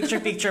dito. So,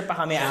 picture pa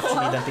kami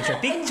actually.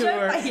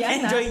 Picture.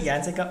 Enjoy yan.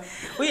 Sabi ko,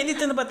 uy,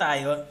 dito na ba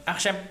tayo?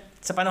 Actually,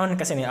 sa panahon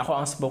kasi niya,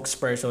 ako ang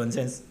spokesperson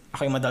since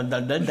ako yung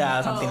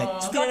madaldal-daldal, something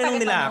like. So,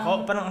 tinanong nila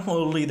ako, parang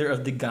ako leader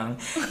of the gang.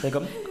 Sabi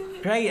ko,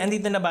 right,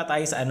 andito na ba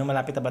tayo sa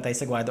malapit na ba tayo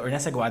sa Guada or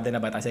nasa Guada na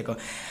ba tayo? Sabi ko,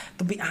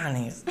 to be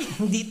honest,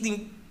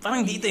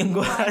 parang hindi ito yung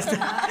Guada.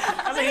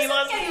 Kasi yung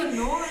mga...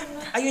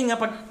 Ayun nga,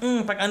 pag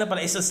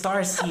pala, is a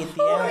Star City,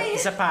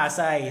 isa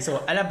Pasay. So,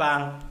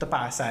 Alabang to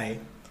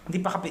Pasay.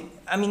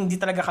 Hindi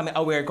talaga kami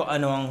aware ko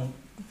ano ang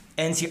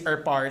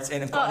NCR parts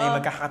and kung ano yung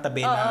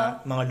magkakatabi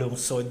na mga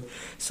lungsod.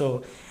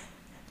 So,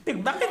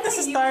 bakit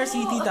nasa Star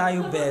City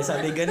tayo, be?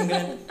 Sabi,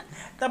 ganun.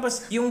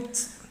 Tapos,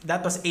 that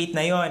was 8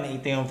 na yon.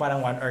 Ito yung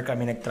parang 1 hour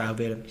kami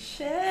nag-travel.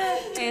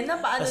 Shit!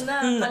 Paano Tapos,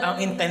 na? ang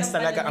intense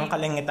talaga ang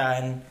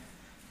kalangitan.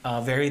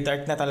 Very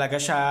dark na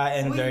talaga siya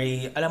and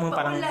very, alam mo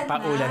parang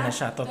paulan na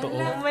siya. Totoo.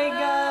 Oh my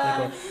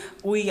God!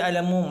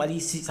 Alam mo,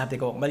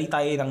 sabi ko, mali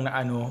tayo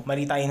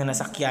na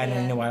nasakyan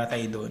na niniwala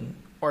tayo doon.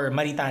 Or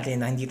mali tayo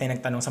na hindi tayo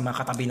nagtanong sa mga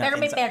katabi natin.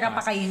 Pero may pera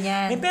pa kayo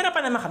niyan. May pera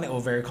pa naman kami,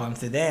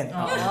 overconfident.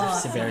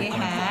 Very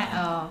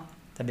confident.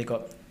 Sabi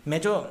ko,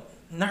 medyo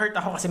na-hurt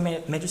ako kasi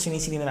medyo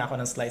sinisinin na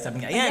ako ng slide. Sabi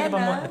niya, ayan,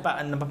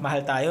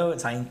 napamahal tayo,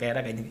 sayang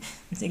pera. Ganyan.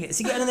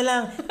 Sige, ano na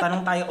lang,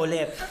 tanong tayo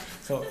ulit.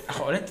 So,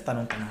 ako ulit,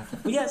 tanong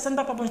ako. Kuya, saan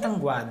ba papuntang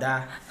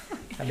Guada?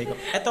 Sabi ko,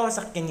 eto,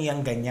 sakyan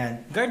niyang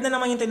ganyan. Guard na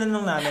naman yung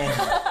tinanong namin.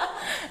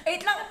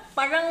 Wait lang,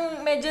 parang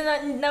medyo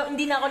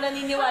hindi na ako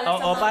naniniwala sa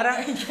mga parang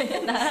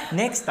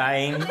next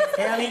time.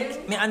 Kaya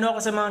may ako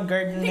sa mga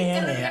guard na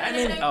yan eh.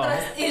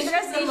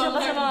 Interest issue ka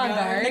sa mga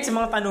guard. Like sa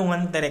mga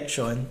tanungan,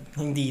 direction,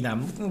 hindi na.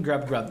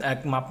 Grab,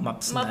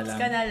 maps na lang. Maps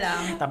ka na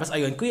lang. Tapos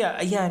ayun, kuya,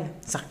 ayan,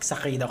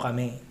 sakay daw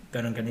kami.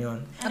 Ganon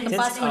yun. At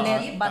bus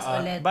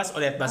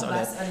ulit.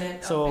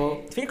 So,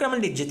 feel ko naman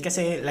legit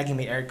kasi lagi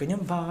may aircon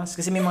yung bus.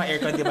 Kasi may mga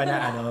aircon, di ba,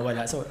 na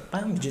wala. So,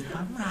 parang legit,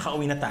 parang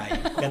makakauwi na tayo.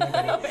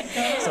 Ganon.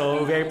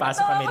 So, very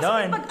pasok kami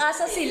doon. Kasi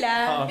pag-asa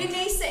sila.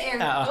 Binays sa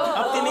aircon.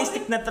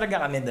 Optimistic na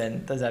talaga kami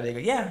doon. Tapos sabi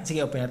ko,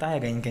 sige, open na tayo,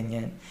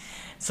 ganyan.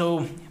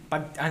 So,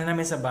 pag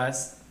namin sa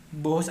bus,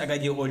 buhos agad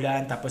yung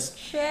ulan, tapos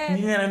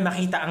hindi na namin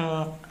makita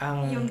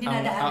ang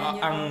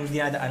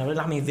dinadaanan.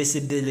 Wala kami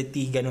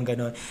visibility,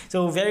 ganun.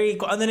 So,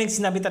 kung ano na yung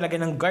sinabi talaga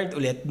ng guard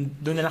ulit,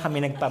 doon na lang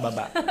kami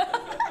nagpababa.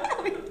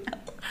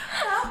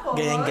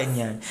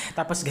 Ganyan.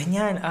 Tapos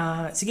ganyan,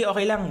 sige,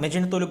 okay lang.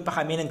 Medyo natulog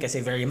pa kami nun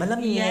kasi very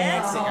malamig.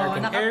 Yes,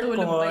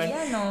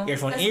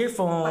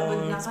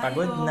 Earphones,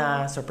 pagod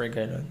na, super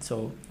ganun.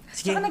 So,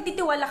 sige. Saka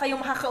nagtitiwala kayo,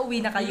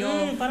 makakauwi na kayo.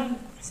 Parang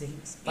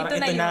ito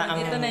na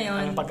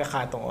ang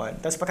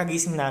pagkakataon. Tapos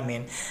pagkagising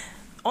namin,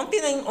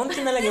 onti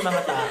na lang yung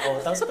mga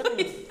tao. Tapos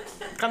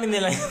kami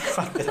nila yung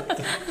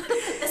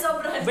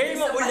very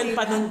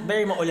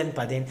maulan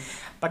pa din.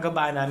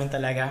 Pagbaba namin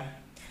talaga,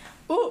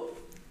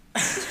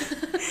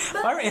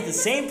 parang at the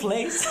same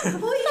place.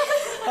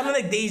 Parang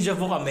nag-deja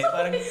vu kami.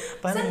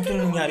 Parang ito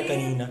nangyari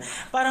kanina.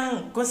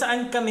 Parang kung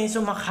saan kami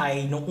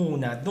sumakay nung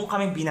una, doon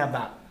kami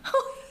binaba.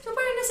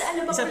 Sa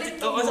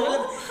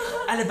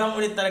Alabang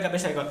ulit talaga.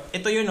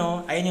 Ito yun,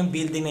 ayun yung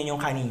building na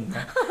yung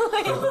kanina.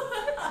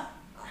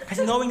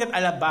 Kasi knowing that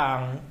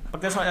Alabang,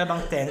 pagdating sa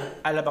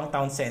Alabang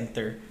Town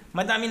Center,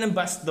 madami ng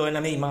bus doon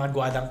na may mga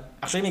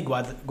may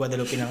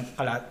Guadalupe ng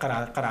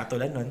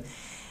karatulan nun.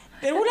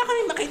 Pero wala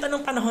kami makita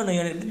nung panahon na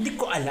yun. Hindi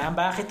ko alam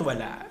bakit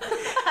wala.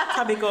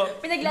 Sabi ko,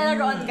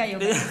 pinaglalaroan kayo.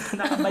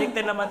 Nakabalik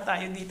na naman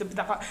tayo dito.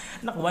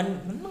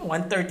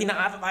 1:30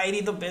 na ata tayo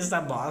dito sa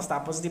bus.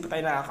 Tapos di pa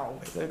tayo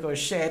nakaka-uwi. Sabi ko,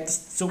 shit,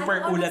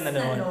 super ulan na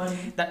noon.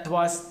 That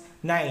was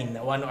 1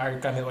 hour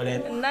kami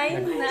ulit 9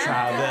 na.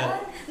 travel.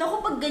 Naku,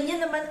 pag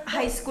ganyan naman,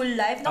 high school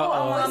life, naku, Oo.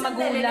 ang mga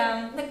Sandali, magulang.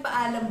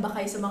 Nagpaalam ba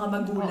kayo sa mga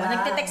magulang?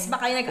 Nagte-text ba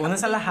kayo? Una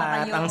sa Nag-update ba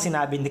lahat, kayo? ang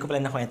sinabi, hindi ko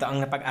pala nakwento,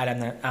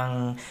 ang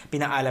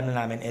pinaalam na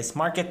namin is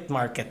market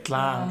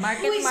lang.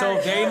 Market. So,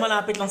 very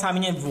malapit lang sa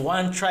amin yun.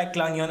 One trek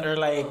lang yun or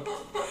like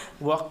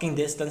walking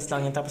distance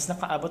lang yun. Tapos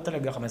nakaabot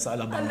talaga kami sa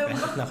Alabang.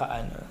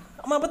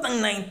 Umabot ng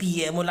 9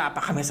 p.m. Wala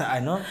pa kami sa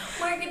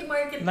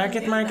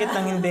Market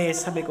lang hindi.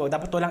 Sabi ko,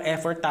 dapat walang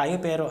effort tayo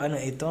pero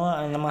ito,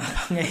 ang mga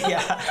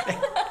pangyayari.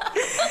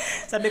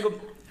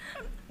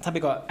 Sabi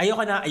ko,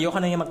 ayoko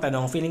na yung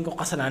magtanong. Feeling ko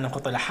kasalanan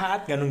ko to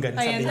lahat. Ganun. Sabi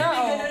Ayan na,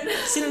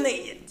 sila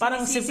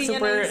parang Sinisisi niya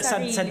super na yung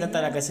sarili sad na niya.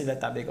 talaga sila.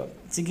 Sabi ko,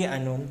 sige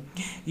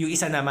yung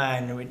isa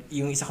naman,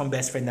 yung isa kong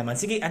best friend naman,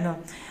 sige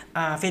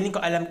feeling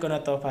ko alam ko na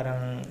to,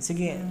 parang,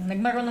 sige.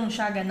 Nagmarunong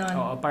siya, ganon.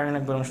 Oo, parang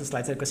nagburong siya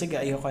slide. Sabi ko, sige,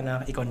 ayoko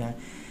na, ikaw na.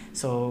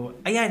 So,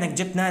 ayan,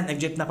 nag-jeep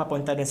na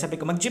papunta doon. Sabi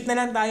ko, mag-jeep na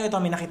lang tayo.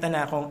 Ito, may nakita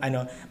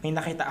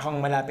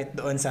akong malapit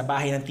doon sa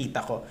bahay ng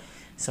tita ko.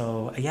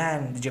 So,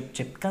 ayan,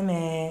 jeep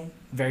kami.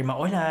 Very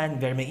maulan,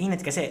 very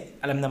mainit. Kasi,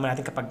 alam naman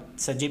natin kapag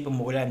sa jeep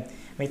umuulan,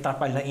 may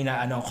tapal na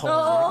inaano ko.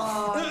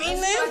 Oo. Ang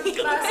init!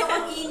 Pasok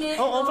ang init.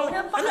 Oo,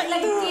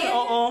 napakainit.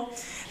 Oo.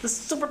 Tapos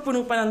super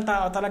puno pa ng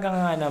tao. Talaga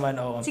nga naman,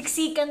 oo.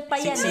 Siksikan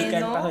pa yan Siksikan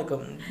no? pa. Sabi ko,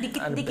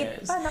 Dikit-dikit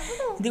best? pa. Naku.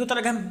 Hindi ko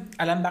talaga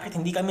alam bakit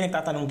hindi kami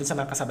nagtatanong dun sa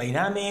mga kasabay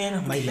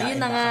namin. Mahilain Yun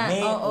na ba nga. kami?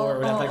 Oo, Or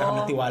wala talaga oo.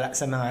 kami tiwala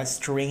sa mga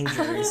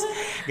strangers.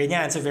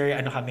 Ganyan. So very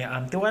kami.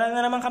 Tiwala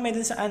na naman kami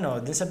dun sa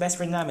best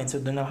friend namin.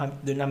 So dun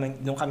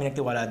kami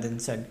nagtiwala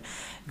dun sa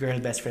girl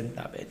best friend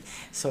namin.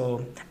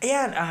 So,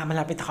 ayan.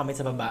 Malapit na kami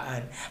sa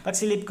babaan.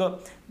 Pagsilip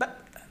ko,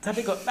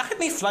 sabi ko, bakit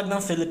may flag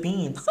ng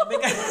Philippines? Sabi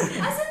ko,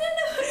 Asan na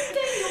naman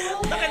kayo?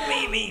 bakit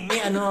may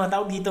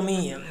tawag dito,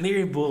 may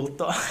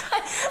rebulto.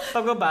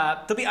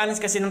 Pagbaba, to be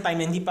honest kasi nung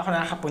time na hindi pa ako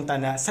nakakapunta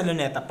na sa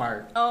Luneta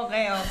Park.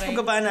 Okay.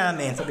 Pagbaba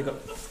namin, sabi ko,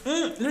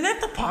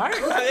 Luneta Park?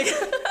 Sabi ko,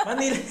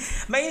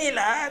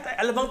 Manila,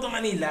 Alabang to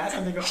Manila.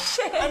 Sabi ko,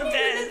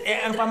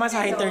 ang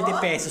pamasahe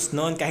 30 pesos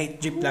noon, kahit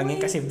jeep lang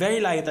yun, kasi very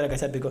layo talaga.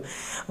 Sabi ko,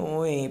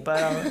 uy,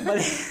 parang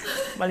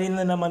mali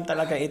na naman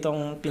talaga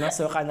itong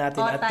pinasukan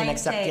natin at time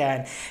pinagsakyan.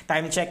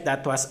 Time check,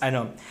 that was,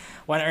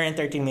 1 hour and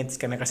 13 minutes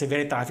kami kasi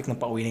very traffic nung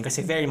pauwiin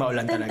kasi very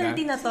maulan talaga.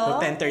 10:30 na to?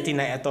 So, 10:30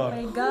 na ito. Oh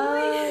my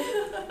God.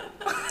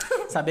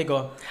 Sabi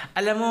ko,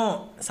 alam mo,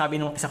 sabi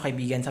nung isa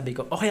kaibigan, sabi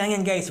ko, okay lang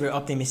yan guys, we're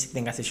optimistic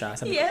din kasi siya.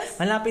 Sabi Yes.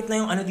 ko, malapit na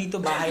yung dito,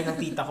 bahay ng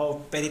tita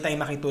ko, pwede tayong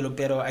makitulog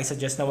pero I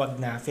suggest na wag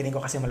na, feeling ko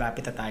kasi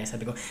malapit na tayo.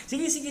 Sabi ko,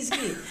 sige.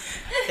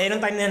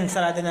 Nung time na yan,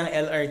 sarado na ng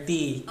LRT.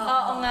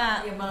 Oo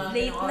nga. Yung mga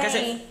Late ganun. na Kasi,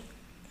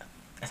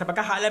 sa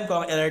pagkakaalam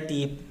ko, ang LRT,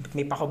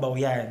 may pakubaw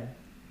yan.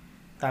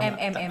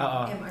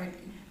 Oo. MRT.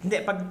 Hindi,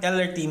 pag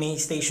LRT, may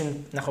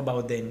station na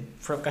Cubao din.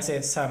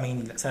 Kasi sa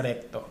Maynila, sa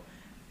Recto.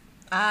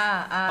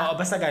 Oo,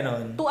 basta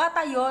ganon. 2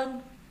 ata yun.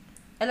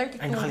 LRT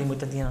 2. Ay,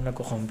 nakalimutan din ako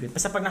nagko-compute.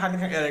 Basta pag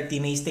nakalimutan ng LRT,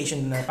 may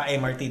station na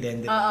pa-MRT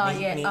din. Diba? Oo,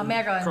 may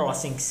meron.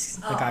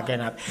 crossings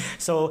nagaganap.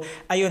 So,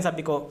 ayun,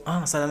 sabi ko,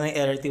 sana na yung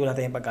LRT, wala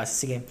tayong pag-asa.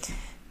 Sige.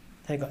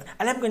 Sabi ko,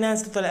 alam ko na,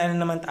 sa totoo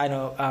naman,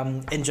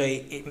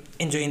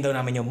 enjoyin daw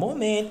namin yung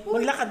moment.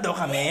 Maglakad daw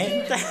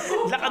kami.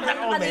 Lakad na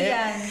kami.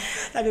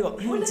 Sabi ko,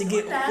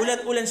 sige,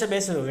 ulan siya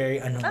beso. Very,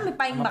 may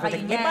payong ba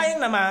kayo May niyan?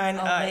 payong naman.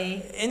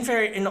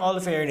 Okay. In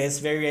all fairness,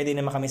 very ready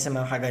naman kami sa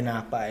mga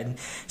kaganapan.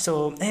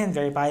 So, ayan,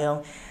 very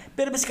payong.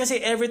 Pero kasi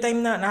every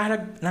time na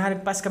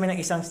naharagpas kami ng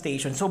isang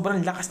station,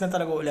 sobrang lakas na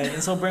talaga ulan.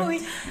 And sobrang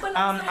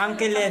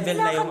ankle level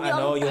na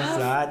yung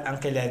flood.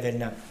 Ankle level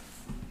na.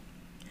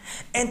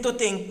 And to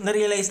think,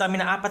 na-realize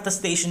namin na 4 na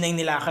station na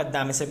yung nilakad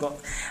namin. Sabi ko,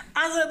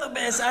 asa na to,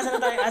 bes? Asa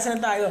na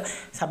tayo?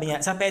 Sabi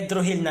niya, sa Pedro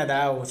Hill na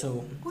daw.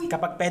 So,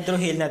 kapag Pedro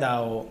Hill na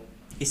daw,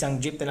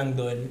 isang jeep na lang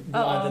doon.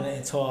 Guwada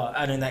na. So,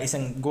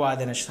 isang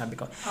guwada na siya. Sabi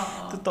ko,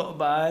 totoo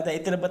ba?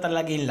 Ito na ba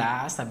talaga yung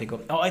last? Sabi ko,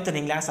 ito na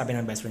yung last. Sabi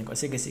ng best friend ko,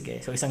 sige.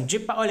 So, isang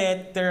jeep pa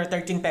ulit, 13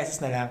 pesos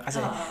na lang. Kasi,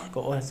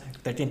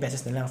 13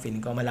 pesos na lang.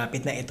 Feeling ko,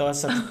 malapit na ito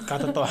sa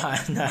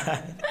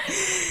katotohanan.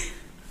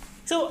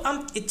 So,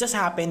 it just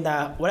happened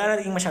na wala na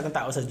rin masyadong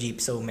tao sa jeep.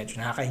 So, medyo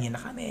nakakahingi na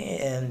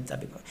kami. And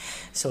sabi ko,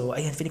 so,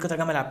 ayan, feeling ko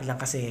talaga malapit lang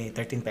kasi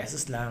 13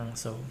 pesos lang.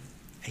 So,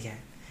 ayan.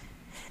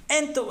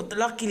 And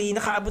luckily,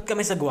 nakaabot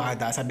kami sa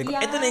Guada. Sabi ko,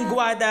 ito na yung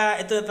Guada.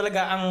 Ito na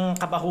talaga ang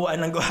kabahuan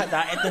ng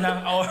Guada. Ito na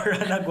ang aura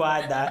ng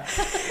Guada.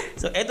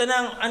 So, ito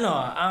na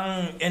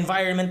ang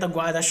environment ng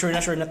Guada. Sure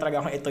na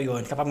talaga kung ito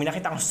yun. Kapag may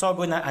nakita akong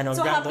Sogo na,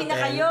 So, Grand happy Hotel. na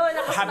kayo.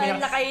 Nakasmile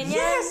na kayo niya.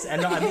 Yes!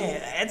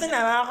 Ito na,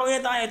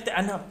 makakuha tayo.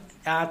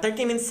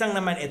 30 minutes lang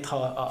naman ito.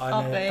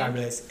 Okay.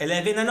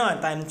 11 na nun.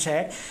 Time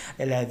check.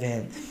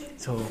 11.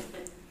 So,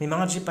 may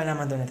mga jeep pa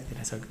naman doon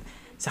natitira. So,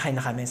 sakay na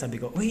kami. Sabi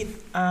ko, wait,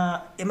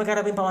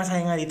 magkarabing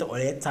pamasahe nga dito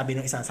ulit. Sabi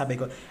nung isa. Sabi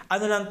ko,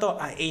 ano lang to?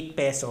 8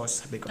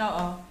 pesos. Sabi ko,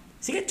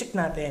 sige, check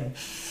natin.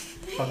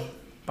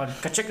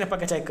 Pagka-check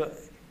ko,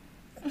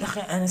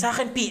 sa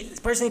akin,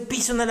 personally,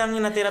 piso na lang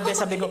yung natira.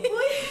 Sabi ko,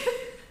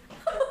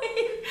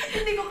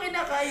 Hindi ko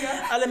kinakaya.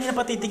 Alam niyo,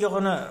 napatitig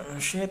ako na,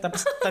 shit.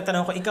 Tapos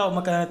tatanong ko, ikaw,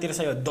 magkano natira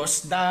sa'yo?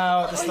 2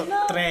 daw, tapos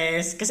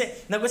 3.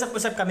 Kasi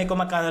nag-usap-usap kami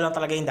kung magkano lang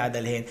talaga yung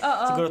dadalhin.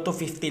 Siguro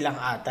 250 lang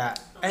ata.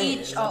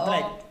 Each,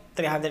 like,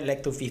 300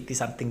 like 250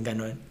 something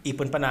ganun.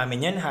 Ipon pa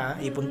namin yan ha.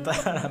 Ipon pa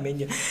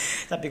namin yun.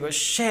 Sabi ko,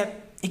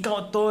 shit,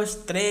 ikaw to,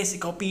 stress,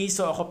 ikaw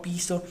piso, ako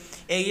piso.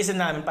 Isa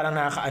namin parang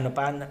nakakaano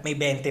pa, may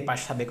 20 pa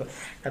siya.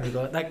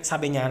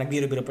 Sabi niya,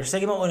 nagbiro-biro pa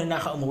siya. Sige mo, una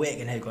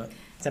naka-umuwi. Ganun ko.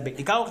 Sabi,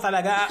 ikaw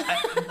talaga.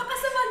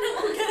 Kasama ng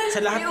ugali. Sa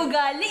lahat, May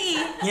ugali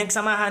eh. yung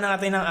samahan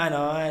natin ng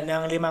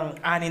ng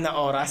 5-6 na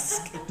oras,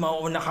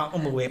 mauuna kang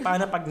umuwi.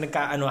 Paano pag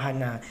nagkaanohan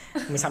na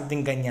may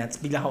something ganyan,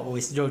 bigla ka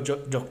uwi,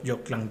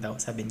 joke lang daw,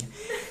 sabi niya.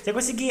 Sabi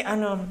ko, sige,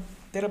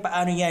 pero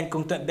paano yan?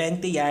 Kung 20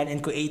 yan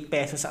and kung 8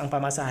 pesos ang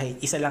pamasahe,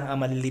 isa lang ang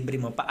malilibre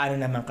mo, paano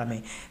naman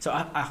kami? So,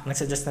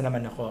 nagsuggest na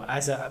naman ako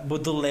as a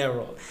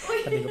budolero.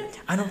 Sabi ko,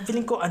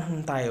 feeling ko,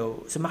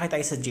 tayo? Sumakay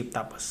tayo sa jeep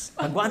tapos,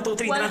 mag 1,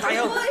 2, 3 na lang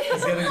tayo.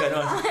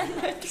 Ganon.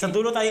 Sa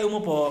dulo tayo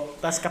umupo,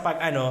 tapos kapag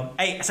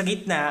sa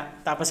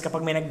gitna, tapos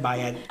kapag may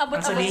nagbayad,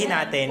 ang sabihin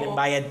natin,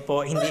 bayad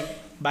po, hindi,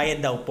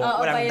 bayad daw po,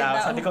 walang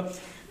daw. Sabi ko,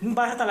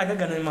 baka talaga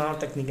ganun yung mga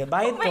teknika.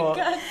 Bayad po.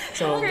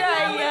 So,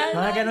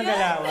 mga ganun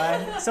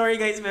galawan. Sorry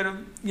guys, pero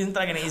yun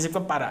talaga naisip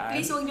ko paraan.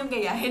 Please huwag niyong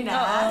gayahin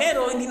na.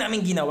 Pero hindi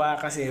namin ginawa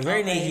kasi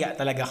very nahihiya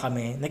talaga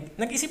kami.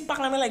 Nag-isip pa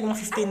kami like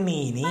mga 15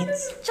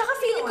 minutes. Tsaka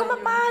feeling ko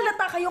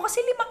mapahalata kayo kasi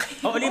 5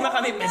 kayo. 5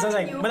 kami. So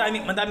like,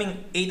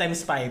 madaming 8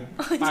 times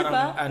 5.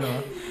 Parang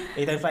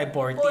 8 times 5,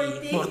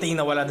 40. 40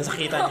 na wala doon sa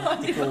kita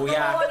ni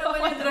Kuya. Oo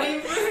naman yung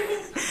driver.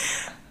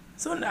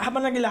 So,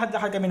 habang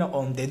naglakad-lakad kami ng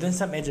Omde, doon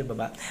sa medyo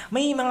baba,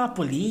 may mga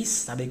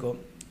police, sabi ko,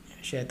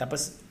 shit.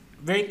 Tapos,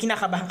 very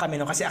kinakabahan kami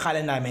no kasi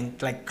akala namin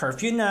like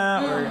curfew na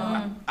or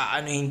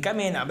aanuhin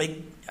kami na,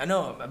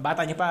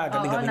 bata niyo pa,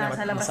 gabi-gabi na,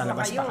 nasa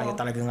labas pa kayo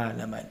talaga nga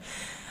naman.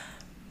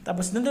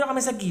 Tapos, nandun kami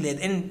sa gilid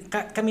and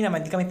kami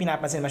naman, di kami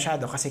pinapansin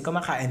masyado kasi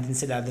kumakain din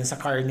sila doon sa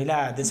car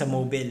nila, doon sa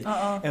mobile.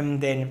 And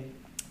then,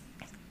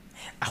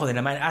 ako na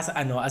naman, as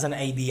an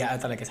idea,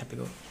 talaga sabi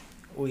ko,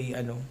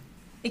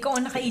 ikaw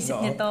ang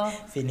nakaisip nito.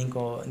 Feeling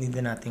ko, hindi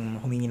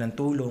nating humingi ng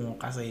tulong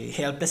kasi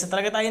helpless na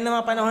talaga tayo ng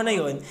mga panahon na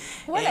yun.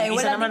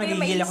 Isa naman,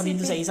 nagigil ako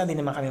dito sa isa, hindi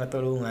naman kami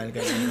matulungan.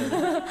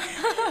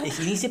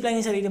 Inisip lang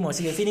yung sarili mo.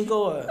 Sige, feeling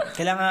ko,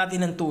 kailangan natin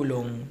ng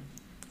tulong.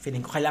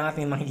 Feeling ko, kailangan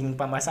natin magiging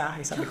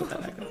pamasahe. Sabi ko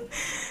talaga.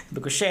 Sabi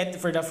ko, shit,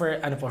 for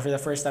the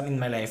first time in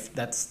my life,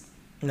 that's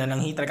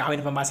nananghi talaga kami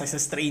ng pamasahe sa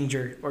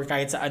stranger or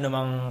kahit sa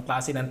anumang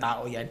klase ng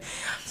tao yan.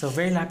 So,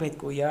 very lapit,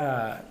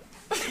 kuya.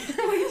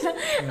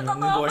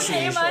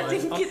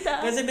 Nakaka-imagine kita.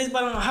 Kasi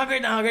parang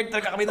haggard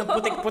talaga kami ng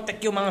putik-putik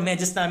yung mga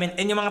medyas namin.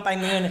 And yung mga time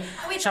na yun,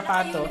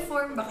 sapato.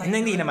 Naka-uniform ba kayo?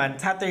 Hindi naman.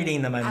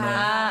 Saturday naman.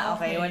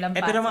 Okay. Walang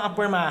pero mga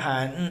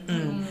apurmahan,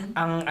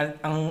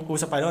 ang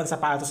uso pa doon,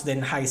 sapatos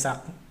din,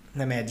 high-sack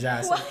na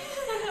medyas.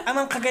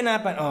 Ang mga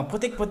kaganapan,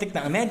 putik-putik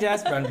na ang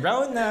medyas,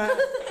 brown na.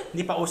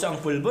 Hindi pa uso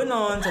ang pulbo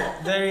noon. So,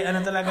 very,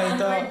 talaga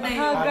ito.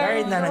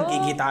 Haggard na,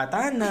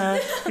 nagkikitata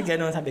na.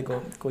 Ganon, sabi ko,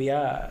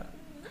 kuya,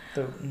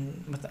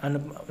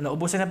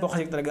 naubusan na po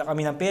kasi talaga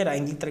kami ng pera,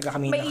 hindi talaga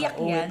kami maiyak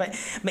yan.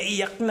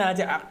 Maiyak na,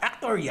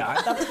 actor yan.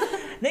 Tapos,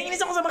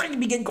 naiinis ako sa mga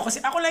kaibigan ko kasi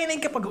ako lang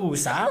yung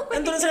kapag-uusap.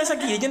 Nandun sila sa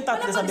gilid, yung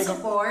tatlo sabi ko.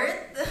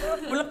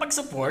 Walang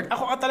pag-support?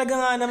 Ako talaga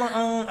nga namang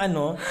ang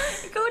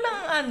Ikaw lang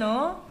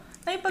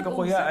ay pag-uusap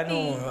kuya,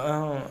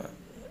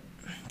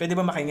 pwede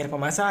ba makahingi ng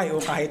pamasahe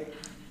o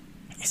kahit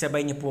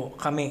isabay niyo po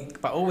kami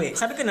pa-uwi.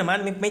 Sabi ko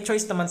naman, may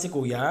choice naman si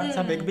kuya.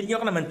 Sabi ko,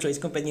 bigyan ko naman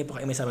choice kung pwede niyo po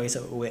kami sabay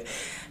sa uwi.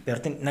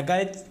 Pero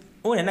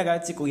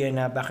nagalit si kuya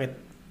na bakit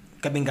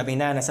gabing-gabi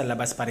na, nasa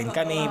labas pa rin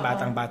kami,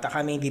 batang-bata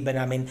kami, di ba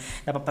namin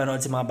napapanood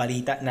sa mga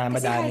balita na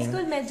madaming...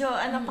 Kasi high school, medyo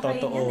pa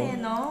kayo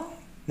yan no?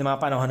 Na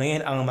mga panahon na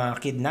yun, ang mga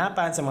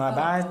kidnapan sa mga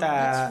bata,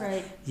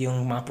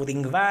 yung mga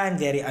puting van,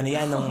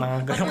 nung mga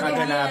ganong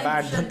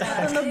kaganapan.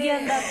 Tunog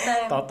yan that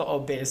time.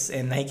 Totoo, bes.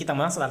 And nakikita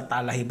mo lang sa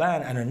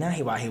talahiban,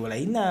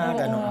 hiwa-hiwalay na,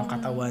 ganong ang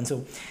katawan.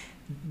 So,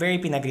 very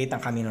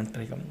pinagalitan kami noon.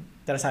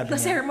 Pero sabi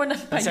niya,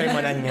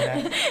 nasermonan niya na.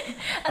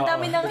 Ang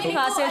dami nang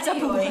hassle sa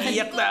buhay.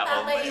 Iyak na ako.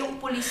 Tatay yung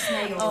police na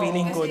yun.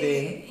 Feeling ko kasi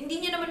din. Hindi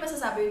niya naman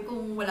masasabi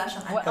kung wala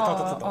siyang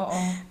Totoo.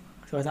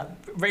 So,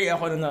 very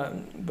ako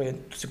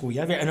si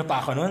kuya. Very pa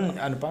ako nun.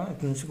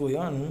 Si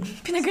kuya.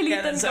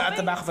 Pinagalitan ka At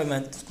the back of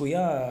my mind,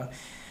 kuya,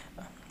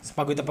 sa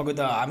pagod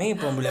na kami,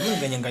 problema mo,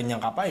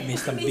 ganyan-ganyan ka pa. Ibig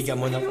bigyan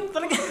mo na.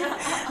 Talaga.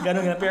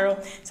 Ganun. Pero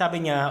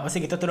sabi niya,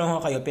 sige, tutulungan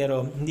ko kayo,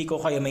 pero hindi ko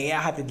kayo may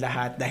ihahatid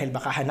lahat dahil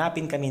baka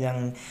hanapin kami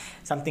ng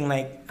something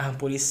like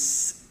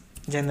police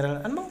general,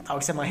 ano bang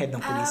tawag sa mga head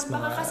ng police?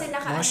 Baka kasi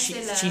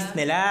sila. Chief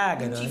nila,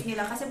 gano'n. Yung chief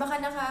nila. Kasi baka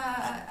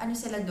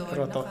sila doon.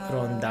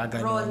 Ronda,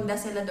 gano'n. Ronda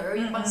sila doon. Or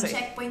yung pang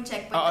checkpoint.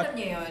 Alam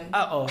niyo yun?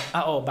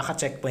 Oo. Baka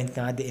checkpoint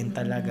nga din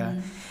talaga.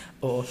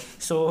 Oo.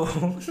 So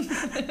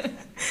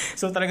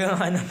talaga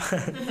nga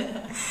naman.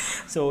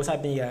 So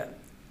sabi niya,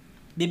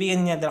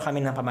 bibigyan niya daw kami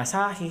ng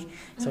pamasahe.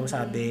 So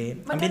sabi,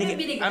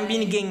 ang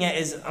binigay niya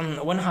is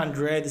 100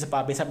 sa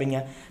papi. Sabi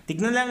niya,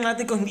 tignan lang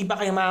natin kung hindi pa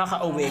kayo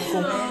makaka-uwi.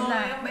 Kung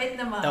Ang bait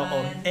naman. Oo.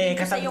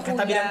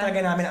 Katabi lang talaga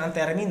namin ang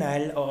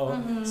terminal. Oo.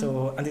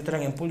 So, andito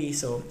lang yung pulis.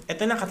 So,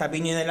 eto na,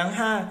 katabi nyo na lang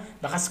ha.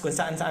 Baka kung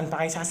saan-saan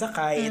pa kayo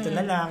sasakay, ito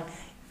na lang.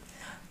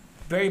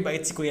 Very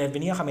bait si Kuya.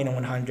 Binigyan kami ng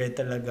 100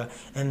 talaga.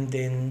 And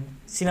then,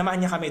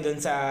 sinamahan niya kami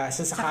doon sa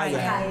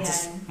sasakayan.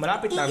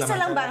 Malapit lang naman. Iisa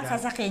lang ba ang talaga.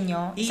 sasakyan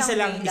nyo?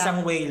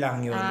 Isang way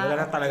lang yun. Ah.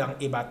 Wala na talagang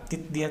iba.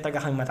 Di na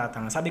talaga kami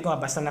matatanga. Sabi ko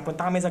nga, basta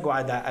napunta kami sa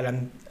Guada,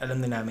 alam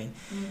na namin.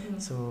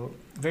 So,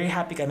 very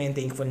happy kami and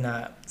thankful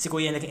na si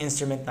Kuya naging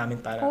instrument namin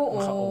para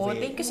makauwi.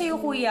 Thank you sa'yo,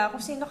 Kuya. Kung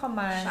sino ka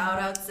man.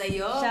 Shoutout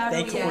sa'yo.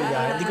 Thank you,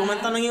 Kuya. Hindi ko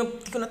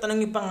natanong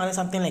yung pangalan,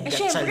 something like that.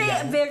 Syempre,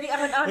 Chalyan. very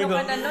ano Diba?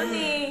 ka na nun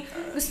eh.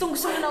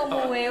 Gustong-gusto mo na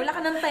umuwi. Wala ka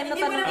ng time na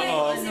Hindi mo na tanongin.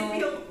 iniisip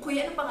yung,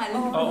 kuya, ano pangalan?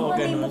 Oo, Ano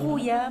ganun. mo,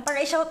 Kuya? Para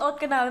i-shoutout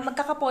ka namin,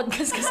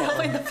 magkaka-podcast kasi ako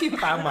in the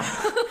future. Tama.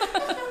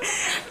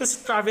 Tapos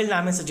travel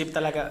namin sa jeep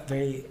talaga,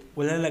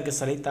 wala lang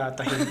nagsalita,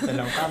 tahimik na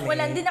lang kami.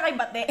 Wala, hindi na kayo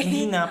bate.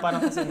 Hindi na,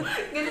 parang kasi,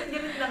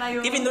 Ganun na kayo.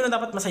 even though na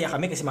dapat masaya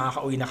kami kasi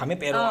makakauwi na kami,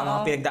 pero ang mga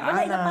Wala,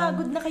 pinagdaanan,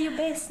 napagod na kayo,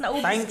 bes.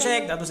 Naubos time kayo.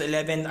 check, tapos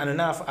 11:30,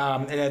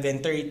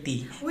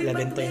 11:30. Uy,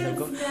 11:30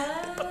 ko.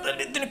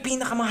 Ito na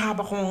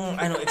pinakamahaba kong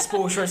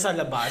exposure sa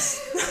labas.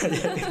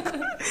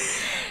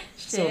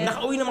 So, Shit.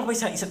 nakauwi naman kami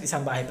sa isa't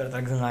isang bahay, pero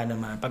talaga nga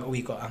naman, pag uwi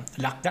ko,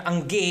 lock na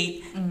ang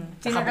gate,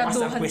 saka bukas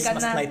ang Sinaraduhan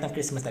Christmas ka na. night ng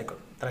Christmas night ko,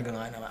 talaga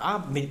nga naman,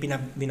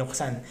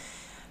 binuksan.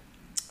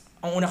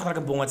 Ang una ko talaga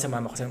bungad sa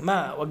mama ko, sabi,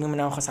 ma, wag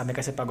naman ako kasama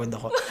kasi pagod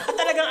ako.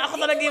 Ako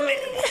talaga yung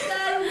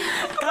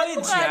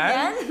college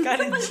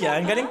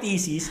yan, galing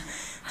thesis.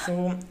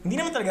 So, hindi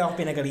naman talaga ako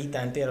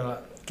pinagalitan, pero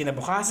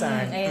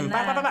kinabukasan, ayun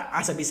na.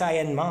 sa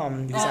Bisayan,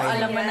 mom. Oh, Bisayan.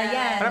 alam mo na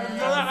yan.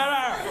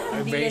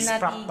 Very na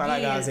struck natigil.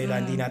 talaga sila,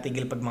 hindi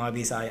natigil pag mga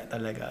Bisaya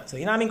talaga. So,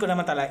 inamin ko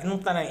naman talaga,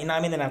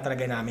 inamin na lang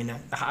talaga namin na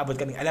nakaabot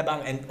kaming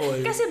Alabang and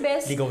all. Kasi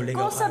bes, Ligaw-ligaw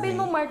kung sabihin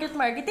mo kami.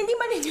 market, hindi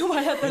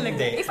maniniwala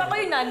talaga. Hindi. If ako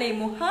yung nanay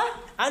mo, ha?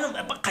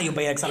 Kayo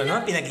ba yung nagsara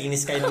naman?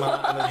 Pinag-inis kayo ng mga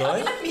doon?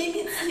 Ilang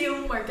minutes yung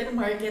market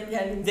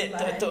galing Hindi, sa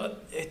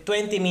bahay?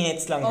 20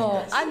 minutes lang yun. Oh,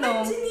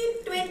 ano? Imagine yung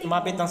 20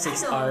 Umapit ng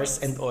 6 hours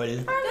and all.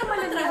 Paano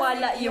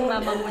maniniwala yung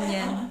mama mo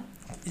niyan?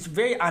 It's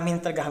very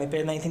amin talaga kami,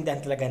 pero naintindihan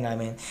talaga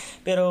namin.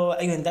 Pero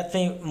ayun, that's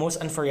my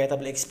most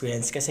unforgettable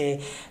experience kasi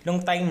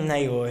nung time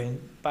na yun,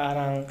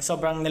 parang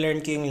sobrang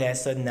na-learn ko yung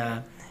lesson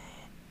na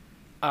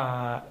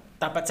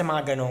dapat sa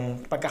mga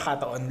ganong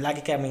pagkakataon,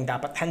 lagi kaming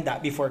dapat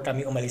handa before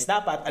kami umalis.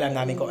 Dapat alam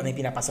namin kung ano yung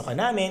pinapasokan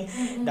namin.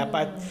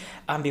 Dapat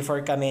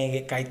before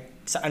kami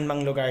kahit saan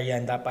mang lugar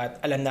yan, dapat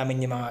alam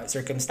namin yung mga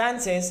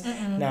circumstances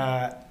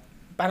na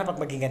paano pag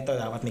maging ganito,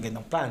 dapat may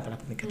ganitong plan, paano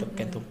pag may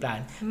ganitong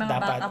plan. Mga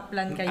backup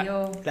plan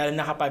kayo. Lalo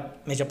na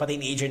kapag medyo pa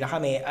teenager na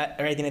kami,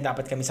 ready na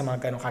dapat kami sa mga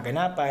ganong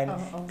kaganapan.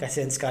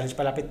 Kasi since college,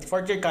 palapit,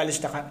 fourth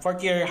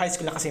year high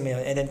school na kasi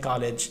ngayon, and then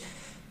college,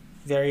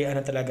 very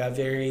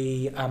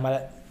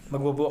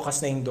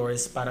magbubukas na yung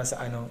doors para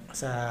sa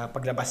sa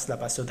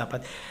paglabas-labas. So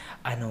dapat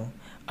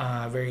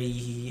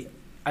very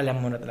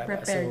alam mo na talaga.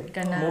 Prepared So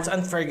ka na. most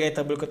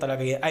unforgettable ko talaga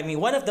yun. I mean,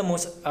 one of the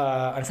most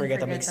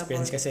unforgettable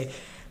experience kasi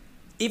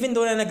even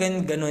though na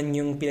ganon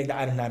yung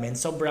pinagdaanan namin,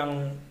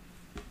 sobrang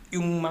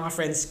yung mga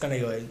friends ko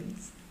na yun,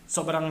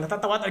 sobrang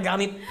natatawa talaga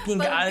kami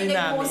pinagdaanan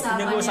namin.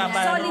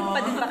 Pinag-uusapan. Solid pa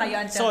din ba kayo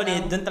until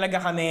Solid. now? Doon talaga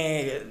kami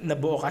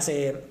nabuo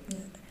kasi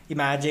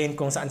imagine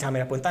kung saan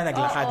kami napunta,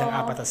 naglakad ng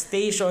 4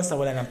 stations, na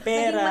wala ng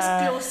pera. Naging mas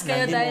close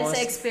kayo dahil nandimos. sa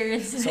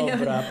experience na yun.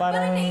 Sobra. Parang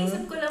Parang,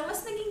 naisip ko lang,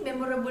 mas naging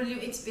memorable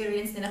yung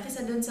experience nila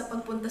kaysa dun sa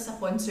pagpunta sa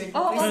concert.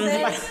 Oo,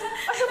 bes.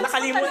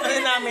 nakalimutan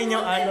na namin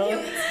yung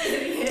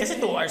kasi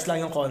 2 hours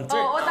lang yung concert.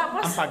 Oo,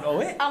 tapos ang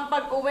pag-uwi. Ang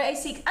pag-uwi ay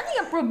ano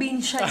yung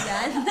probinsya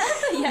yan?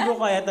 Hindi ko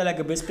kaya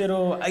talaga, bes.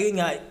 Pero, ayun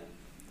nga,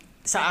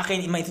 sa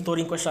akin,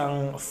 maituturing ko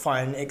siyang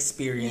fun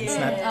experience,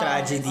 not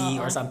tragedy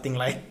or something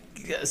like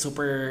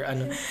super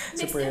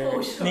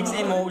mixed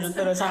emotion,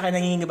 pero sa akin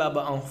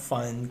nangingibaba ang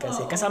fun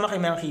kasi kasama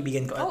kami mga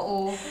kaibigan ko at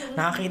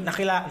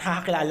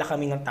nakakilala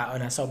kami ng tao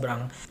na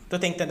sobrang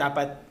to think na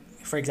dapat,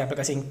 for example,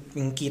 kasi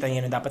yung kita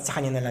niya na dapat sa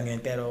kanya na lang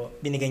yun, pero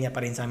binigay niya pa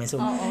rin sa amin. So,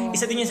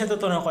 isa din yun sa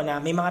tutunan ko na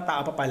may mga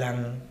tao pa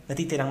palang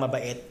natitirang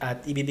mabait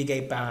at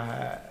ibibigay pa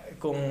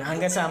kung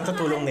hanggang sa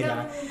tutulong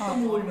nila.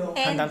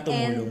 Handang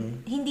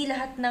tumulong. And hindi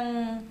lahat ng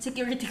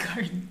security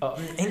guard.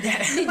 Hindi.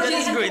 That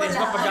is good. It's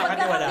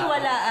mapagkakatiwalaan.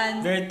 Pagkakatiwalaan.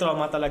 Very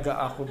trauma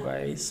talaga ako,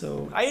 guys.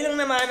 So, ayun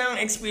lang naman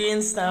ang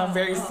experience na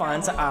very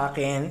fun sa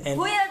akin. And,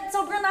 Kuya,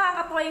 sobrang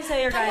nakakatuwa yung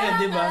sa'yo, Ryan.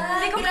 di ba?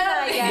 Hindi ko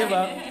pinaya. Di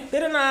ba?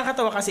 Pero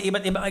nakakatawa kasi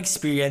iba't ibang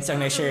experience ang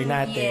na-share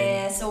natin.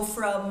 Yeah, so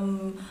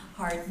from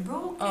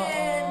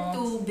heartbroken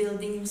to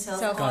building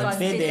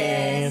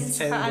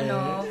Confidence. Saka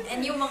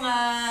and yung mga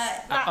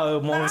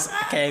Almost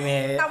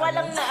keme. tawa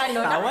lang na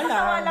Tawa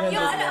lang.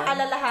 yung Ganun.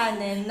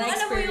 alalahanin na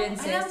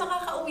experiences.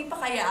 makakauwi pa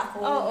kaya ako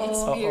Oo.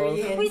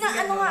 experience. Uy,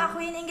 ako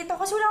yun, ingit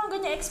ako. Kasi wala akong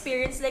ganyan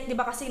experience. Like, di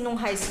ba kasi nung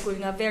high school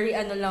nga, very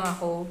lang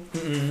ako.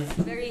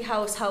 Very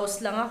house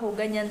lang ako.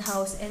 Ganyan,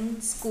 house and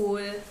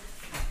school.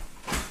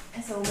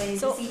 So, may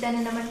So, bisita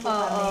na naman po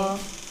Oo. kami.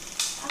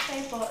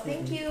 Okay po.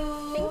 Thank you.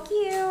 Thank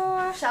you.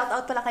 Shout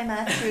out pala kay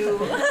Matthew.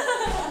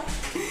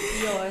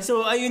 Yun.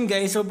 So, ayun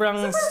guys, sobrang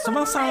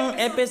sumangsang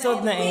episode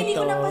na Hindi ito.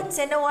 ko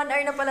napansin na 1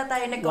 hour na pala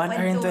tayo 1 hour and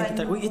nagkakwentuhan.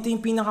 23. Uy, ito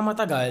yung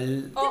pinakamatagal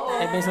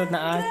episode na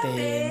atin.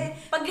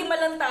 Pag lima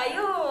lang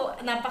tayo,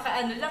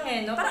 napaka-ano lang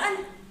no?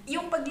 Parang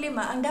yung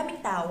paglima, ang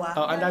daming tawa.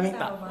 Oh, ang daming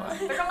tawa.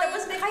 Pero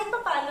tapos kahit pa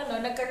paano, no,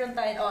 nagkaroon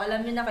tayo,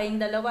 alam niyo na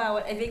kayong dalawa,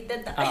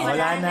 evicted na. Ah, Wala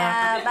wala na.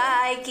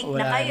 Bye. Kick na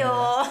Wala kayo.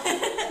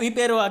 Uy,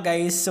 pero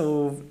guys,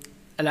 so,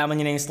 alaman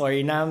niyo na yung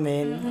story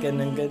namin.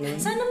 Ganun.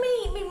 Sana may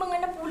mga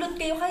napulot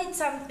kayo kahit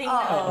something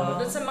Oo.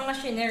 doon sa mga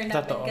shinare natin.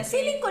 Totoo. Kasi,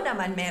 Feeling ko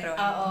naman meron.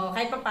 oo,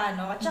 kahit pa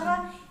paano. At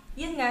saka,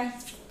 yun nga,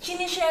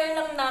 sinishare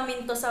lang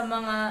namin to sa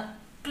mga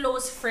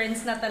close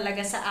friends na talaga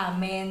sa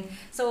amin.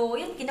 So,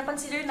 yun,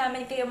 kinakonsider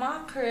namin kayo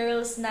mga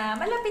curls na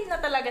malapit na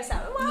talaga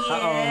sa amin.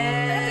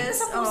 Malapit na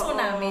sa puso Oo.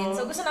 namin.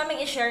 So, gusto namin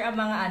i-share ang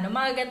mga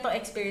ganitong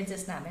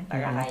experiences namin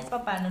para kahit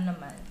pa paano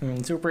naman.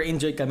 Super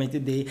enjoy kami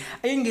today.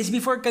 Ayun guys,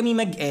 before kami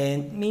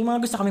mag-end, may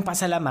mga gusto kami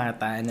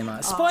pasalamatan ng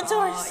mga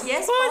sponsors.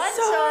 Yes,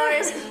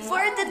 sponsors!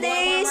 For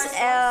today's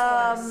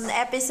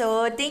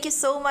episode, thank you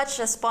so much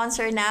sa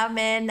sponsor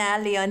namin na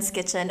Leon's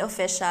Kitchen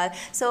Official.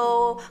 So,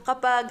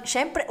 kapag,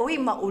 syempre,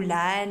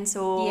 maulan.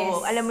 So,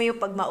 Yes. alam mo yung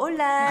pag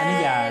maulan, Ano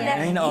yan?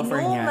 Ano yung na-offer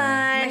niya?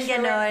 inuman, Masarap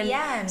ganon.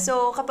 yan.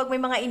 So, kapag may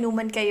mga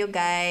inuman kayo,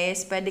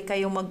 guys, pwede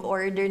kayong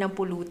mag-order ng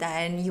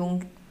pulutan.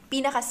 Yung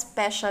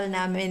pinaka-special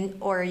namin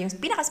or yung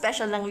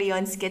pinaka-special ng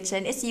Leon's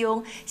Kitchen is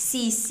yung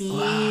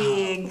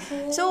sisig.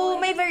 So,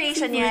 may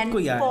variation Favorite yan. ko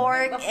yan.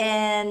 Pork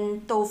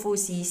and tofu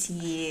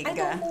sisig. Ay,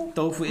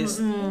 Tofu is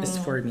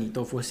for me.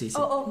 Tofu sisig.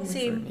 Oo,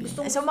 same.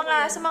 Gusto So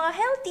mga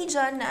healthy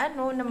dyan na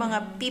na mga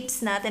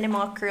peeps natin, yung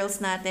mga curls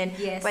natin,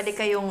 Yes. pwede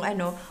kayong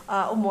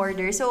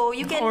umorder. So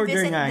you can Order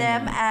visit nga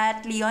them yan.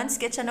 at Leon's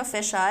Kitchen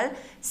Official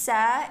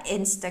sa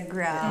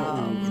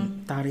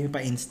Instagram. Tari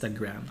pa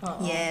Instagram.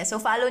 Yeah, so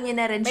follow niyo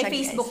na rin May siya, guys.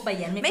 Facebook ba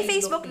yan? May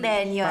Facebook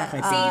din yun. Okay.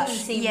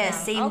 Same Yes,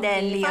 lang. same Okay.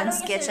 din. Follow Leon's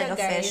niyo Kitchen sila,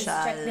 guys.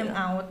 Official. Check them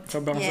out.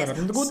 Sobrang Yes. sarap.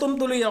 Nagutom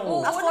tuloy ako.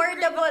 Oo.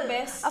 Affordable.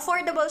 Best.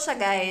 Affordable siya,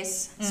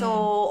 guys. So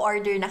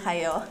order na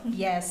kayo.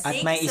 Yes. At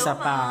Thank may you isa so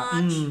pa.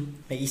 much.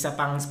 May isa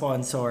pang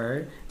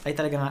sponsor. Ay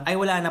talaga nga. Ay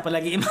wala na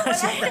pala.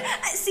 Imagine.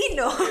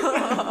 Sino?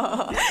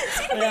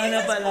 Wala na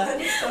pala.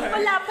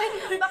 Wala pa.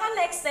 Baka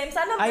next time.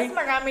 Sana Ay. mas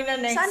marami na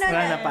next Sana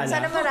Wala na pala.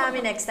 Sana marami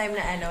next time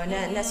na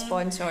na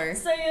sponsor.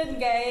 So yun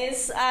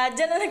guys,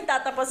 dyan na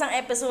nagtatapos ang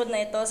episode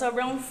na ito.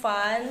 Sobrang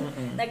fun.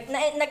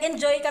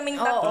 Nag-enjoy kaming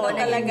tatlo Oo,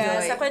 talaga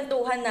nag-enjoy. sa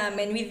kwentuhan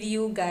namin with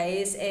you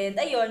guys. And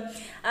ayun,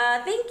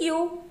 thank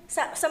you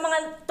sa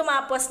mga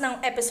tumapos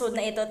ng episode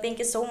na ito. Thank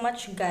you so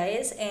much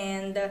guys.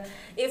 And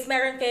if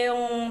meron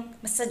kayong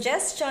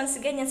suggestions,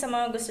 ganyan sa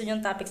mga gusto nyong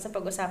topics na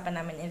pag-usapan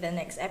namin in the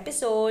next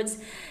episodes,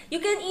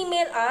 you can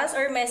email us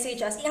or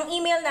message us. Ang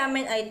email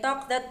namin ay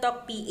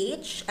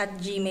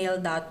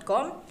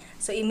talkthattalkph@gmail.com.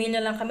 So, email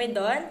nyo lang kami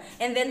doon.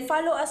 And then,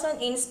 follow us on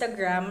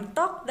Instagram,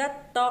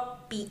 talkthattalkph.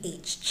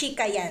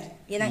 Chika yan.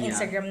 Yan ang Yeah.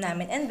 Instagram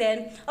namin. And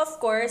then, of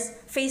course,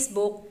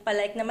 Facebook,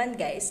 palike naman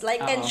guys.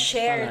 Like and Oo,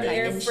 share to palike.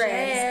 your Like and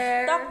friends.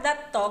 share. Talk that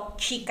talk,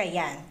 chika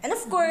yan. And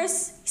of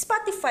course,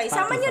 Spotify.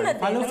 Sama nyo na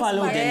din. Follow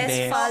ang din, Spotify.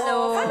 bes.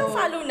 Follow.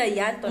 Follow na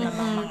yan. Ito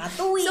namang mga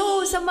tuwi.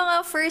 So, sa mga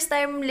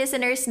first-time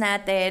listeners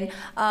natin,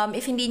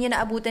 if hindi nyo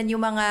naabutan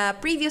yung mga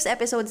previous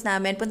episodes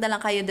namin, punta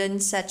lang kayo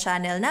dun sa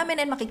channel namin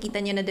and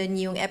makikita nyo na dun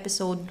yung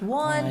episode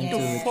 1 to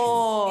Yes.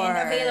 4. And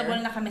available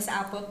na kami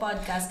sa Apple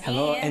Podcast.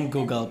 Hello and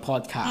Google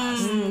Podcast.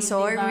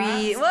 Sorry.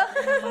 Diba?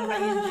 Mga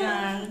kayo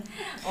dyan.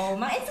 Oh,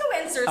 mga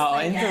influencers Oo,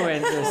 na yan.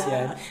 influencers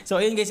yan. So,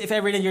 ayun guys, if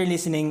ever na you're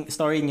listening,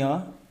 story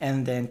nyo,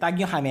 and then tag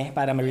nyo kami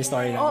para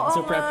ma-restore namin. Oo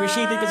Super nga.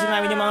 appreciated kasi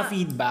namin yung mga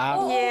feedback.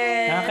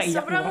 Yes. Nakakaiyak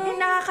Sobrang diba?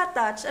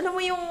 nakaka-touch. Alam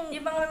mo yung...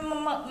 Yung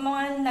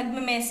mga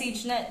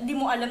nagme-message na di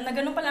mo alam na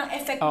ganun palang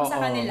effect mo sa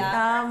Oo. kanila.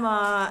 Tama.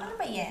 Ano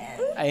ba yan?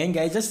 Ayun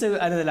guys, just to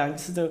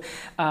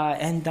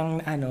end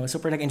ang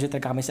super nag-enjoy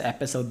talaga kami sa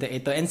episode na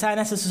ito. And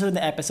sana sa susunod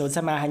na episode,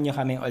 samahan nyo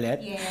kami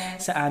ulit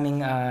Yes. sa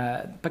aming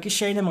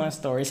pag-share ng mga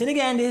stories. And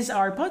again, this is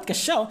our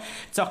podcast show,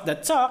 Talk the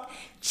Talk,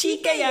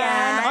 Chika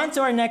yan! On to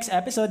our next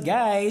episode,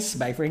 guys.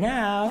 Bye for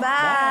now.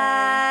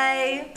 Bye!